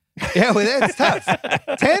advertisement. Yeah, well, that's tough. 10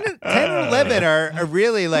 and 11 are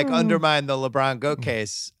really undermine the LeBron GOAT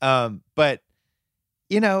case. But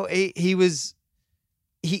he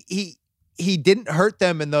didn't hurt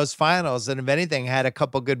them in those finals, and if anything, had a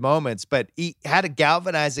couple good moments. But he had a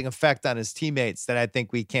galvanizing effect on his teammates that I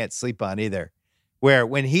think we can't sleep on either. Where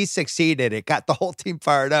when he succeeded, it got the whole team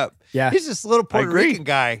fired up. Yeah, he's this little Puerto Rican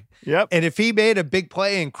guy. Yep. And if he made a big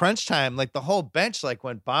play in crunch time, the whole bench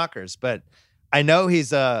went bonkers. But I know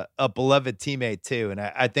he's a beloved teammate too. And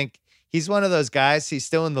I think he's one of those guys. He's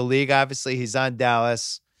still in the league. Obviously, he's on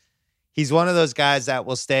Dallas. He's one of those guys that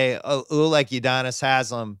will stay a little like Udonis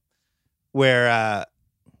Haslem, where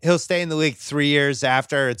he'll stay in the league 3 years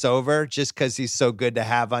after it's over just because he's so good to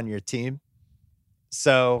have on your team.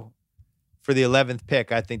 So for the 11th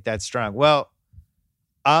pick, I think that's strong. Well,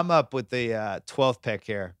 I'm up with the 12th pick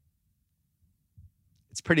here.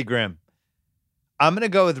 It's pretty grim. I'm going to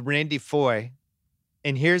go with Randy Foye,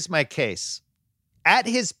 and here's my case. At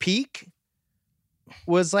his peak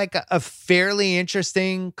was a fairly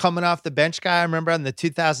interesting coming off the bench guy. I remember on the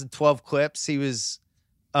 2012 clips, he was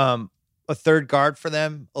a third guard for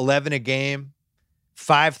them, 11 a game,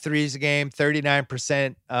 5 threes a game,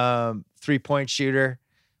 39% three-point shooter.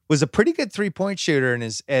 Was a pretty good three-point shooter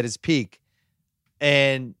at his peak.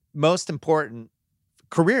 And most important,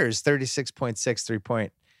 career is 36.6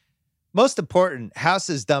 3-point. Most important,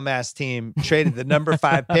 House's dumbass team traded the number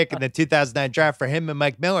 5 pick in the 2009 draft for him and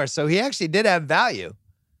Mike Miller. So he actually did have value.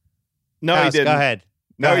 No, House, he didn't. Go ahead.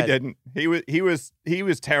 He didn't. He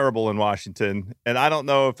was terrible in Washington. And I don't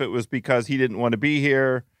know if it was because he didn't want to be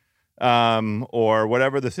here or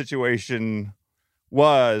whatever the situation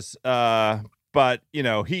was. But,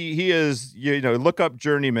 he is, look up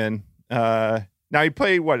journeyman. Now he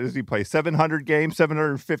played, what does he play? 700 games,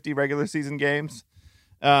 750 regular season games.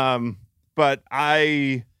 But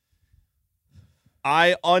I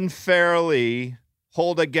unfairly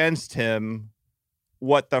hold against him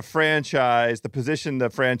what the position the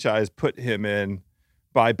franchise put him in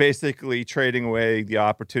by basically trading away the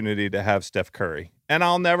opportunity to have Steph Curry. And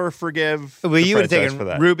I'll never forgive Well, you would have taken for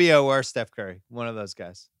that. Rubio or Steph Curry, one of those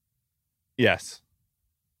guys. Yes.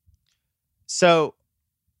 So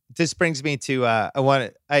this brings me to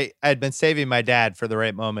I had been saving my dad for the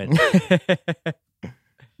right moment.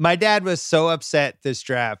 My dad was so upset this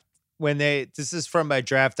draft this is from my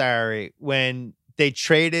draft diary, when they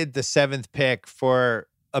traded the 7th pick for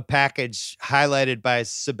a package highlighted by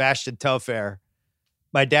Sebastian Telfair.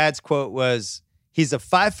 My dad's quote was, "He's a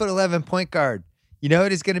 5'11" point guard. You know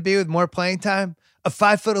what he's going to be with more playing time? A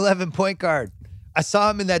 5'11" point guard." I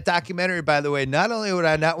saw him in that documentary, by the way. Not only would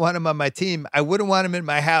I not want him on my team, I wouldn't want him in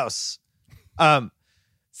my house.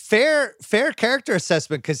 Fair character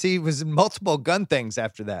assessment, because he was in multiple gun things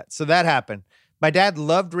after that. So that happened. My dad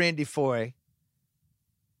loved Randy Foye.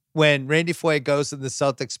 When Randy Foye goes in the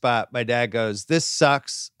Celtics spot, my dad goes, "This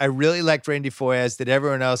sucks. I really liked Randy Foye, as did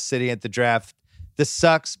everyone else sitting at the draft. This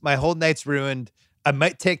sucks. My whole night's ruined. I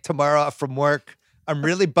might take tomorrow off from work. I'm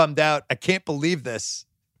really bummed out. I can't believe this."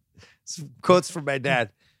 Some quotes from my dad.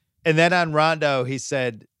 And then on Rondo, he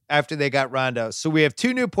said, after they got Rondo, "So we have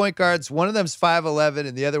 2 new point guards. One of them's 5'11"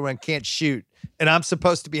 and the other one can't shoot. And I'm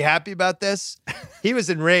supposed to be happy about this?" He was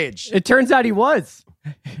enraged. It turns out he was.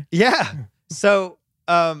 Yeah. So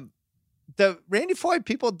the the Randy Foye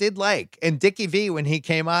people did like, and Dickie V, when he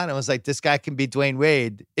came on and was like, this guy can be Dwayne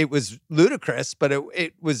Wade, it was ludicrous, but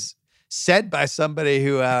it was said by somebody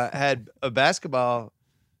who had a basketball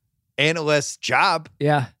analyst job.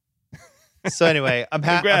 Yeah. So anyway, I'm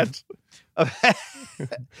happy.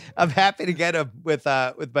 I'm happy to get him with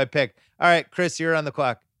my pick. All right, Chris, you're on the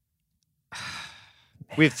clock.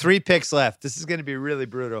 We have 3 picks left. This is going to be really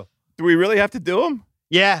brutal. Do we really have to do them?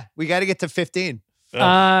 Yeah, we got to get to 15.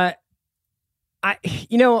 I'm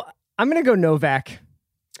going to go Novak.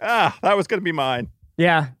 That was going to be mine.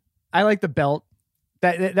 Yeah. I like the belt.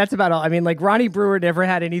 That's about all. I mean, like Ronnie Brewer never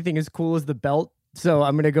had anything as cool as the belt. So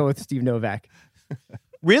I'm going to go with Steve Novak.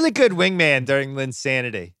 Really good wingman during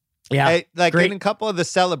Linsanity. Yeah. In a couple of the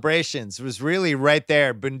celebrations, it was really right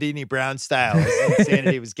there, Bundini Brown style, as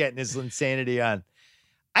Linsanity was getting his Linsanity on.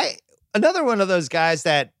 Another one of those guys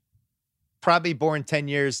that probably born 10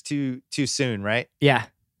 years too soon, right? Yeah.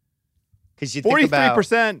 Because you think about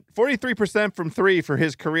 43% from 3 for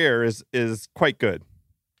his career is quite good.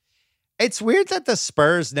 It's weird that the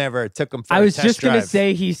Spurs never took him for I a was test just going to drive.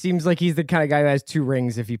 say he seems like he's the kind of guy who has 2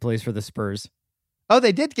 rings if he plays for the Spurs. Oh,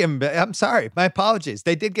 they did give him. I'm sorry. My apologies.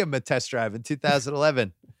 They did give him a test drive in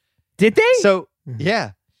 2011. Did they? So,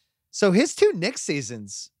 yeah. So his 2 Knicks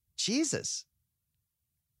seasons, Jesus.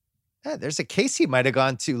 Yeah, there's a case he might have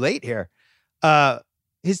gone too late here.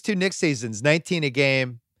 His 2 Knicks seasons, 19 a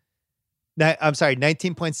game.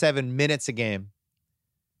 19.7 minutes a game.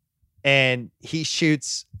 And he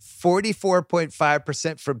shoots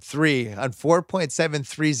 44.5% from 3 on 4.7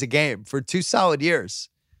 threes a game for 2 solid years.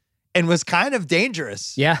 And was kind of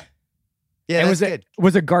dangerous. Yeah. Yeah, and that's good.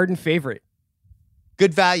 Was a Garden favorite.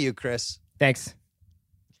 Good value, Chris. Thanks.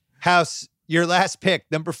 House, your last pick,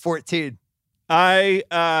 number 14. I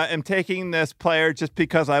am taking this player just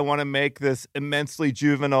because I want to make this immensely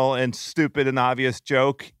juvenile and stupid and obvious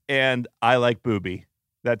joke, and I like Booby.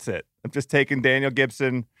 That's it. I'm just taking Daniel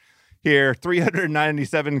Gibson here.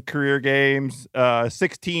 397 career games,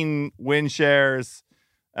 16 win shares.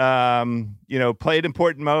 Played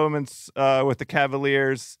important moments with the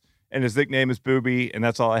Cavaliers, and his nickname is Booby, and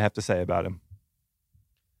that's all I have to say about him.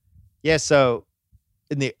 Yeah, so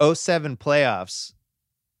in the 07 playoffs,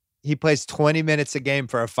 he plays 20 minutes a game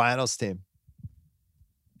for our finals team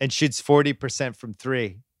and shoots 40% from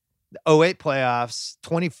 3. The 08 playoffs,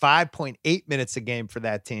 25.8 minutes a game for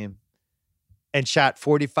that team and shot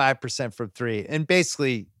 45% from 3 and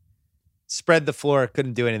basically spread the floor,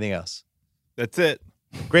 couldn't do anything else. That's it.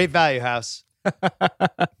 Great value, House.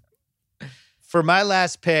 For my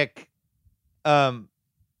last pick, I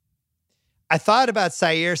thought about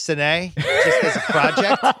Sayer Sane just as a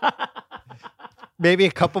project. Maybe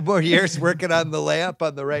a couple more years working on the layup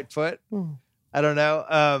on the right foot. I don't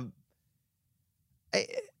know.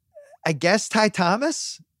 I guess Ty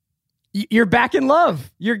Thomas. You're back in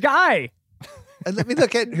love. Your guy. And let me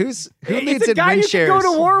look at who leads It's a in guy win you shares. can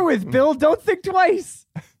go to war with, Bill. Don't think twice.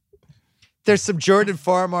 There's some Jordan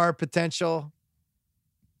Farmar potential.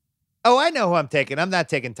 Oh, I know who I'm taking. I'm not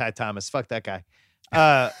taking Ty Thomas. Fuck that guy.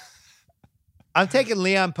 I'm taking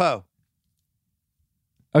Leon Poe.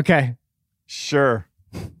 Okay. Sure.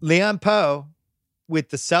 Leon Poe with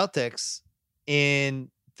the Celtics in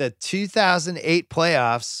the 2008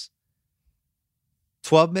 playoffs,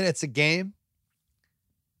 12 minutes a game,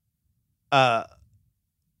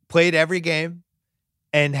 played every game,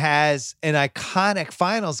 and has an iconic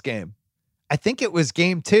finals game. I think it was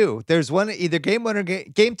game 2. There's one, either game 1 or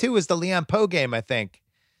game 2 was the Leon Poe game, I think,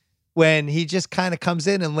 when he just kind of comes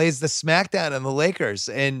in and lays the smackdown on the Lakers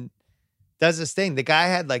and does his thing. The guy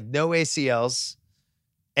had like no ACLs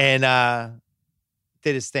and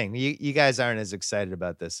did his thing. You guys aren't as excited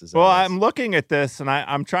about this as well. I was. I'm looking at this and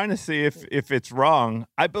I'm trying to see if it's wrong.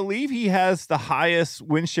 I believe he has the highest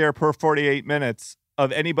win share per 48 minutes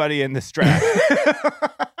of anybody in this draft.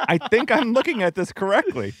 I think I'm looking at this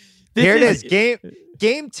correctly. Here it is.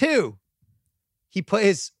 Game 2. He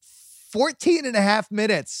plays 14 and a half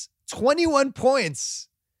minutes, 21 points,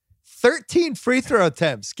 13 free throw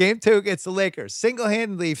attempts. Game 2 against the Lakers.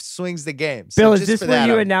 Single-handedly swings the game. So Bill, is just this for where that,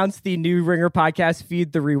 you announced the new Ringer podcast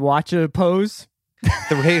feed, the Rewatcha pose?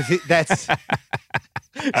 That's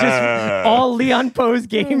Just all Leon Poe's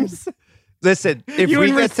games. listen. If You we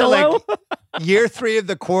and get to like Russillo? year 3 of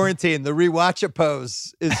the quarantine, the Rewatcha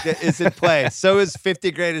pose is in play. So is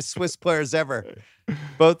 50 greatest Swiss players ever.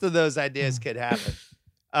 Both of those ideas could happen.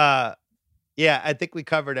 Yeah, I think we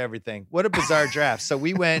covered everything. What a bizarre draft. So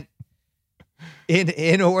we went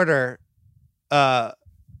in order.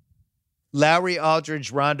 Lowry,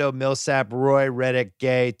 Aldridge, Rondo, Millsap, Roy, Redick,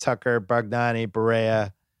 Gay, Tucker, Bogdani,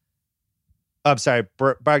 Barea. I'm sorry,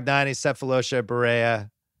 Bogdani, Cephalosha, Barea,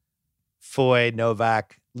 Foy,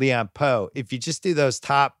 Novak, Leon Poe. If you just do those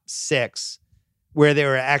top 6 where they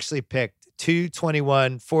were actually picked 2,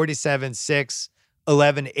 21, 47, 6,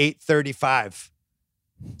 11, 8, 35.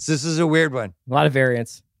 So this is a weird one. A lot of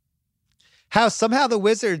variance. How somehow the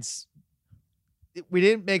Wizards, we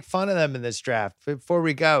didn't make fun of them in this draft. Before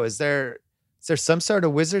we go, is there some sort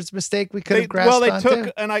of Wizards mistake we could have grasped onto? Well, they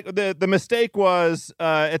took, and the mistake was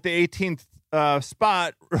at the 18th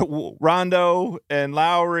spot, Rondo and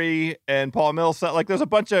Lowry and Paul Millsap. Like, there's a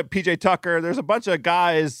bunch of PJ Tucker. There's a bunch of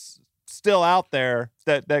guys still out there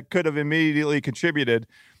that could have immediately contributed.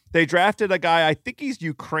 They drafted a guy, I think he's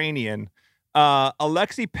Ukrainian,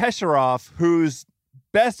 Alexei Pesharov, whose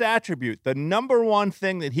best attribute, the number one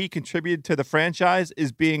thing that he contributed to the franchise,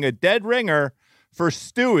 is being a dead ringer for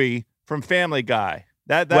Stewie from Family Guy.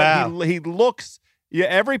 Wow. He looks,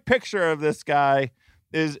 every picture of this guy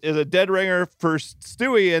is a dead ringer for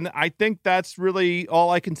Stewie, and I think that's really all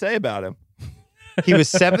I can say about him. He was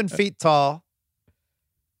 7 feet tall.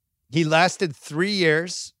 He lasted 3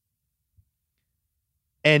 years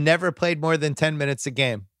and never played more than 10 minutes a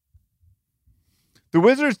game. The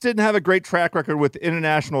Wizards didn't have a great track record with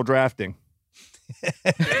international drafting. To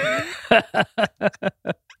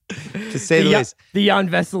say the least. The Jan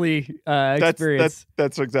Vesely experience.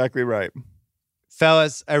 That's exactly right.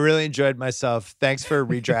 Fellas, I really enjoyed myself. Thanks for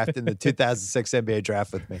redrafting the 2006 NBA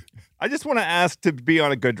draft with me. I just want to ask to be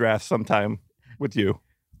on a good draft sometime with you. You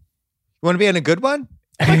want to be on a good one?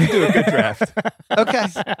 I'd like to do a good draft. Okay.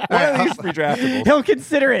 One of these redraftables. He'll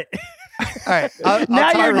consider it. All right. I'll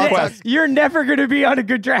Now you're never going to be on a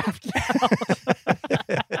good draft.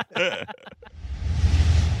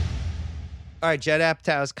 All right, Judd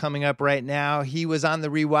Apatow is coming up right now. He was on the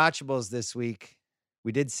Rewatchables this week.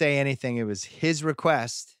 We did say anything. It was his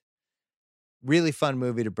request. Really fun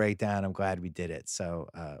movie to break down. I'm glad we did it. So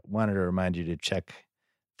wanted to remind you to check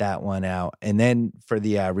that one out. And then for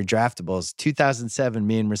the Redraftables, 2007,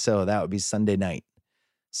 me and Rosillo, that would be Sunday night.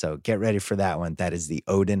 So get ready for that one. That is the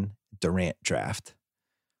Odin Durant draft.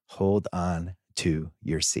 Hold on to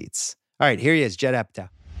your seats. All right, here he is, Judd Apatow.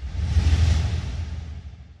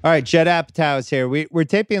 All right, Judd Apatow is here. We're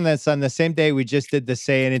taping this on the same day we just did the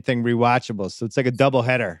Say Anything Rewatchables. So it's like a double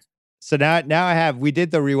header. So now we did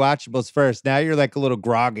the Rewatchables first. Now you're like a little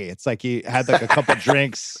groggy. It's like you had like a couple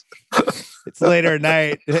drinks. It's later at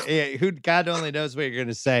night. God only knows what you're going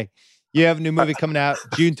to say. You have a new movie coming out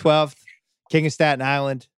June 12th, King of Staten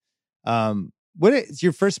Island. What is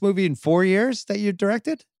your first movie in 4 years that you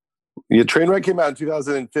directed? Yeah, Trainwreck came out in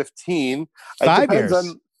 2015. 5 it depends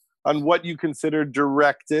years. On what you consider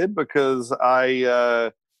directed, because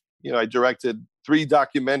I directed 3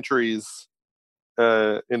 documentaries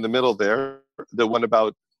in the middle there. The one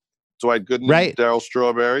about Dwight Gooden, Right. Darryl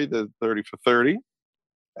Strawberry, the 30 for 30,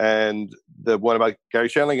 and the one about Gary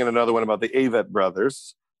Shandling, and another one about the Avett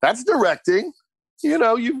brothers. That's directing. You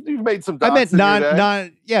know, you've made some docs. I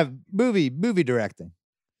meant movie directing.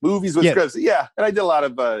 Movies with scripts. Yeah. And I did a lot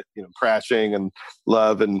of Crashing and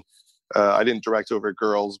Love, and I didn't direct over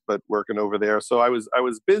Girls, but working over there. So I was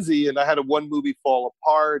busy, and I had one movie fall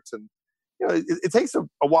apart, and it takes a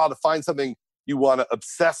while to find something you want to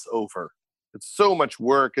obsess over. It's so much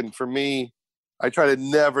work, and for me, I try to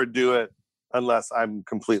never do it unless I'm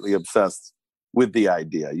completely obsessed with the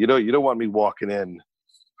idea. You don't want me walking in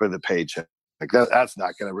for the paycheck. Like that's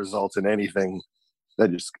not going to result in anything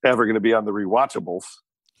that is ever going to be on the Rewatchables.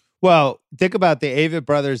 Well, think about the Avett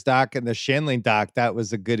Brothers doc and the Shandling doc. That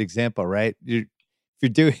was a good example, right? You're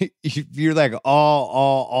like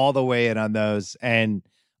all the way in on those. And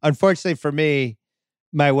unfortunately for me,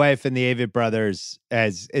 my wife and the Avett Brothers,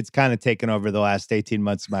 it's kind of taken over the last 18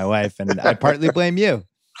 months of my life, and I partly blame you.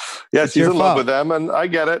 Yeah, It's she's your in fault. love with them, and I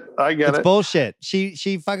get it. It's bullshit.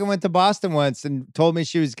 She fucking went to Boston once and told me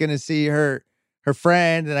she was going to see her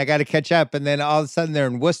friend, and I got to catch up. And then all of a sudden they're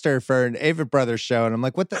in Worcester for an Avett Brothers show. And I'm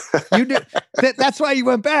like, what the, you do? That's why you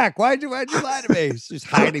went back. Why'd you lie to me? She's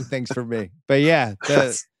hiding things from me. But yeah,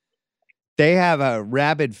 they have a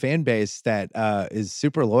rabid fan base that is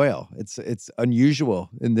super loyal. It's unusual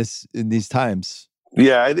in these times.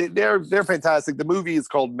 Yeah, they're fantastic. The movie is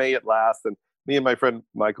called May It Last, and me and my friend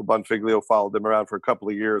Michael Bonfiglio followed them around for a couple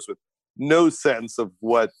of years with no sense of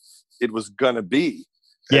what it was going to be.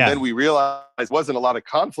 And then we realized there wasn't a lot of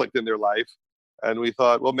conflict in their life. And we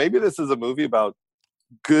thought, well, maybe this is a movie about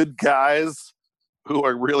good guys who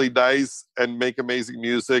are really nice and make amazing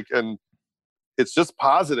music. And it's just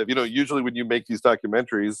positive. Usually when you make these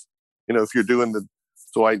documentaries, if you're doing the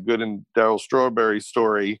Dwight Gooden and Darryl Strawberry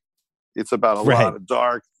story, it's about a lot of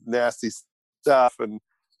dark, nasty stuff and,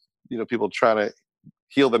 people trying to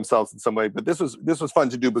heal themselves in some way. But this was fun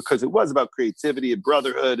to do because it was about creativity and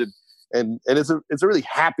brotherhood and and it's a really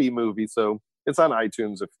happy movie. So it's on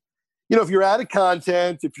iTunes. If you're out of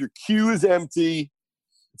content, if your queue is empty,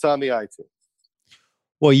 it's on the iTunes.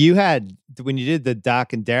 Well, you had, when you did the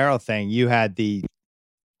Doc and Daryl thing, you had the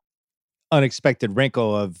unexpected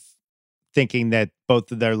wrinkle of thinking that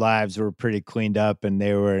both of their lives were pretty cleaned up and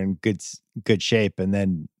they were in good shape, and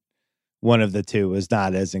then one of the two was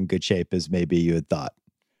not as in good shape as maybe you had thought.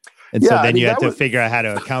 And so then you had to figure out how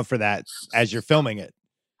to account for that as you're filming it.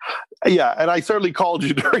 Yeah, and I certainly called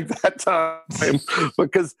you during that time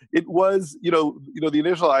because it was, the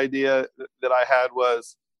initial idea that I had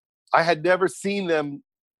was I had never seen them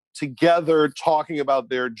together talking about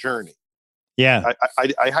their journey. Yeah.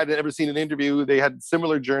 I had never seen an interview. They had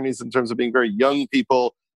similar journeys in terms of being very young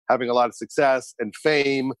people, having a lot of success and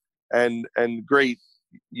fame and great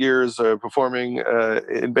years performing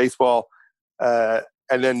in baseball. And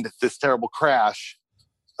then this terrible crash.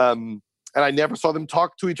 And I never saw them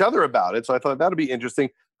talk to each other about it. So I thought that would be interesting.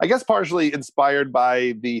 I guess partially inspired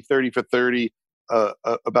by the 30 for 30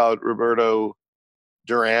 about Roberto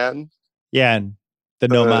Duran. Yeah, and the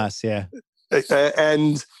No Mas, yeah.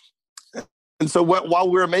 And so while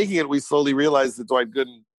we were making it, we slowly realized that Dwight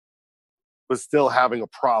Gooden was still having a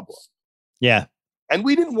problem. Yeah. And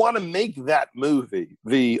we didn't want to make that movie,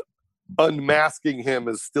 the unmasking him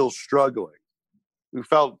as still struggling. We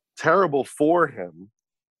felt terrible for him,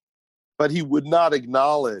 but he would not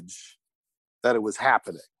acknowledge that it was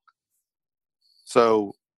happening.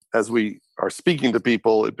 So as we are speaking to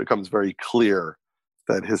people, it becomes very clear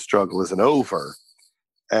that his struggle isn't over.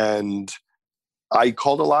 And I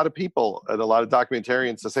called a lot of people and a lot of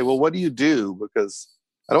documentarians to say, well, what do you do? Because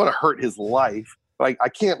I don't want to hurt his life. But I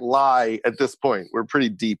can't lie at this point. We're pretty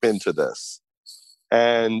deep into this.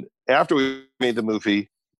 And after we made the movie,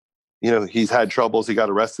 he's had troubles. He got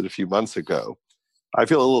arrested a few months ago. I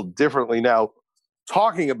feel a little differently now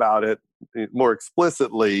talking about it more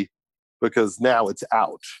explicitly because now it's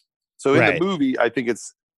out. So in the movie, I think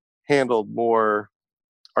it's handled more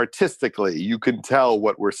artistically. You can tell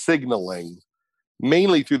what we're signaling,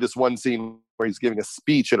 mainly through this one scene where he's giving a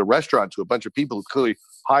speech at a restaurant to a bunch of people who clearly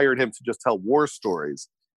hired him to just tell war stories.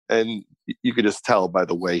 And you could just tell by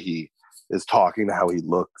the way he is talking, how he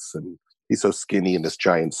looks, and he's so skinny in this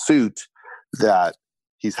giant suit that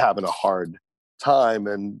he's having a hard time.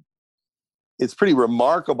 And it's pretty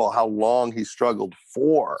remarkable how long he struggled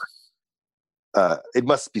for. It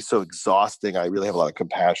must be so exhausting. I really have a lot of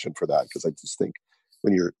compassion for that because I just think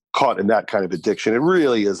when you're caught in that kind of addiction, it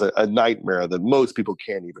really is a nightmare that most people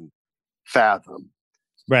can't even fathom.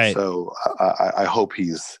 Right. So I hope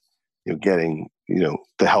he's getting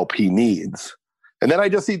the help he needs. And then I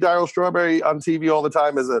just see Daryl Strawberry on TV all the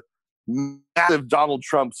time as a massive Donald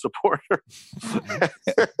Trump supporter.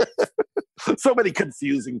 So many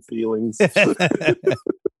confusing feelings. It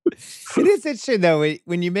is interesting though.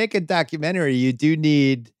 When you make a documentary, you do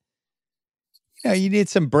need, you need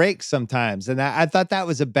some breaks sometimes. And I thought that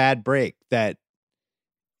was a bad break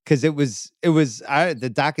because it was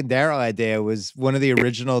the Doc and Daryl idea was one of the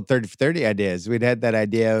original 30 for 30 ideas. We'd had that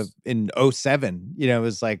idea in 2007. It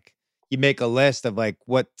was like, you make a list of like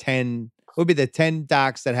what would be the 10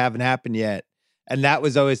 docs that haven't happened yet. And that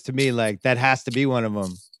was always to me like, that has to be one of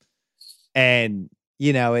them. And,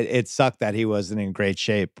 it sucked that he wasn't in great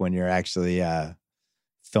shape when you're actually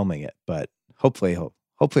filming it, but hopefully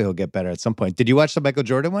he'll get better at some point. Did you watch the Michael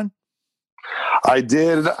Jordan one? I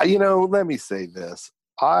did. Let me say this.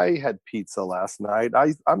 I had pizza last night.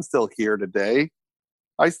 I'm still here today.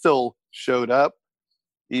 I still showed up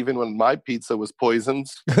even when my pizza was poisoned.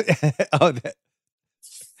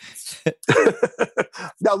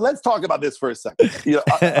 Now let's talk about this for a second.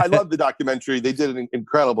 I love the documentary. They did an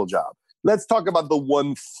incredible job. Let's talk about the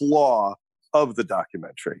one flaw of the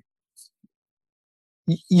documentary.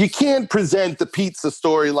 You can't present the pizza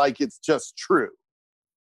story like it's just true,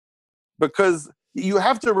 because you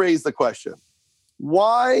have to raise the question.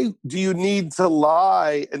 Why do you need to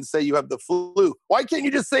lie and say you have the flu? Why can't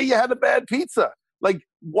you just say you had a bad pizza? Like,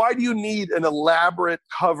 why do you need an elaborate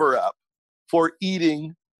cover-up for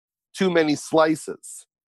eating too many slices?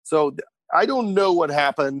 So I don't know what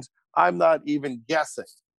happened. I'm not even guessing.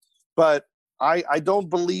 But I don't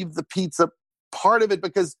believe the pizza part of it,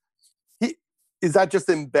 because is that just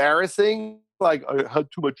embarrassing? Like, I had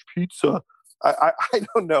too much pizza. I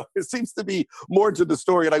don't know. It seems to be more to the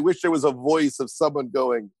story, and I wish there was a voice of someone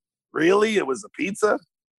going, really? It was a pizza?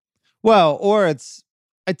 Well, or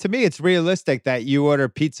to me, it's realistic that you order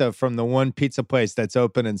pizza from the one pizza place that's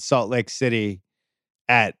open in Salt Lake City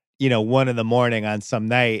at, 1 a.m. on some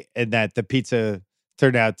night, and that the pizza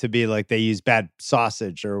turned out to be like they use bad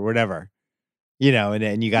sausage or whatever. you know,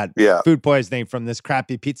 and you got food poisoning from this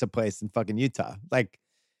crappy pizza place in fucking Utah. Like,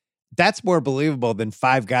 that's more believable than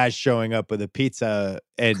 5 guys showing up with a pizza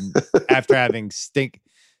and after having stinked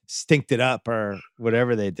it up or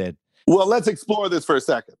whatever they did. Well, let's explore this for a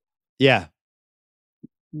second. Yeah.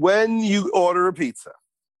 When you order a pizza,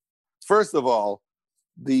 first of all,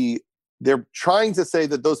 they're trying to say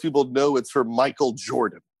that those people know it's for Michael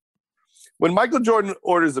Jordan. When Michael Jordan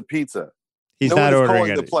orders a pizza, he's no not one is ordering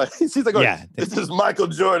calling the place. He's like, this is Michael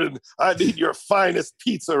Jordan. I need your finest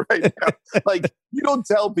pizza right now. Like, you don't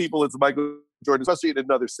tell people it's Michael Jordan, especially in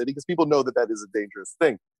another city, because people know that is a dangerous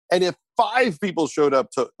thing. And if 5 people showed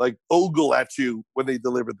up to like ogle at you when they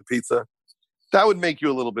delivered the pizza, that would make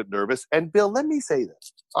you a little bit nervous. And Bill, let me say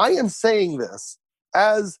this. I am saying this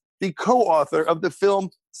as the co-author of the film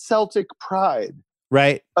Celtic Pride.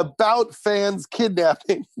 Right. About fans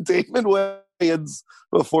kidnapping Damon Wayans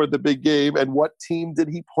before the big game. And what team did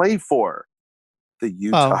he play for? The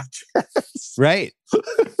Utah Jazz. Right.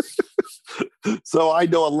 So I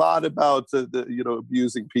know a lot about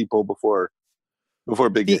abusing people before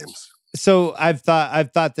big games. So I've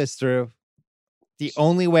thought this through. The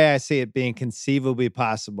only way I see it being conceivably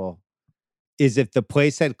possible is if the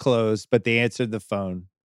place had closed, but they answered the phone.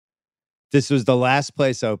 This was the last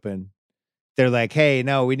place open. They're like, hey,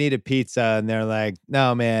 no, we need a pizza. And they're like,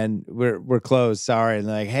 no, man, we're closed. Sorry. And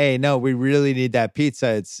they're like, hey, no, we really need that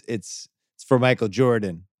pizza. It's for Michael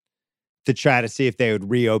Jordan, to try to see if they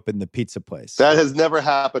would reopen the pizza place. That has never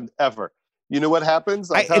happened ever. You know what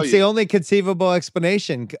happens? It's the only conceivable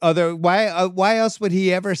explanation. Why else would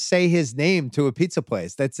he ever say his name to a pizza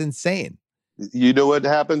place? That's insane. You know what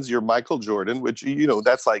happens? You're Michael Jordan, which,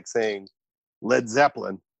 that's like saying Led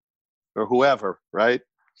Zeppelin or whoever, right?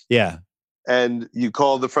 Yeah. And you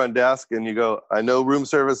call the front desk and you go, I know room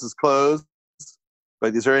service is closed,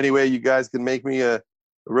 but is there any way you guys can make me a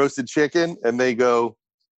roasted chicken? And they go,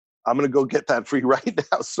 I'm going to go get that for you right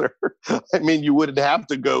now, sir. I mean, you wouldn't have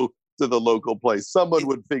to go to the local place. Someone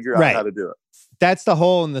would figure out how to do it. That's the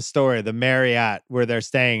hole in the story. The Marriott where they're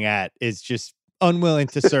staying at is just unwilling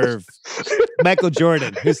to serve Michael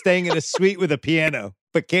Jordan, who's staying in a suite with a piano,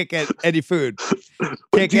 but can't get any food.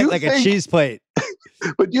 Can't get like a cheese plate.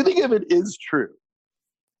 But do you think if it is true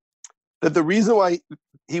that the reason why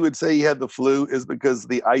he would say he had the flu is because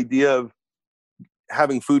the idea of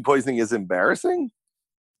having food poisoning is embarrassing?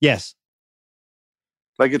 Yes.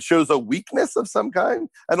 Like it shows a weakness of some kind?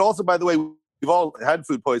 And also, by the way, we've all had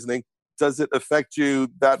food poisoning. Does it affect you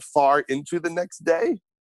that far into the next day?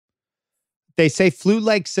 They say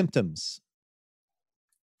flu-like symptoms.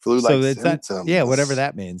 Flu-like symptoms. Whatever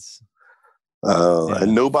that means.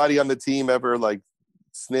 And nobody on the team ever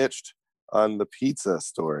snitched on the pizza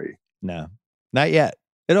story. No, not yet.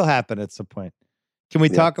 It'll happen at some point. Can we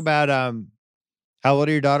talk about how old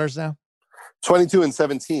are your daughters now? 22 and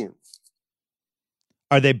 17.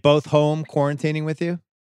 Are they both home quarantining with you?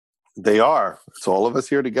 They are. It's all of us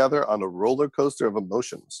here together on a roller coaster of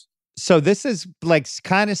emotions. So this is like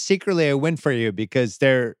kind of secretly a win for you, because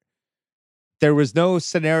there was no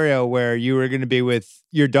scenario where you were going to be with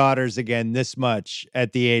your daughters again this much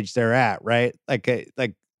at the age they're at, right?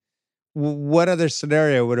 Like what other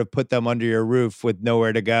scenario would have put them under your roof with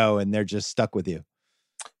nowhere to go and they're just stuck with you?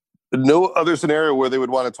 No other scenario where they would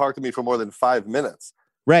want to talk to me for more than 5 minutes.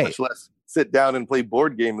 Right. Much less sit down and play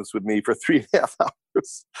board games with me for 3.5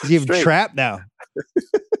 hours. You've trapped now.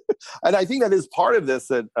 And I think that is part of this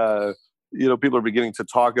that, people are beginning to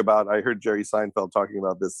talk about. I heard Jerry Seinfeld talking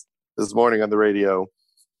about this morning on the radio.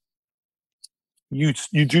 You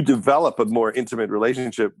do develop a more intimate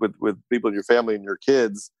relationship with people in your family and your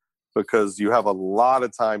kids because you have a lot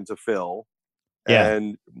of time to fill. Yeah.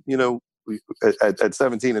 And, at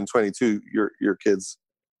 17 and 22, your kids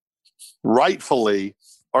rightfully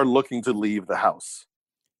are looking to leave the house.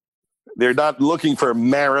 They're not looking for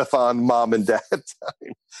marathon mom and dad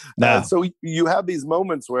time. No. So you have these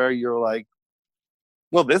moments where you're like,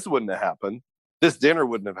 well, this wouldn't have happened. This dinner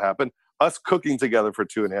wouldn't have happened. Us cooking together for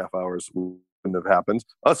 2.5 hours wouldn't have happened.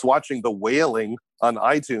 Us watching The Wailing on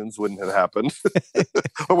iTunes wouldn't have happened.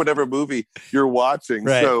 Or whatever movie you're watching.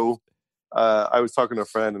 Right. So I was talking to a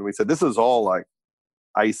friend and we said, this is all like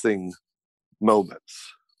icing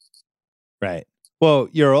moments. Right. Well,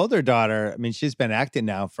 your older daughter, I mean, she's been acting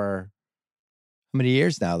now for how many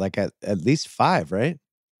years now? Like at least 5, right?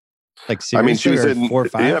 Like seriously, I mean, she was in 4 or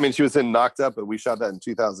 5. Yeah, I mean, she was in Knocked Up, but we shot that in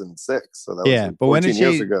 2006, so that was like but 14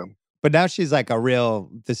 years ago. But now she's like a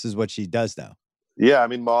real. This is what she does now. Yeah, I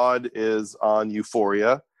mean, Maude is on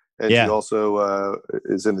Euphoria, and she also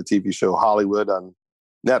is in the TV show Hollywood on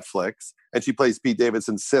Netflix, and she plays Pete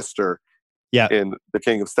Davidson's sister. Yeah. In The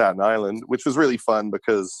King of Staten Island, which was really fun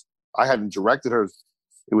because I hadn't directed her.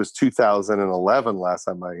 It was 2011 last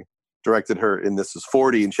time I directed her in This Is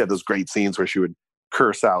 40, and she had those great scenes where she would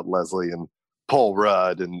curse out Leslie and Paul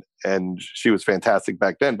Rudd, and she was fantastic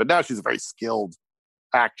back then. But now she's a very skilled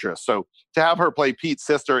actress. So to have her play Pete's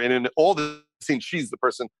sister, and in all the scenes, she's the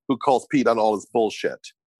person who calls Pete on all his bullshit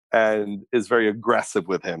and is very aggressive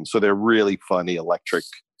with him. So they're really funny, electric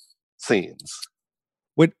scenes.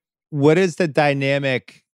 What is the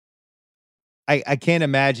dynamic? I can't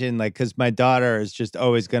imagine, like, because my daughter is just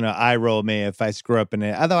always going to eye roll me if I screw up in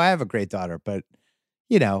it. Although I have a great daughter, but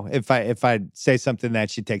you know, if I say something that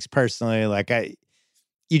she takes personally, like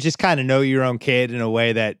you just kind of know your own kid in a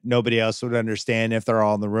way that nobody else would understand if they're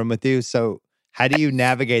all in the room with you. So how do you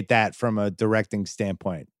navigate that from a directing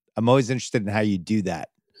standpoint? I'm always interested in how you do that.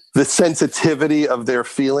 The sensitivity of their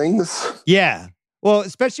feelings. Yeah. Well,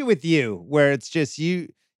 especially with you, where it's just you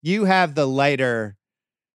have the lighter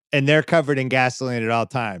and they're covered in gasoline at all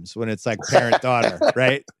times when it's like parent-daughter,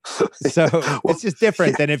 right? So it's just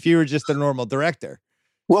different than if you were just a normal director.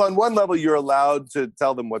 Well, on one level, you're allowed to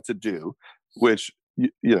tell them what to do, which,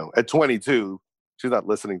 you know, at 22, she's not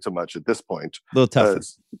listening to much at this point. A little tougher.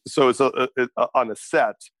 So it's on a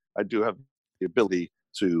set, I do have the ability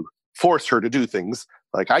to force her to do things.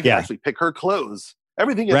 Like I can actually pick her clothes.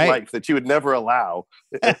 Everything in life that you would never allow.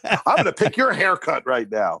 I'm going to pick your haircut right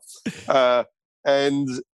now. And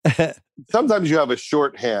sometimes you have a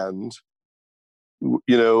shorthand,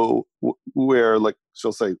 you know, where like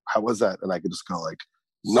she'll say, "How was that?" And I can just go like,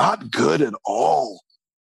 "Not good at all.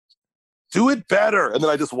 Do it better." And then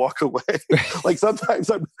I just walk away. Like sometimes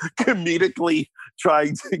I'm comedically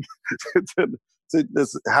trying to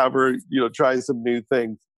just have her, you know, try some new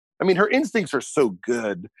things. I mean, her instincts are so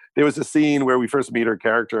good. There was a scene where we first meet her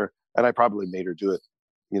character, and I probably made her do it,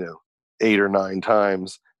 you know, 8 or 9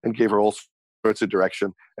 times and gave her all sorts of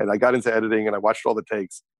direction. And I got into editing and I watched all the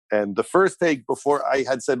takes. And the first take, before I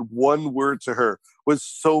had said one word to her, was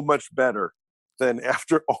so much better than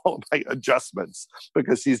after all my adjustments,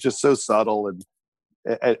 because she's just so subtle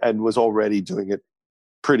and was already doing it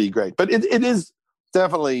pretty great. But it is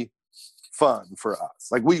definitely fun for us.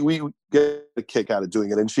 Like we get a kick out of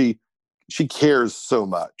doing it, and she cares so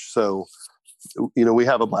much. So, you know, we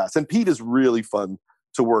have a blast. And Pete is really fun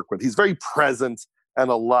to work with. He's very present and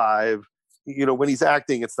alive. You know, when he's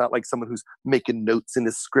acting, it's not like someone who's making notes in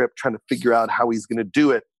his script, trying to figure out how he's going to do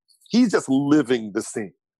it. He's just living the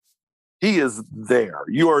scene. He is there.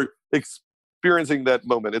 You are experiencing that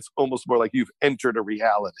moment. It's almost more like you've entered a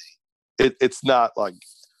reality. It's not like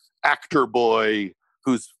actor boy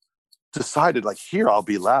who's decided like, here I'll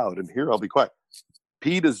be loud and here I'll be quiet.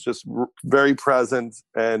 Pete is just very present,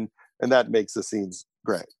 and that makes the scenes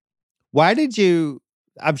great. Why did you,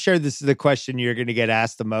 I'm sure this is the question you're going to get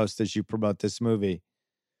asked the most as you promote this movie,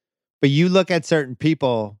 but you look at certain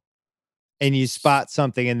people and you spot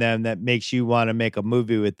something in them that makes you want to make a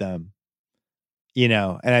movie with them, you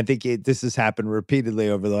know? And I think this has happened repeatedly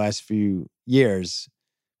over the last few years.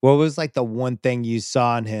 What was like the one thing you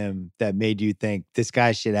saw in him that made you think this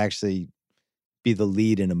guy should actually be the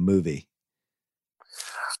lead in a movie?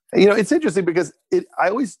 You know, it's interesting because I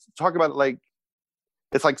always talk about it like,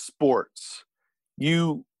 it's like sports.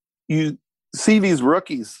 You see these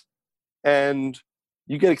rookies and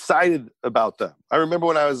you get excited about them. I remember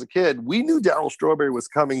when I was a kid, we knew Darryl Strawberry was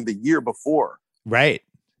coming the year before. Right.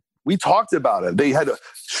 We talked about it. They had a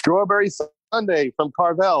Strawberry Sunday from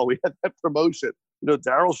Carvel. We had that promotion. You know,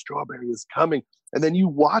 Darryl Strawberry is coming. And then you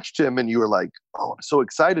watched him and you were like, oh, I'm so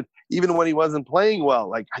excited. Even when he wasn't playing well,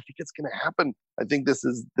 like, I think it's going to happen. I think this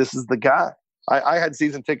is the guy. I had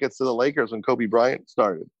season tickets to the Lakers when Kobe Bryant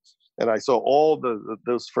started. And I saw all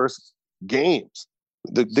those first games,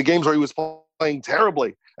 the games where he was playing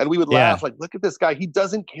terribly. And we would laugh like, look at this guy. He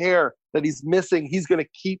doesn't care that he's missing. He's going to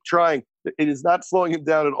keep trying. It is not slowing him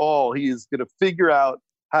down at all. He is going to figure out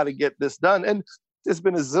how to get this done. And there's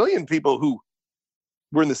been a zillion people who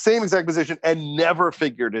were in the same exact position and never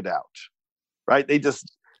figured it out, right?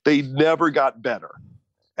 They never got better.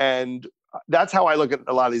 And that's how I look at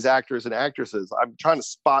a lot of these actors and actresses. I'm trying to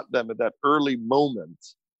spot them at that early moment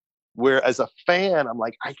where, as a fan, I'm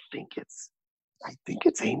like, I think it's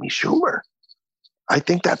Amy Schumer. I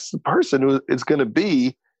think that's the person who it's going to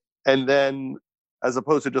be. And then, as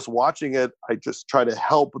opposed to just watching it, I just try to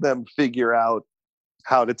help them figure out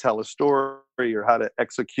how to tell a story or how to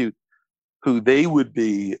execute who they would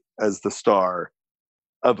be as the star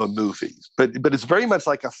of a movie. But it's very much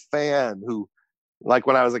like a fan who, like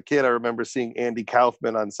when I was a kid, I remember seeing Andy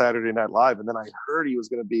Kaufman on Saturday Night Live, and then I heard he was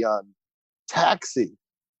going to be on Taxi.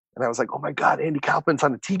 And I was like, oh my God, Andy Kaufman's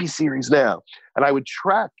on a TV series now. And I would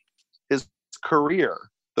track his career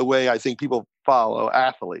the way I think people follow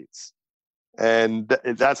athletes. And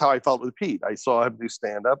that's how I felt with Pete. I saw him do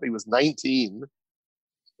stand-up. He was 19,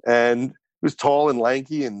 and he was tall and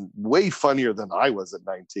lanky and way funnier than I was at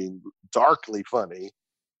 19, darkly funny.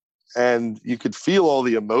 And you could feel all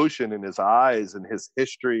the emotion in his eyes and his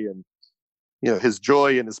history and, his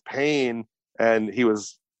joy and his pain. And he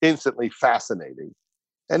was instantly fascinating.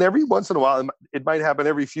 And every once in a while, it might happen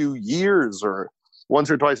every few years or once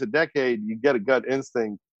or twice a decade, you get a gut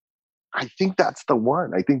instinct. I think that's the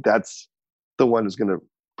one. I think that's the one who's going to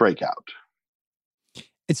break out.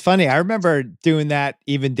 It's funny. I remember doing that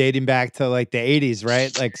even dating back to like the 80s,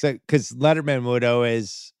 right? Like, so, because Letterman would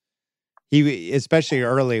always, especially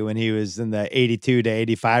early when he was in the 82 to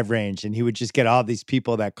 85 range, and he would just get all these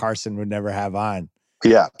people that Carson would never have on.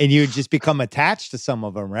 Yeah. And you would just become attached to some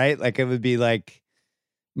of them, right? Like it would be like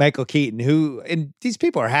Michael Keaton, and these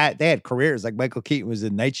people they had careers. Like Michael Keaton was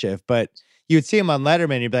in Night Shift, but you would see him on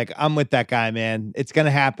Letterman. You'd be like, I'm with that guy, man. It's going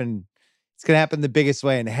to happen. It's going to happen the biggest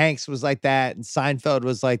way. And Hanks was like that. And Seinfeld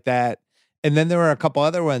was like that. And then there were a couple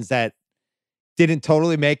other ones that didn't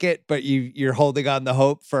totally make it, but you're holding on the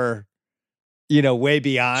hope for, way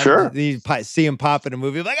beyond. Sure. You see him pop in a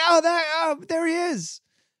movie, like, there he is.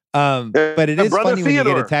 But it is funny when you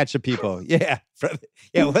get attached to people. Yeah.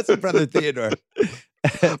 What's a Brother Theodore?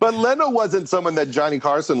 But Leno wasn't someone that Johnny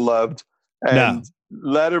Carson loved. And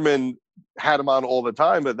Letterman had him on all the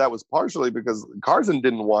time, but that was partially because Carson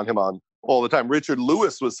didn't want him on all the time. Richard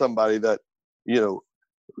Lewis was somebody that,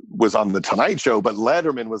 was on the Tonight Show, but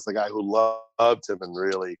Letterman was the guy who loved him and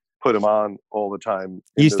really put him on all the time.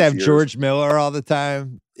 He used to have George Miller all the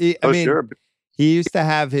time. Sure. He used to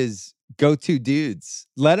have his go-to dudes.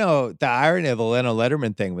 Leno, the irony of the Leno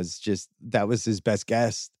Letterman thing was just, that was his best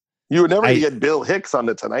guest. You were never going to get Bill Hicks on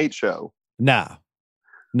the Tonight Show. No.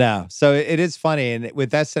 So it is funny. And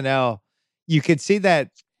with SNL, you could see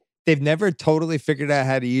that they've never totally figured out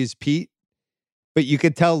how to use Pete, but you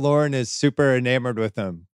could tell Lauren is super enamored with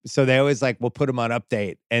him. So they always will put him on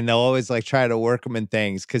Update, and they'll always try to work him in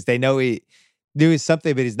things because they know he knew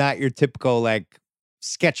something, but he's not your typical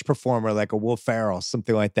sketch performer like a Will Ferrell,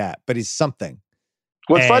 something like that. But he's something.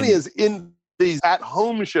 What's funny is in these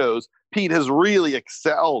at-home shows, Pete has really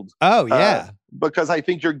excelled. Oh, yeah. Because I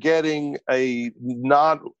think you're getting a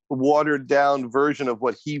not watered down version of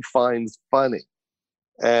what he finds funny.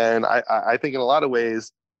 And I think in a lot of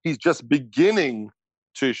ways, he's just beginning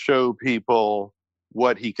to show people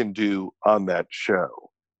what he can do on that show.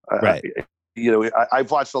 Right.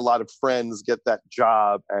 I've watched a lot of friends get that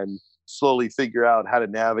job and slowly figure out how to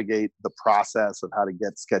navigate the process of how to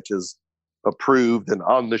get sketches approved and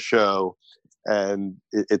on the show. And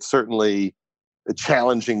it's certainly a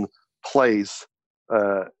challenging place.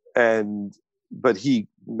 But he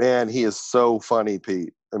is so funny,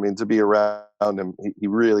 Pete. I mean, to be around him, he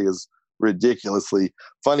really is ridiculously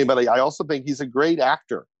funny. But I also think he's a great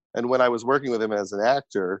actor. And when I was working with him as an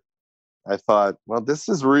actor, I thought, well, this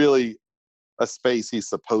is really a space he's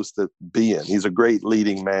supposed to be in. He's a great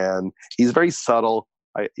leading man. He's very subtle.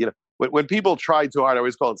 When people try too hard, I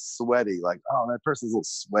always call it sweaty. Like, oh, that person's a little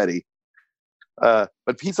sweaty.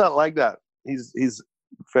 But Pete's not like that. He's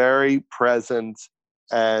very present,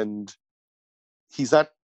 and he's not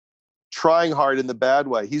trying hard in the bad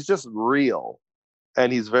way. He's just real,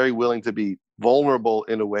 and he's very willing to be vulnerable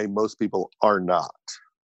in a way most people are not.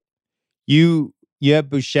 You have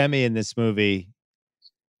Buscemi in this movie,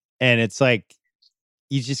 and it's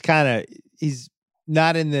you just he's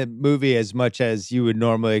not in the movie as much as you would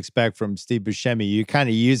normally expect from Steve Buscemi. You're kind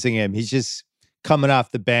of using him. He's just coming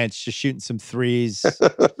off the bench, just shooting some threes,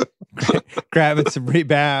 grabbing some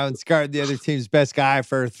rebounds, guarding the other team's best guy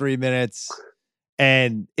for 3 minutes.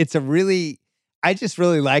 And I just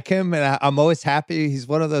really like him, and I'm always happy. He's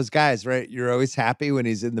one of those guys, right? You're always happy when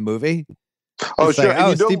he's in the movie. Oh,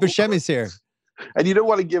 sure. Steve Buscemi's here. And you don't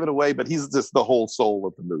want to give it away, but he's just the whole soul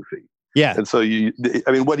of the movie. Yeah. And so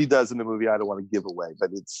what he does in the movie, I don't want to give away,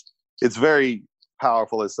 but it's very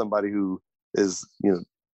powerful as somebody who is,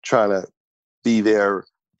 trying to be there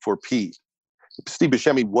for Pete. Steve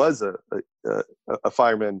Buscemi was a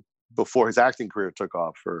fireman before his acting career took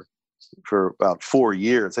off for about 4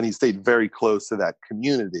 years, and he stayed very close to that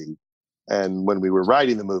community. And when we were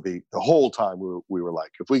writing the movie, the whole time we were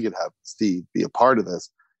like, if we could have Steve be a part of this,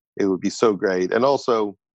 it would be so great. And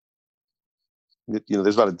also,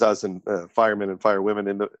 there's about a dozen firemen and firewomen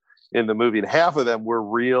in the movie, and half of them were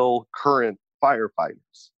real current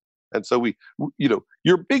firefighters. And so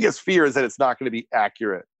your biggest fear is that it's not going to be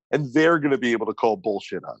accurate, and they're going to be able to call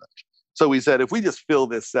bullshit on it. So we said, if we just fill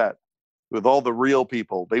this set with all the real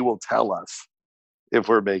people, they will tell us if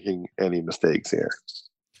we're making any mistakes here.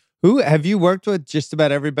 Who have you worked with? Just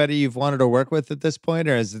about everybody you've wanted to work with at this point,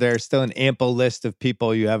 or is there still an ample list of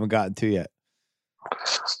people you haven't gotten to yet?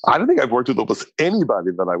 I don't think I've worked with almost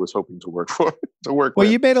anybody that I was hoping to work with. Well,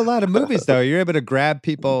 you made a lot of movies, though. You're able to grab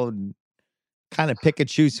people and kind of pick and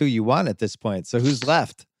choose who you want at this point. So who's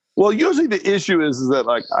left? Well, usually the issue is that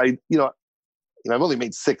like I've only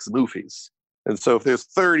made 6 movies, and so if there's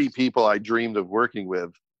 30 people I dreamed of working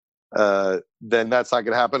with, then that's not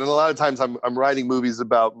going to happen. And a lot of times I'm writing movies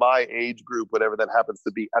about my age group, whatever that happens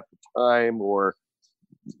to be at the time, or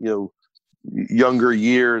younger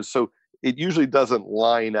years. So it usually doesn't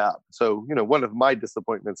line up. So, one of my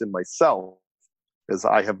disappointments in myself is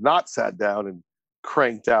I have not sat down and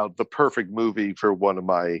cranked out the perfect movie for one of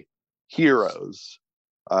my heroes.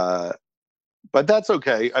 But that's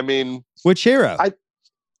okay. I mean, which hero?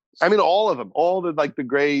 I mean, all of them, all the like the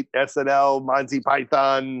great SNL, Monty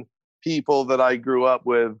Python people that I grew up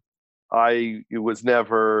with. I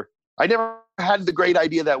never had the great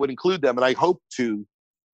idea that would include them, and I hope to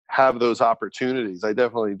have those opportunities. I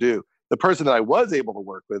definitely do. The person that I was able to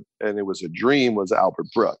work with, and it was a dream, was Albert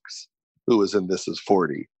Brooks, who was in This Is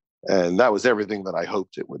 40. And that was everything that I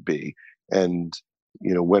hoped it would be. And,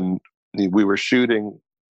 when we were shooting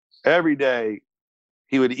every day,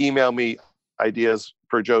 he would email me ideas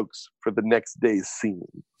for jokes for the next day's scene.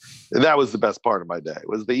 And that was the best part of my day,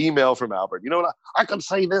 was the email from Albert. You know what? I can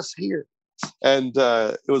say this here. And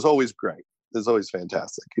it was always great. It was always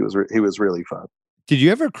fantastic. He was really fun. Did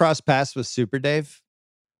you ever cross paths with Super Dave?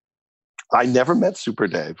 I never met Super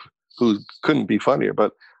Dave, who couldn't be funnier,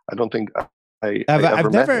 but I don't think I've never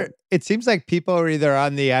met him. It seems like people are either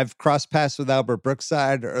on the I've crossed paths with Albert Brooks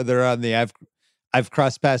side, or they're on the I've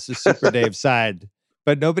crossed paths with Super Dave side,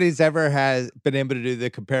 but nobody's ever been able to do the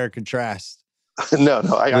compare and contrast. No,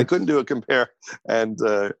 I couldn't do a compare and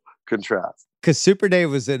contrast. Because Super Dave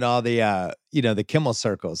was in all the the Kimmel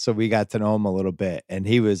circles, so we got to know him a little bit, and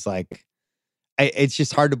he was like, it's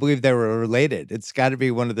just hard to believe they were related. It's got to be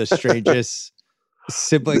one of the strangest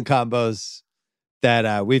sibling combos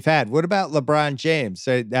that we've had. What about LeBron James?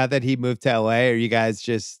 So now that he moved to LA, are you guys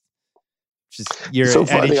just you're so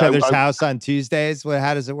at each other's house on Tuesdays?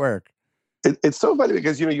 How does it work? It's so funny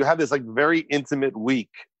because you have this like very intimate week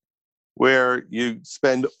where you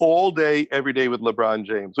spend all day every day with LeBron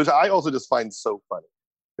James, which I also just find so funny.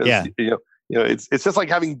 Yeah, it's just like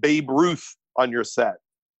having Babe Ruth on your set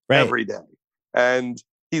every day. And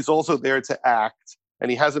he's also there to act, and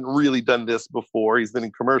he hasn't really done this before. He's been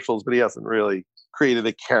in commercials, but he hasn't really created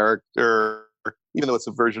a character. Even though it's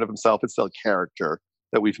a version of himself, it's still a character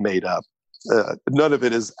that we've made up. None of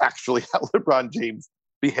it is actually how LeBron James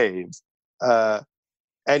behaves. And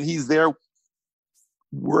he's there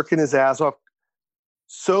working his ass off,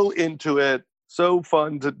 so into it, so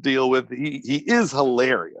fun to deal with. He is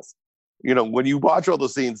hilarious. When you watch all the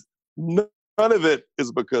scenes, none of it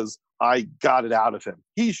is because I got it out of him.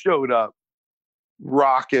 He showed up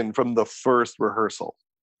rocking from the first rehearsal.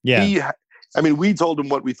 Yeah. We told him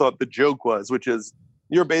what we thought the joke was, which is,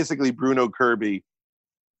 you're basically Bruno Kirby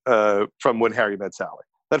from When Harry Met Sally.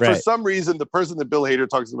 That for some reason, the person that Bill Hader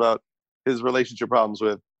talks about his relationship problems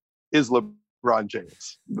with is LeBron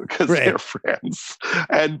James, because they're friends.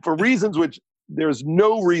 And for reasons which there's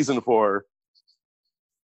no reason for,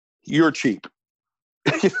 you're cheap.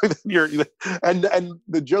 And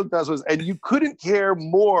the joke was, and you couldn't care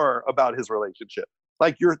more about his relationship.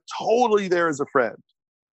 Like, you're totally there as a friend,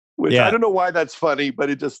 which I don't know why that's funny, but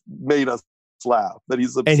it just made us laugh. That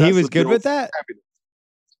he's obsessed. And he was good with that. Happiness.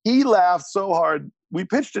 He laughed so hard. We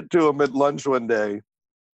pitched it to him at lunch one day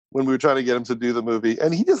when we were trying to get him to do the movie,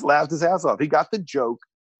 and he just laughed his ass off. He got the joke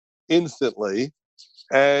instantly,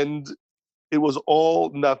 and it was all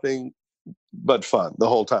nothing but fun the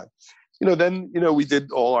whole time. Then we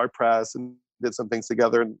did all our press and did some things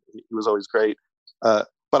together, and he was always great. But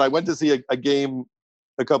I went to see a game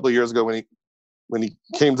a couple of years ago when he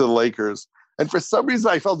came to the Lakers, and for some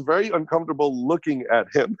reason I felt very uncomfortable looking at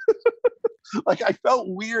him. Like, I felt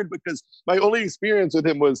weird because my only experience with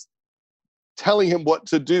him was telling him what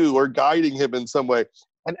to do or guiding him in some way.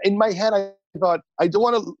 And in my head, I thought, I don't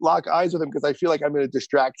want to lock eyes with him because I feel like I'm going to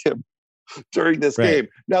distract him during this game.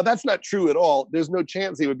 Now, that's not true at all. There's no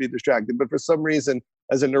chance he would be distracted. But for some reason,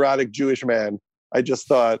 as a neurotic Jewish man, I just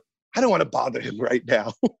thought, I don't want to bother him right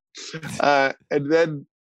now. And then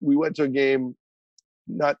we went to a game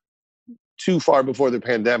not too far before the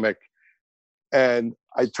pandemic. And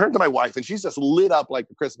I turned to my wife, and she's just lit up like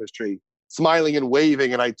a Christmas tree, smiling and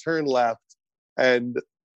waving. And I turned left, and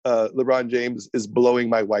LeBron James is blowing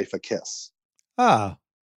my wife a kiss. Ah.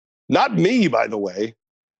 Not me, by the way.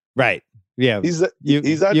 Right. Yeah. He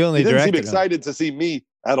didn't seem excited to see me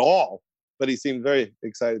at all. but he seemed very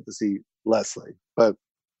excited to see Leslie. But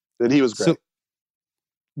he was great.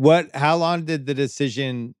 So how long did the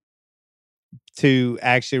decision to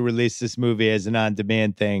actually release this movie as an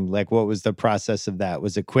on-demand thing, like what was the process of that?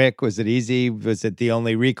 Was it quick? Was it easy? Was it the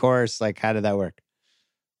only recourse? Like, how did that work?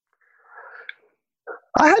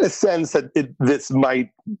 I had a sense that this might,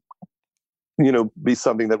 be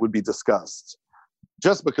something that would be discussed,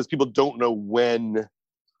 just because people don't know when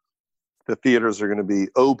the theaters are going to be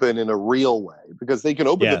open in a real way, because they can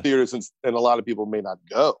open the theaters and a lot of people may not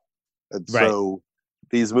go. And so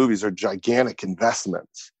these movies are gigantic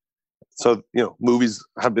investments. So, movies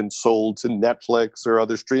have been sold to Netflix or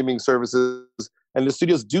other streaming services, and the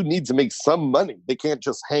studios do need to make some money. They can't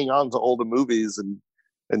just hang on to all the movies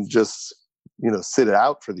and just, sit it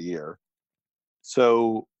out for the year.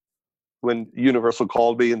 So when Universal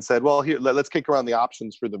called me and said, well, here, let's kick around the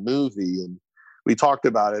options for the movie, and we talked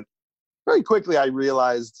about it, very quickly I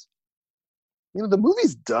realized, the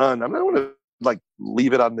movie's done. I'm not going to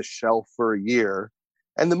leave it on the shelf for a year.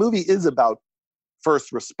 And the movie is about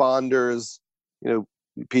first responders.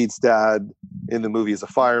 Pete's dad in the movie is a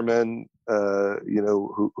fireman,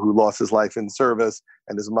 who lost his life in service,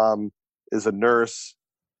 and his mom is a nurse.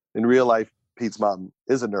 In real life, Pete's mom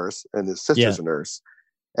is a nurse, and his sister's a nurse.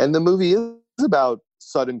 And the movie is about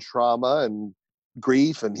sudden trauma and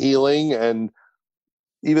grief and healing. And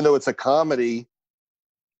even though it's a comedy,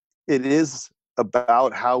 it is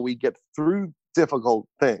about how we get through difficult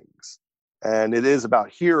things. And it is about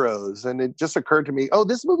heroes. And it just occurred to me,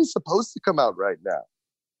 this movie's supposed to come out right now.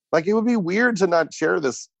 It would be weird to not share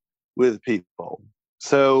this with people.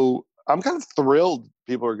 So I'm kind of thrilled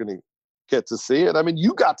people are going to get to see it. I mean,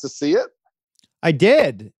 you got to see it. I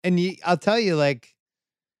did. And I'll tell you,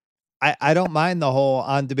 I don't mind the whole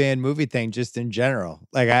on-demand movie thing just in general.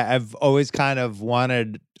 I've always kind of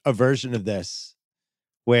wanted a version of this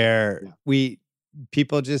where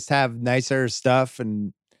people just have nicer stuff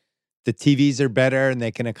and the TVs are better and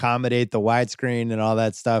they can accommodate the widescreen and all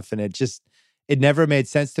that stuff. And it never made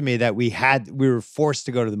sense to me that we were forced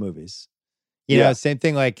to go to the movies. You know, same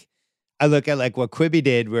thing. I look at what Quibi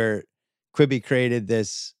did, where Quibi created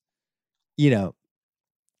this,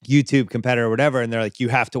 YouTube competitor or whatever. And they're like, you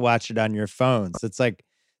have to watch it on your phones. It's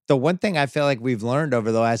the one thing I feel like we've learned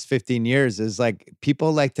over the last 15 years is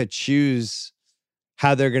people like to choose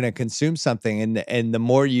how they're going to consume something. And the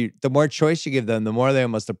more choice you give them, the more they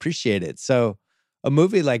almost appreciate it. So a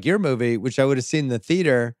movie like your movie, which I would have seen in the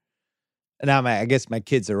theater, and now I guess my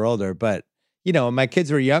kids are older, but when my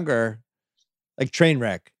kids were younger,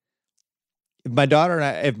 Trainwreck.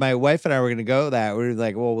 If my wife and I were going to go that, we were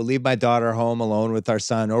like, well, we'll leave my daughter home alone with our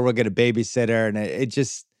son, or we'll get a babysitter. And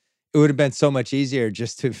it would have been so much easier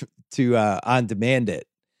just to on demand it.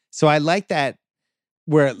 So I like that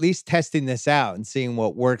we're at least testing this out and seeing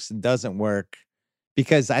what works and doesn't work,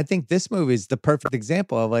 because I think this movie is the perfect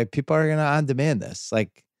example of people are going to on demand this.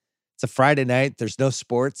 It's a Friday night. There's no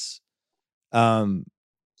sports. We don't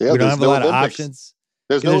have a lot of options.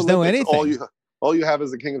 There's no anything. All you have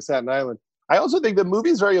is the King of Staten Island. I also think the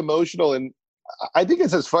movie's very emotional, and I think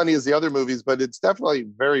it's as funny as the other movies, but it's definitely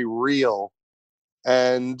very real.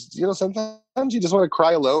 And, sometimes you just want to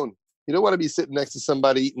cry alone. You don't want to be sitting next to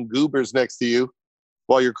somebody eating goobers next to you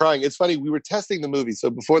while you're crying. It's funny, we were testing the movie. So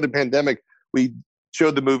before the pandemic, we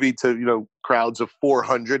showed the movie to, crowds of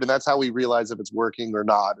 400, and that's how we realize if it's working or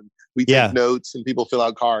not. And we take notes and people fill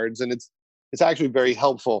out cards, and it's actually very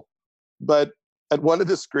helpful. But at one of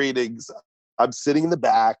the screenings, I'm sitting in the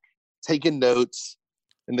back, taking notes,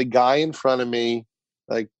 and the guy in front of me,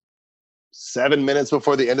 7 minutes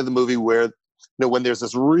before the end of the movie, where when there's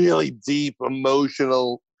this really deep,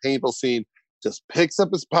 emotional, painful scene, just picks up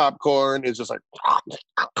his popcorn, is just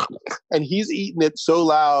and he's eating it so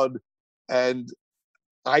loud, and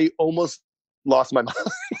I almost lost my mind.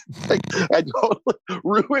 I totally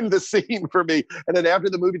ruined the scene for me. And then after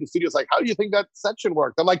the movie, the studio's like, how do you think that section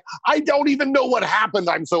worked? I'm like, I don't even know what happened.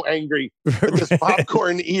 I'm so angry at this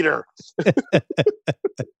popcorn eater.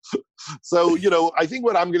 So, I think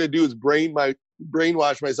what I'm going to do is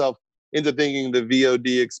brainwash myself into thinking the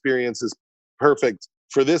VOD experience is perfect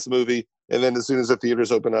for this movie. And then as soon as the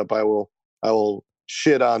theaters open up, I will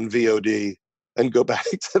shit on VOD and go back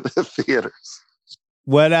to the theaters.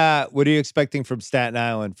 What are you expecting from Staten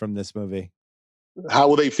Island from this movie? How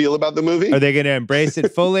will they feel about the movie? Are they going to embrace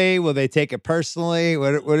it fully? Will they take it personally?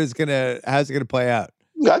 How's it going to play out?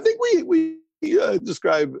 I think we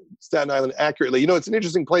describe Staten Island accurately. It's an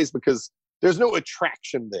interesting place because there's no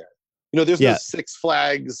attraction there. There's no Six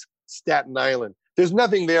Flags Staten Island. There's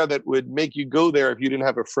nothing there that would make you go there if you didn't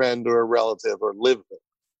have a friend or a relative or live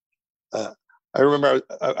there. I remember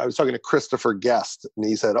I was talking to Christopher Guest, and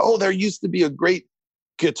he said, "Oh, there used to be a great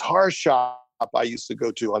guitar shop I used to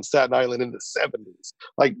go to on Staten Island in the 70s."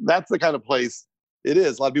 Like, that's the kind of place it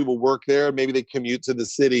is. A lot of people work there. Maybe they commute to the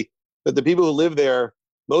city, but the people who live there,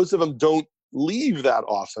 most of them don't leave that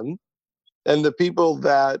often. And the people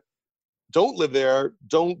that don't live there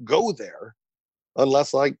don't go there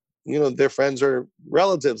unless, like, their friends or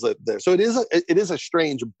relatives live there. So it is a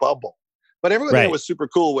strange bubble. But everyone there was super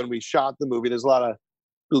cool when we shot the movie. There's a lot of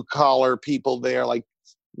blue collar people there, like,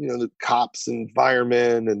 the cops and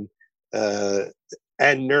firemen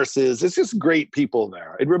and nurses. It's just great people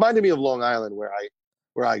there. It reminded me of Long Island, where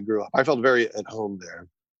I grew up. I felt very at home there.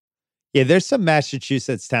 Yeah, there's some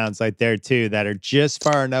Massachusetts towns like there too that are just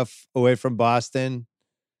far enough away from Boston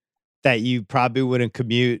that you probably wouldn't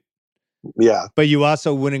commute. Yeah. But you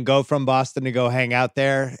also wouldn't go from Boston to go hang out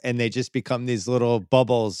there, and they just become these little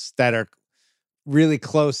bubbles that are really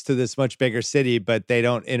close to this much bigger city, but they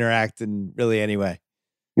don't interact in really any way.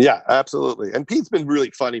 Yeah, absolutely. And Pete's been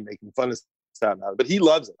really funny making fun of Staten Island, but he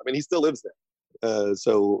loves it. I mean, he still lives there.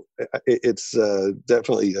 So it's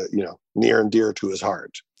definitely, near and dear to his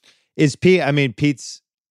heart. Is Pete, I mean, Pete's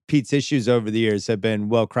issues over the years have been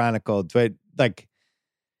well chronicled, but like,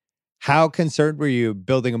 how concerned were you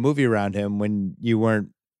building a movie around him when you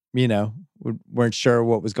weren't sure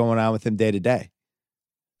what was going on with him day to day?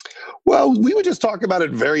 Well, we would just talk about it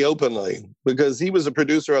very openly because he was a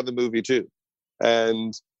producer of the movie too.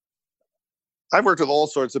 And I've worked with all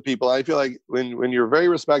sorts of people. I feel like when you're very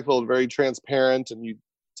respectful and very transparent and you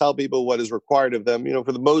tell people what is required of them,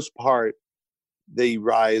 for the most part, they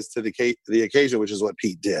rise to the occasion, which is what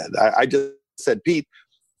Pete did. I just said, "Pete,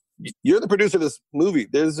 you're the producer of this movie.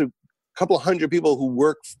 There's a couple hundred people who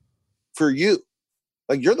work for you.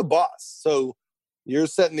 Like, you're the boss. So you're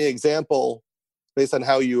setting the example based on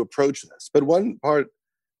how you approach this." But one part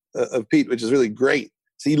of Pete, which is really great,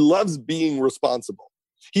 is he loves being responsible.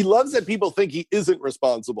 He loves that people think he isn't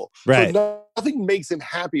responsible. Right. So nothing makes him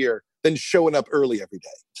happier than showing up early every day.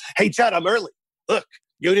 "Hey, Judd, I'm early. Look,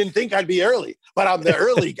 you didn't think I'd be early, but I'm the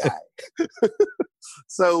early guy."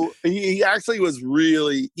 So he actually was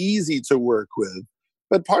really easy to work with.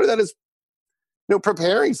 But part of that is,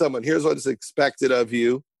 preparing someone. Here's what is expected of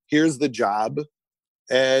you. Here's the job.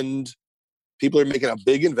 And people are making a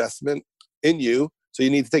big investment in you. So you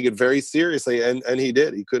need to take it very seriously. And he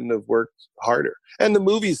did. He couldn't have worked harder. And the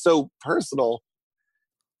movie's so personal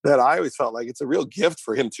that I always felt like it's a real gift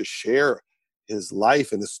for him to share his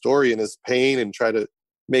life and his story and his pain and try to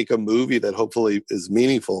make a movie that hopefully is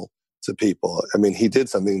meaningful to people. I mean, he did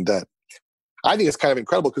something that I think is kind of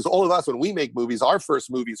incredible, because all of us, when we make movies, our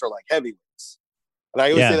first movies are like heavyweights. And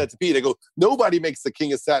I always say that to Pete. I go, nobody makes The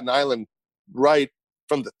King of Staten Island right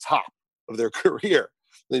from the top of their career.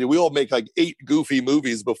 We all make like 8 goofy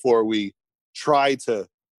movies before we try to,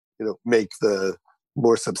 make the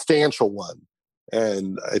more substantial one.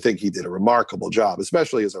 And I think he did a remarkable job,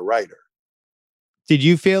 especially as a writer. Did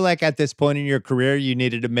you feel like at this point in your career, you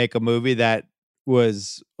needed to make a movie that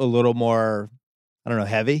was a little more, I don't know,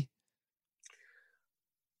 heavy?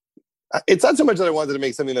 It's not so much that I wanted to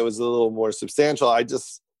make something that was a little more substantial. I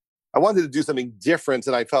wanted to do something different.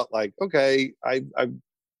 And I felt like, okay, I've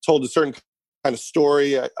told a certain kind of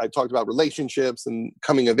story. I talked about relationships and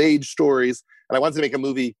coming of age stories. And I wanted to make a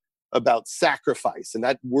movie about sacrifice. And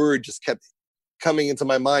that word just kept coming into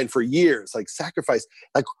my mind for years. Like, sacrifice.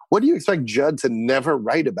 Like, what do you expect Judd to never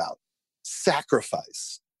write about?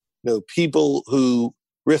 Sacrifice. People who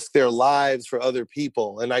risk their lives for other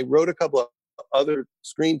people. And I wrote a couple of other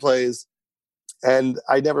screenplays, and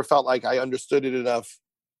I never felt like I understood it enough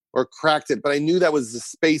or cracked it, but I knew that was the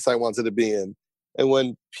space I wanted to be in. And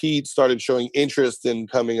when Pete started showing interest in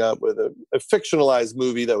coming up with a fictionalized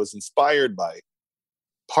movie that was inspired by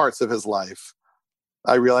parts of his life,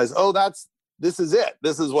 I realized, this is it.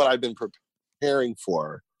 This is what I've been preparing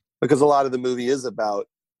for, because a lot of the movie is about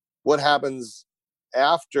what happens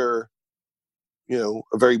after, a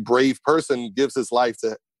very brave person gives his life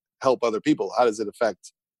to help other people. How does it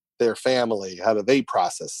affect their family? How do they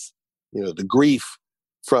process, the grief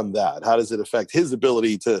from that? How does it affect his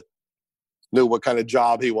ability to know what kind of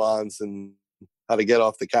job he wants and how to get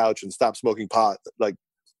off the couch and stop smoking pot? Like,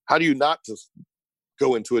 how do you not just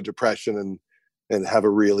go into a depression and have a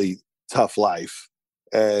really tough life?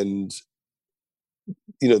 And,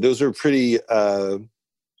 those are pretty,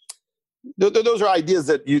 those are ideas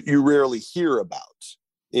that you rarely hear about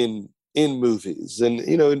in movies. And,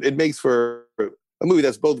 it makes for a movie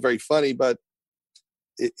that's both very funny, but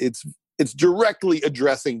it's directly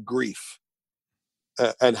addressing grief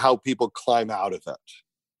and how people climb out of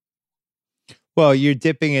it. Well, you're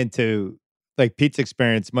dipping into, like, Pete's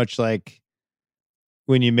experience, much like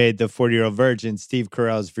when you made the 40-Year-Old Virgin, Steve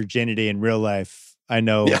Carell's virginity in real life, I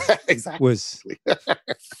know exactly. was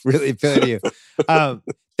really appealing to you.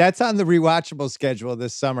 That's on the rewatchable schedule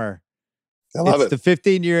this summer. I love It's it. the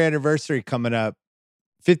 15-year anniversary coming up.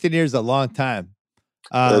 15 years is a long time.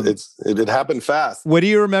 It happened fast. What do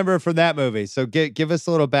you remember from that movie? So give us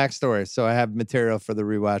a little backstory so I have material for the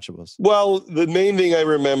rewatchables. Well, the main thing I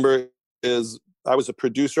remember is I was a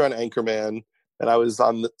producer on Anchorman, and I was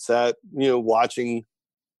on the set, watching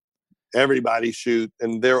everybody shoot,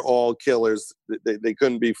 and they're all killers. They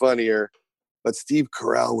couldn't be funnier. But Steve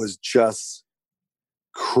Carell was just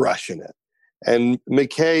crushing it. And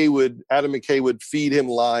Adam McKay would feed him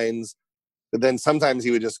lines, but then sometimes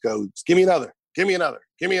he would just go, give me another, give me another,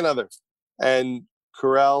 give me another. And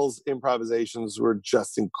Carell's improvisations were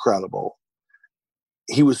just incredible.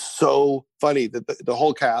 He was so funny that the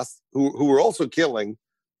whole cast, who were also killing,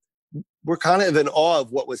 were kind of in awe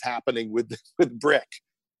of what was happening with Brick.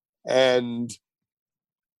 And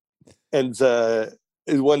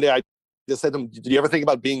one day I just said to him, did you ever think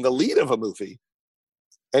about being the lead of a movie?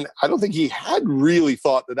 And I don't think he had really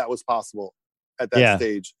thought that was possible at that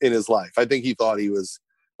stage in his life. I think he thought he was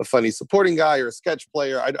a funny supporting guy or a sketch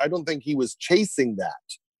player. I don't think he was chasing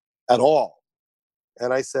that at all.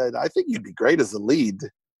 And I said, I think you'd be great as a lead. Do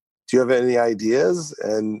you have any ideas?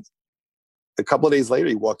 And a couple of days later,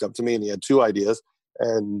 he walked up to me and he had 2 ideas.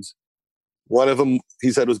 And one of them,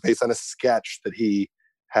 he said, was based on a sketch that he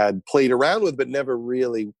had played around with, but never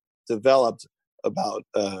really developed, about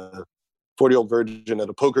 40-Year-Old Virgin at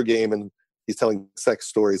a poker game. And he's telling sex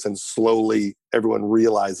stories. And slowly everyone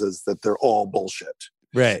realizes that they're all bullshit.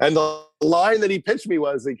 Right. And the line that he pitched me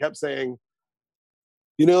was, he kept saying,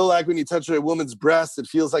 like when you touch a woman's breast, it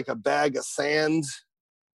feels like a bag of sand.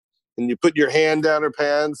 And you put your hand down her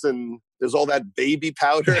pants and there's all that baby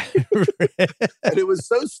powder. And it was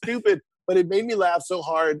so stupid, but it made me laugh so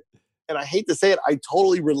hard. And I hate to say it, I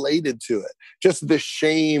totally related to it. Just the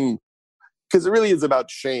shame, because it really is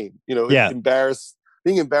about shame. Being embarrassed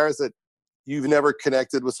that you've never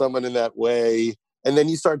connected with someone in that way. And then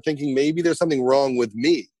you start thinking, maybe there's something wrong with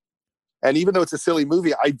me. And even though it's a silly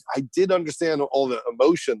movie, I did understand all the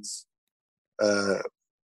emotions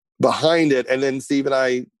behind it. And then Steve and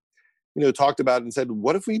I, talked about it and said,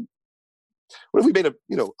 what if we made a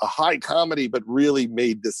high comedy, but really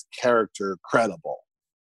made this character credible?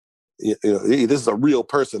 This is a real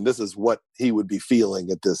person. This is what he would be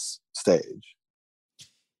feeling at this stage.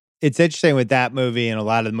 It's interesting with that movie and a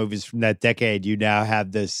lot of the movies from that decade, you now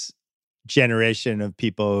have this generation of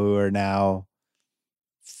people who are now,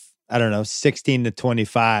 16 to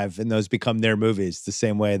 25, and those become their movies the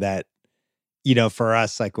same way that, for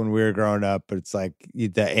us, like when we were growing up, it's like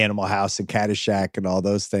the Animal House and Caddyshack and all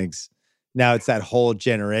those things. Now it's that whole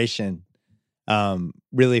generation,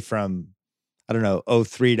 really from,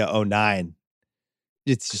 03 to 09.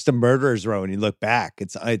 It's just a murderer's row when you look back.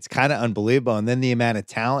 It's kind of unbelievable. And then the amount of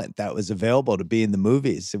talent that was available to be in the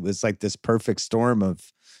movies. It was like this perfect storm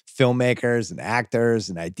of filmmakers and actors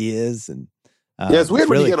and ideas. And it's weird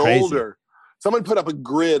really when you get crazy. older. Someone put up a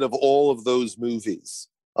grid of all of those movies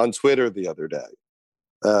on Twitter the other day.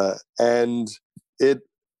 And it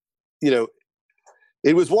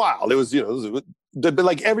was wild. It was, but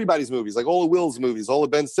like everybody's movies, like all the Will's movies, all the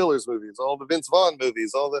Ben Stiller's movies, all the Vince Vaughn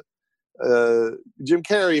movies, all the Jim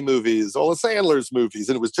Carrey movies, all the Sandler's movies.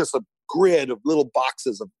 And it was just a grid of little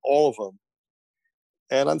boxes of all of them.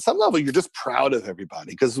 And on some level, you're just proud of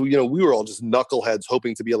everybody because, we were all just knuckleheads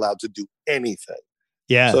hoping to be allowed to do anything.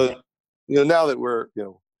 Yeah. So, now that we're,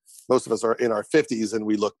 most of us are in our 50s and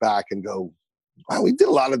we look back and go, wow, we did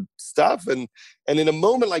a lot of stuff. And in a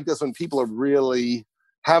moment like this, when people are really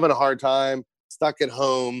having a hard time, stuck at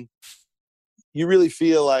home, you really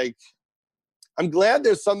feel like, I'm glad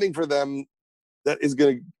there's something for them that is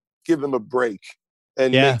going to give them a break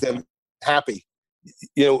and make them happy.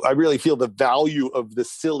 I really feel the value of the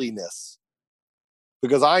silliness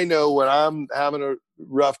because I know when I'm having a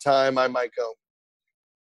rough time, I might go,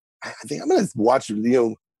 I think I'm going to watch,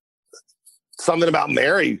 Something About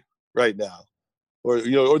Mary right now. Or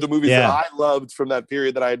the movies that I loved from that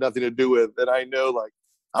period that I had nothing to do with. And I know, like,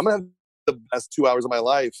 I'm going to have the best 2 hours of my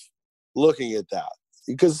life looking at that.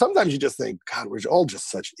 Because sometimes you just think, God, we're all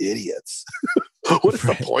just such idiots. What is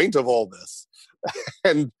the point of all this?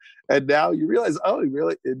 And now you realize,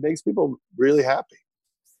 it makes people really happy.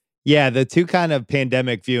 Yeah, the two kind of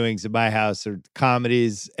pandemic viewings in my house are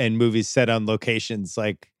comedies and movies set on locations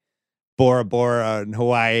like Bora Bora in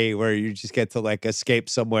Hawaii, where you just get to like escape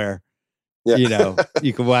somewhere. Yeah.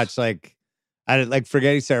 You can watch like, I like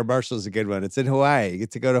Forgetting Sarah Marshall is a good one. It's in Hawaii. You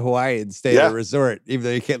get to go to Hawaii and stay at a resort, even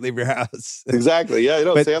though you can't leave your house. Exactly. Yeah.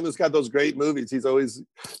 Sandler's got those great movies. He's always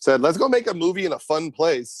said, let's go make a movie in a fun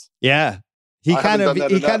place. Yeah. He kind of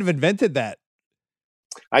invented that.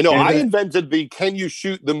 I know. I invented can you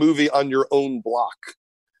shoot the movie on your own block?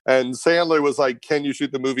 And Sandler was like, can you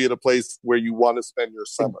shoot the movie at a place where you want to spend your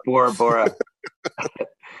summer? Bora Bora.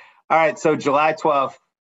 All right. So July 12th,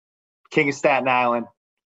 King of Staten Island.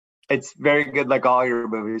 It's very good, like all your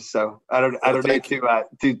movies. So I don't need to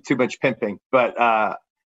do too much pimping, but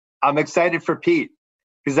I'm excited for Pete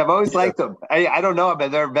because I've always liked him. I don't know him.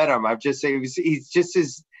 I've never met him. He's just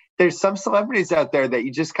as there's some celebrities out there that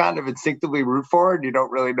you just kind of instinctively root for and you don't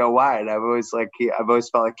really know why. And I've always felt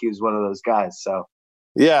like he was one of those guys. So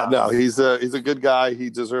yeah, no, he's a good guy. He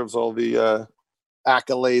deserves all the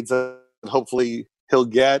accolades that hopefully he'll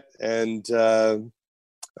get. And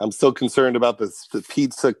I'm still concerned about the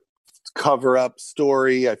pizza cover-up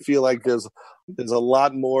story. I feel like there's a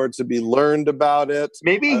lot more to be learned about it.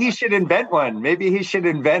 Maybe he should invent one. Maybe he should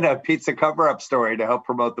invent a pizza cover-up story to help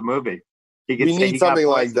promote the movie. We need something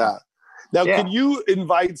like that. Now, Can you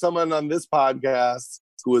invite someone on this podcast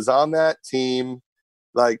who was on that team,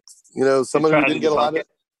 like, someone who didn't get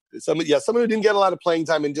someone who didn't get a lot of playing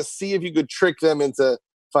time, and just see if you could trick them into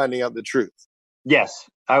finding out the truth? Yes,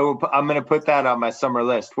 I will. I'm going to put that on my summer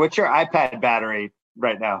list. What's your iPad battery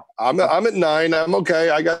right now? I'm at 9. I'm okay.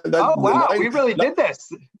 I got that. Oh wow, we really did this.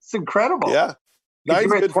 It's incredible. Yeah, you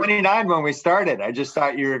were at 29 when we started. I just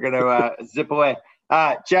thought you were going to zip away.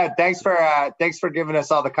 Judd, thanks for giving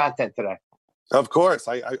us all the content today. Of course,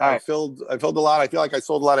 I filled a lot. I feel like I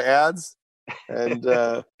sold a lot of ads, and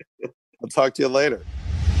I'll talk to you later.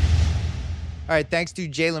 All right, thanks to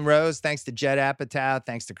Jalen Rose, thanks to Judd Apatow,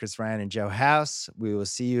 thanks to Chris Ryan and Joe House. We will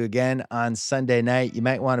see you again on Sunday night. You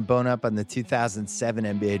might want to bone up on the 2007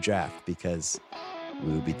 NBA draft because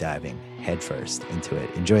we will be diving headfirst into it.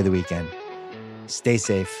 Enjoy the weekend. Stay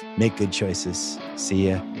safe. Make good choices. See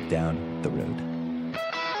you down the road.